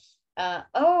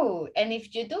 Oh, and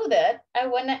if you do that, I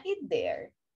want to eat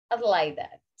there. I'd like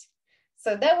that.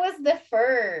 So that was the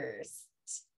first.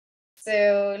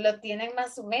 So, lo tienen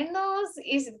más o menos,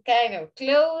 is kind of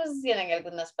close, tienen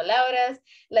algunas palabras,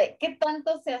 like, ¿qué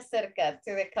tanto se acerca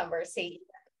to the conversation?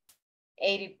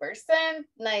 80%,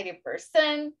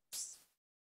 90%.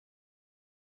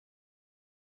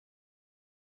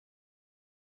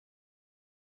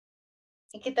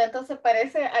 ¿Y qué tanto se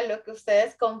parece a lo que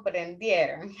ustedes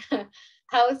comprendieron?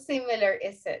 How similar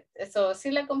is it? So,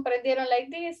 si la comprendieron like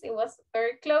this, it was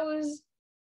very close.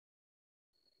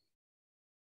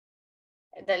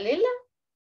 Dalila?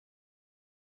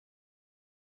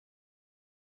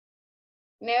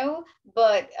 No,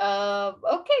 but,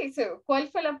 okay, so,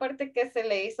 ¿cuál fue la parte que se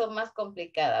le hizo más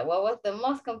complicada? What was the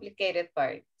most complicated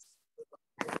part?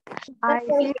 I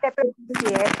think the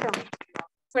pronunciation.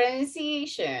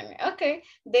 Pronunciation, ok.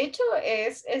 De hecho,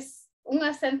 es un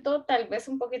acento tal vez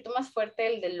un poquito más fuerte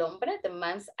el del hombre, the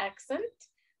man's accent,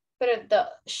 pero the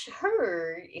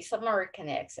her is American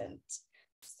accent.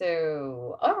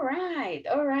 So, all right.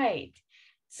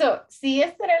 So, si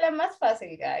esta era la más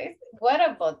fácil, guys, what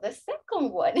about the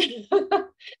second one?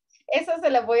 Eso se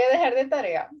la voy a dejar de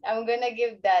tarea. I'm gonna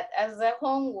give that as a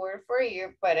homework for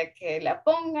you para que la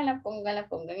pongan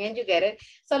and you get it.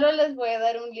 Solo les voy a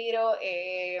dar un little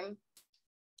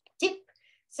tip.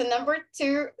 So number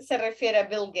 2 se refiere a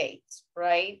Bill Gates,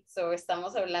 right? So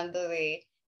estamos hablando de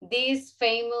this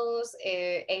famous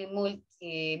a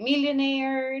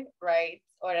multi-millionaire, right?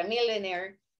 Or a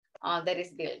millionaire that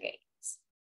is Bill Gates.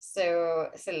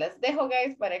 So, se las dejo,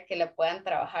 guys, para que la puedan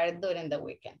trabajar during the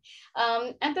weekend.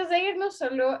 Antes de irnos,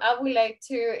 solo I would like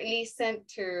to listen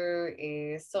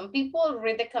to some people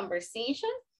read the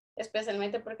conversation,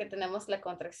 especialmente porque tenemos la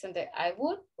contracción de I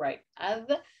would, right?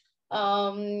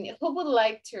 Who would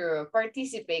like to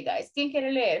participate, guys? ¿Quién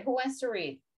quiere leer? Who wants to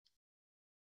read?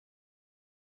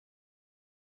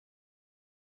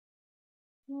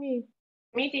 Me,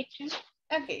 teacher.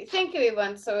 Okay, thank you,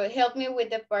 Ivan. So help me with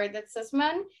the part that says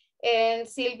man. And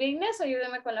Silvia Inés,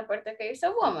 ayúdame con la parte que dice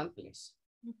woman, please.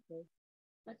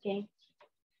 Okay.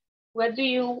 What do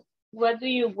you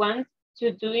want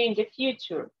to do in the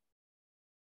future?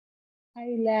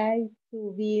 I like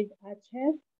to be a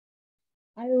chef.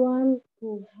 I want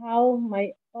to have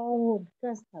my own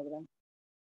restaurant.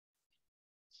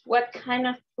 What kind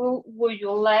of food would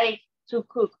you like to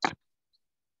cook?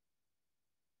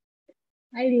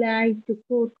 I like to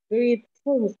cook great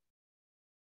food.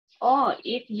 Oh,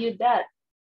 if you that,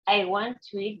 I want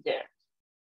to eat there.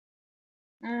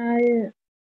 I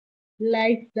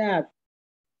like that.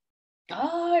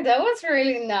 Oh, that was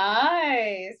really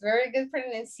nice. Very good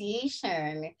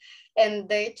pronunciation. And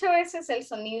de hecho, ese es el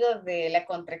sonido de la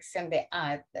contracción de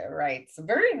at, right? So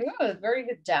very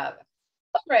good job.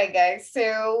 All right, guys.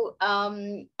 So,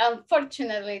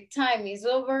 unfortunately, time is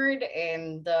over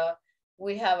and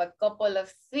we have a couple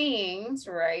of things,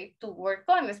 right, to work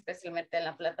on, especialmente en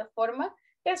la plataforma,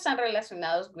 que están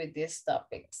relacionados with these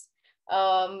topics.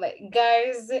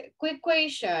 Guys, quick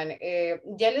question.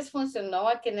 ¿Ya les funcionó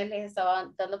a quienes les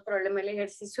estaban dando problema el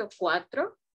ejercicio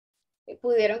 4?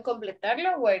 ¿Pudieron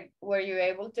completarlo? Were you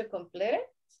able to complete it?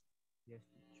 Yes,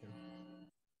 teacher.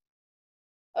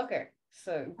 Okay,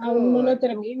 so good. Aún no lo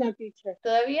termina, teacher.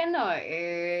 ¿Todavía no?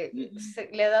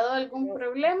 ¿Le ha dado algún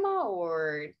problema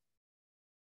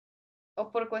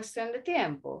o por cuestión de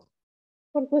tiempo?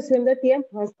 Por cuestión de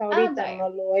tiempo, hasta ahorita vaya. no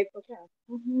lo he tocado.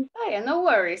 Vaya, no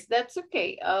worries, that's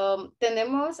okay.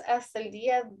 Tenemos hasta el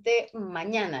día de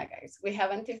mañana, guys. We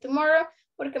have until tomorrow,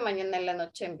 porque mañana en la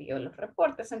noche envío los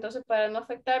reportes. Entonces, para no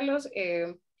afectarlos,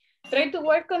 try to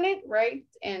work on it, right?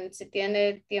 And si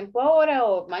tiene tiempo ahora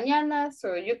o mañana,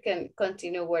 so you can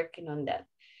continue working on that.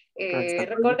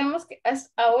 Recordemos que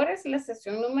ahora es la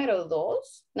sesión número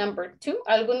 2, number 2.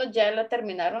 Algunos ya la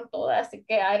terminaron toda, así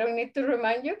que I don't need to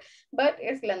remind you, but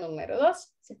es la número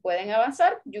 2. Si pueden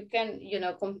avanzar, you can,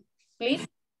 complete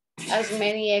as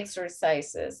many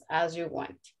exercises as you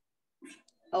want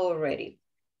already.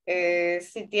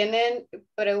 Si tienen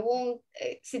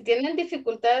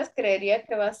dificultades, creería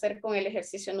que va a ser con el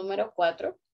ejercicio número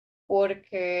 4.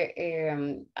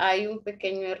 Porque hay un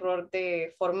pequeño error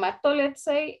de formato, let's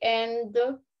say, and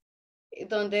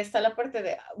donde está la parte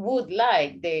de would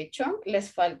like, de hecho, le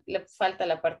falta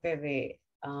la parte de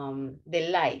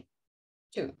like,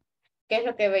 too, que es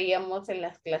lo que veíamos en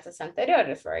las clases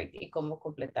anteriores, right, y cómo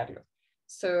completarlo.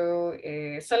 So,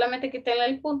 solamente quítenle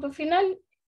el punto final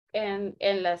en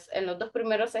los 2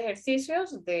 primeros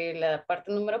ejercicios de la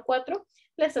parte número 4,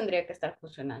 les tendría que estar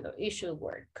funcionando. It should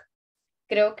work.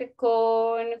 Creo que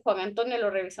con Juan Antonio lo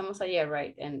revisamos ayer,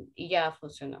 right? Y ya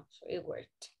funcionó. So it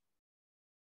worked.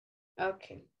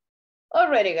 Okay.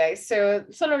 Alrighty, guys. So,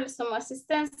 solo les tomo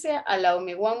asistencia. Allow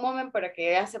me one moment para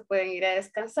que ya se pueden ir a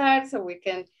descansar. So we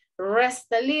can rest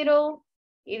a little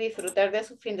y disfrutar de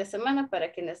su fin de semana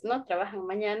para quienes no trabajan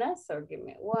mañana. So give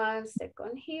me 1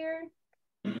 second here.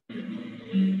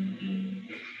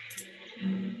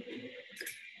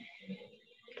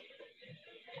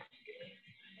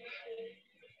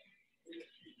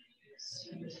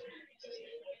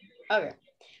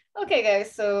 Okay,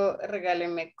 guys, so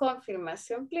regálenme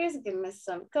confirmación, please. Give me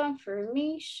some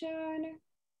confirmation.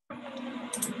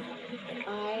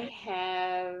 I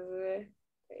have,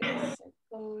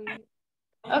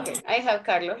 okay, I have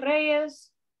Carlos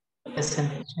Reyes.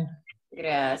 Present.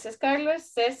 Gracias, Carlos.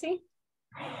 Ceci.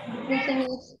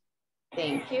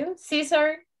 Thank you.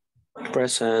 Cesar.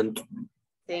 Present.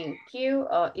 Thank you.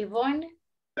 Yvonne.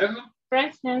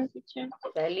 Present, teacher.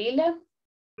 Dalila.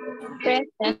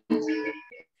 Present.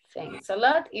 Thanks a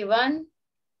lot. Ivan.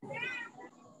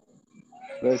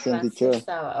 Present, teacher.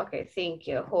 Okay, thank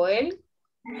you. Joel.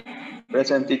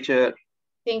 Present, teacher.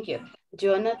 Thank you.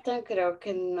 Jonathan, creo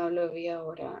que no lo vi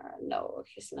ahora. No,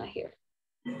 he's not here.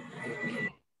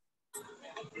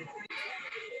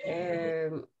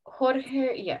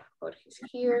 Jorge, yeah, Jorge's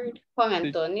here. Juan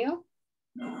Antonio.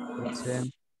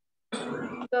 Present.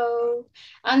 So,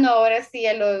 no, ahora sí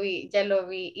ya lo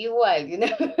vi igual, you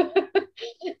know.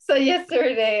 So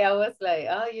yesterday I was like,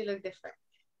 oh, you look different.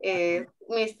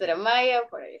 Mr. Amaya,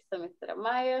 por ahí está Mr.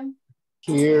 Amaya.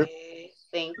 Here.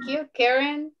 Thank you.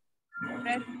 Karen.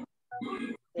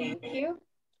 Thank you.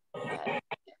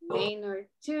 Maynard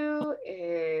too.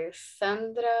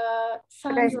 Sandra.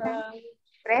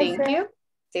 Thank you.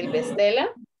 Silvia Estela.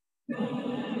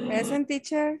 Present,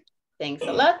 teacher. Thanks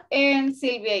a lot. And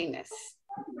Silvia Inés.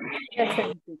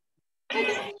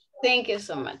 Thank you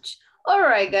so much. All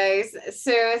right, guys.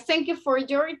 So thank you for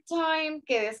your time.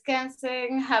 Que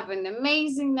descansen. Have an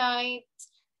amazing night.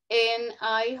 And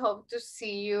I hope to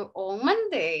see you on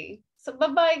Monday. So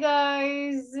bye-bye,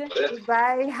 guys.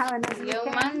 Bye. Have a nice See you on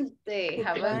weekend. Monday.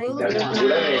 Have a good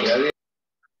one.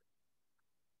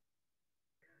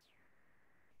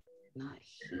 Not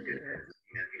here.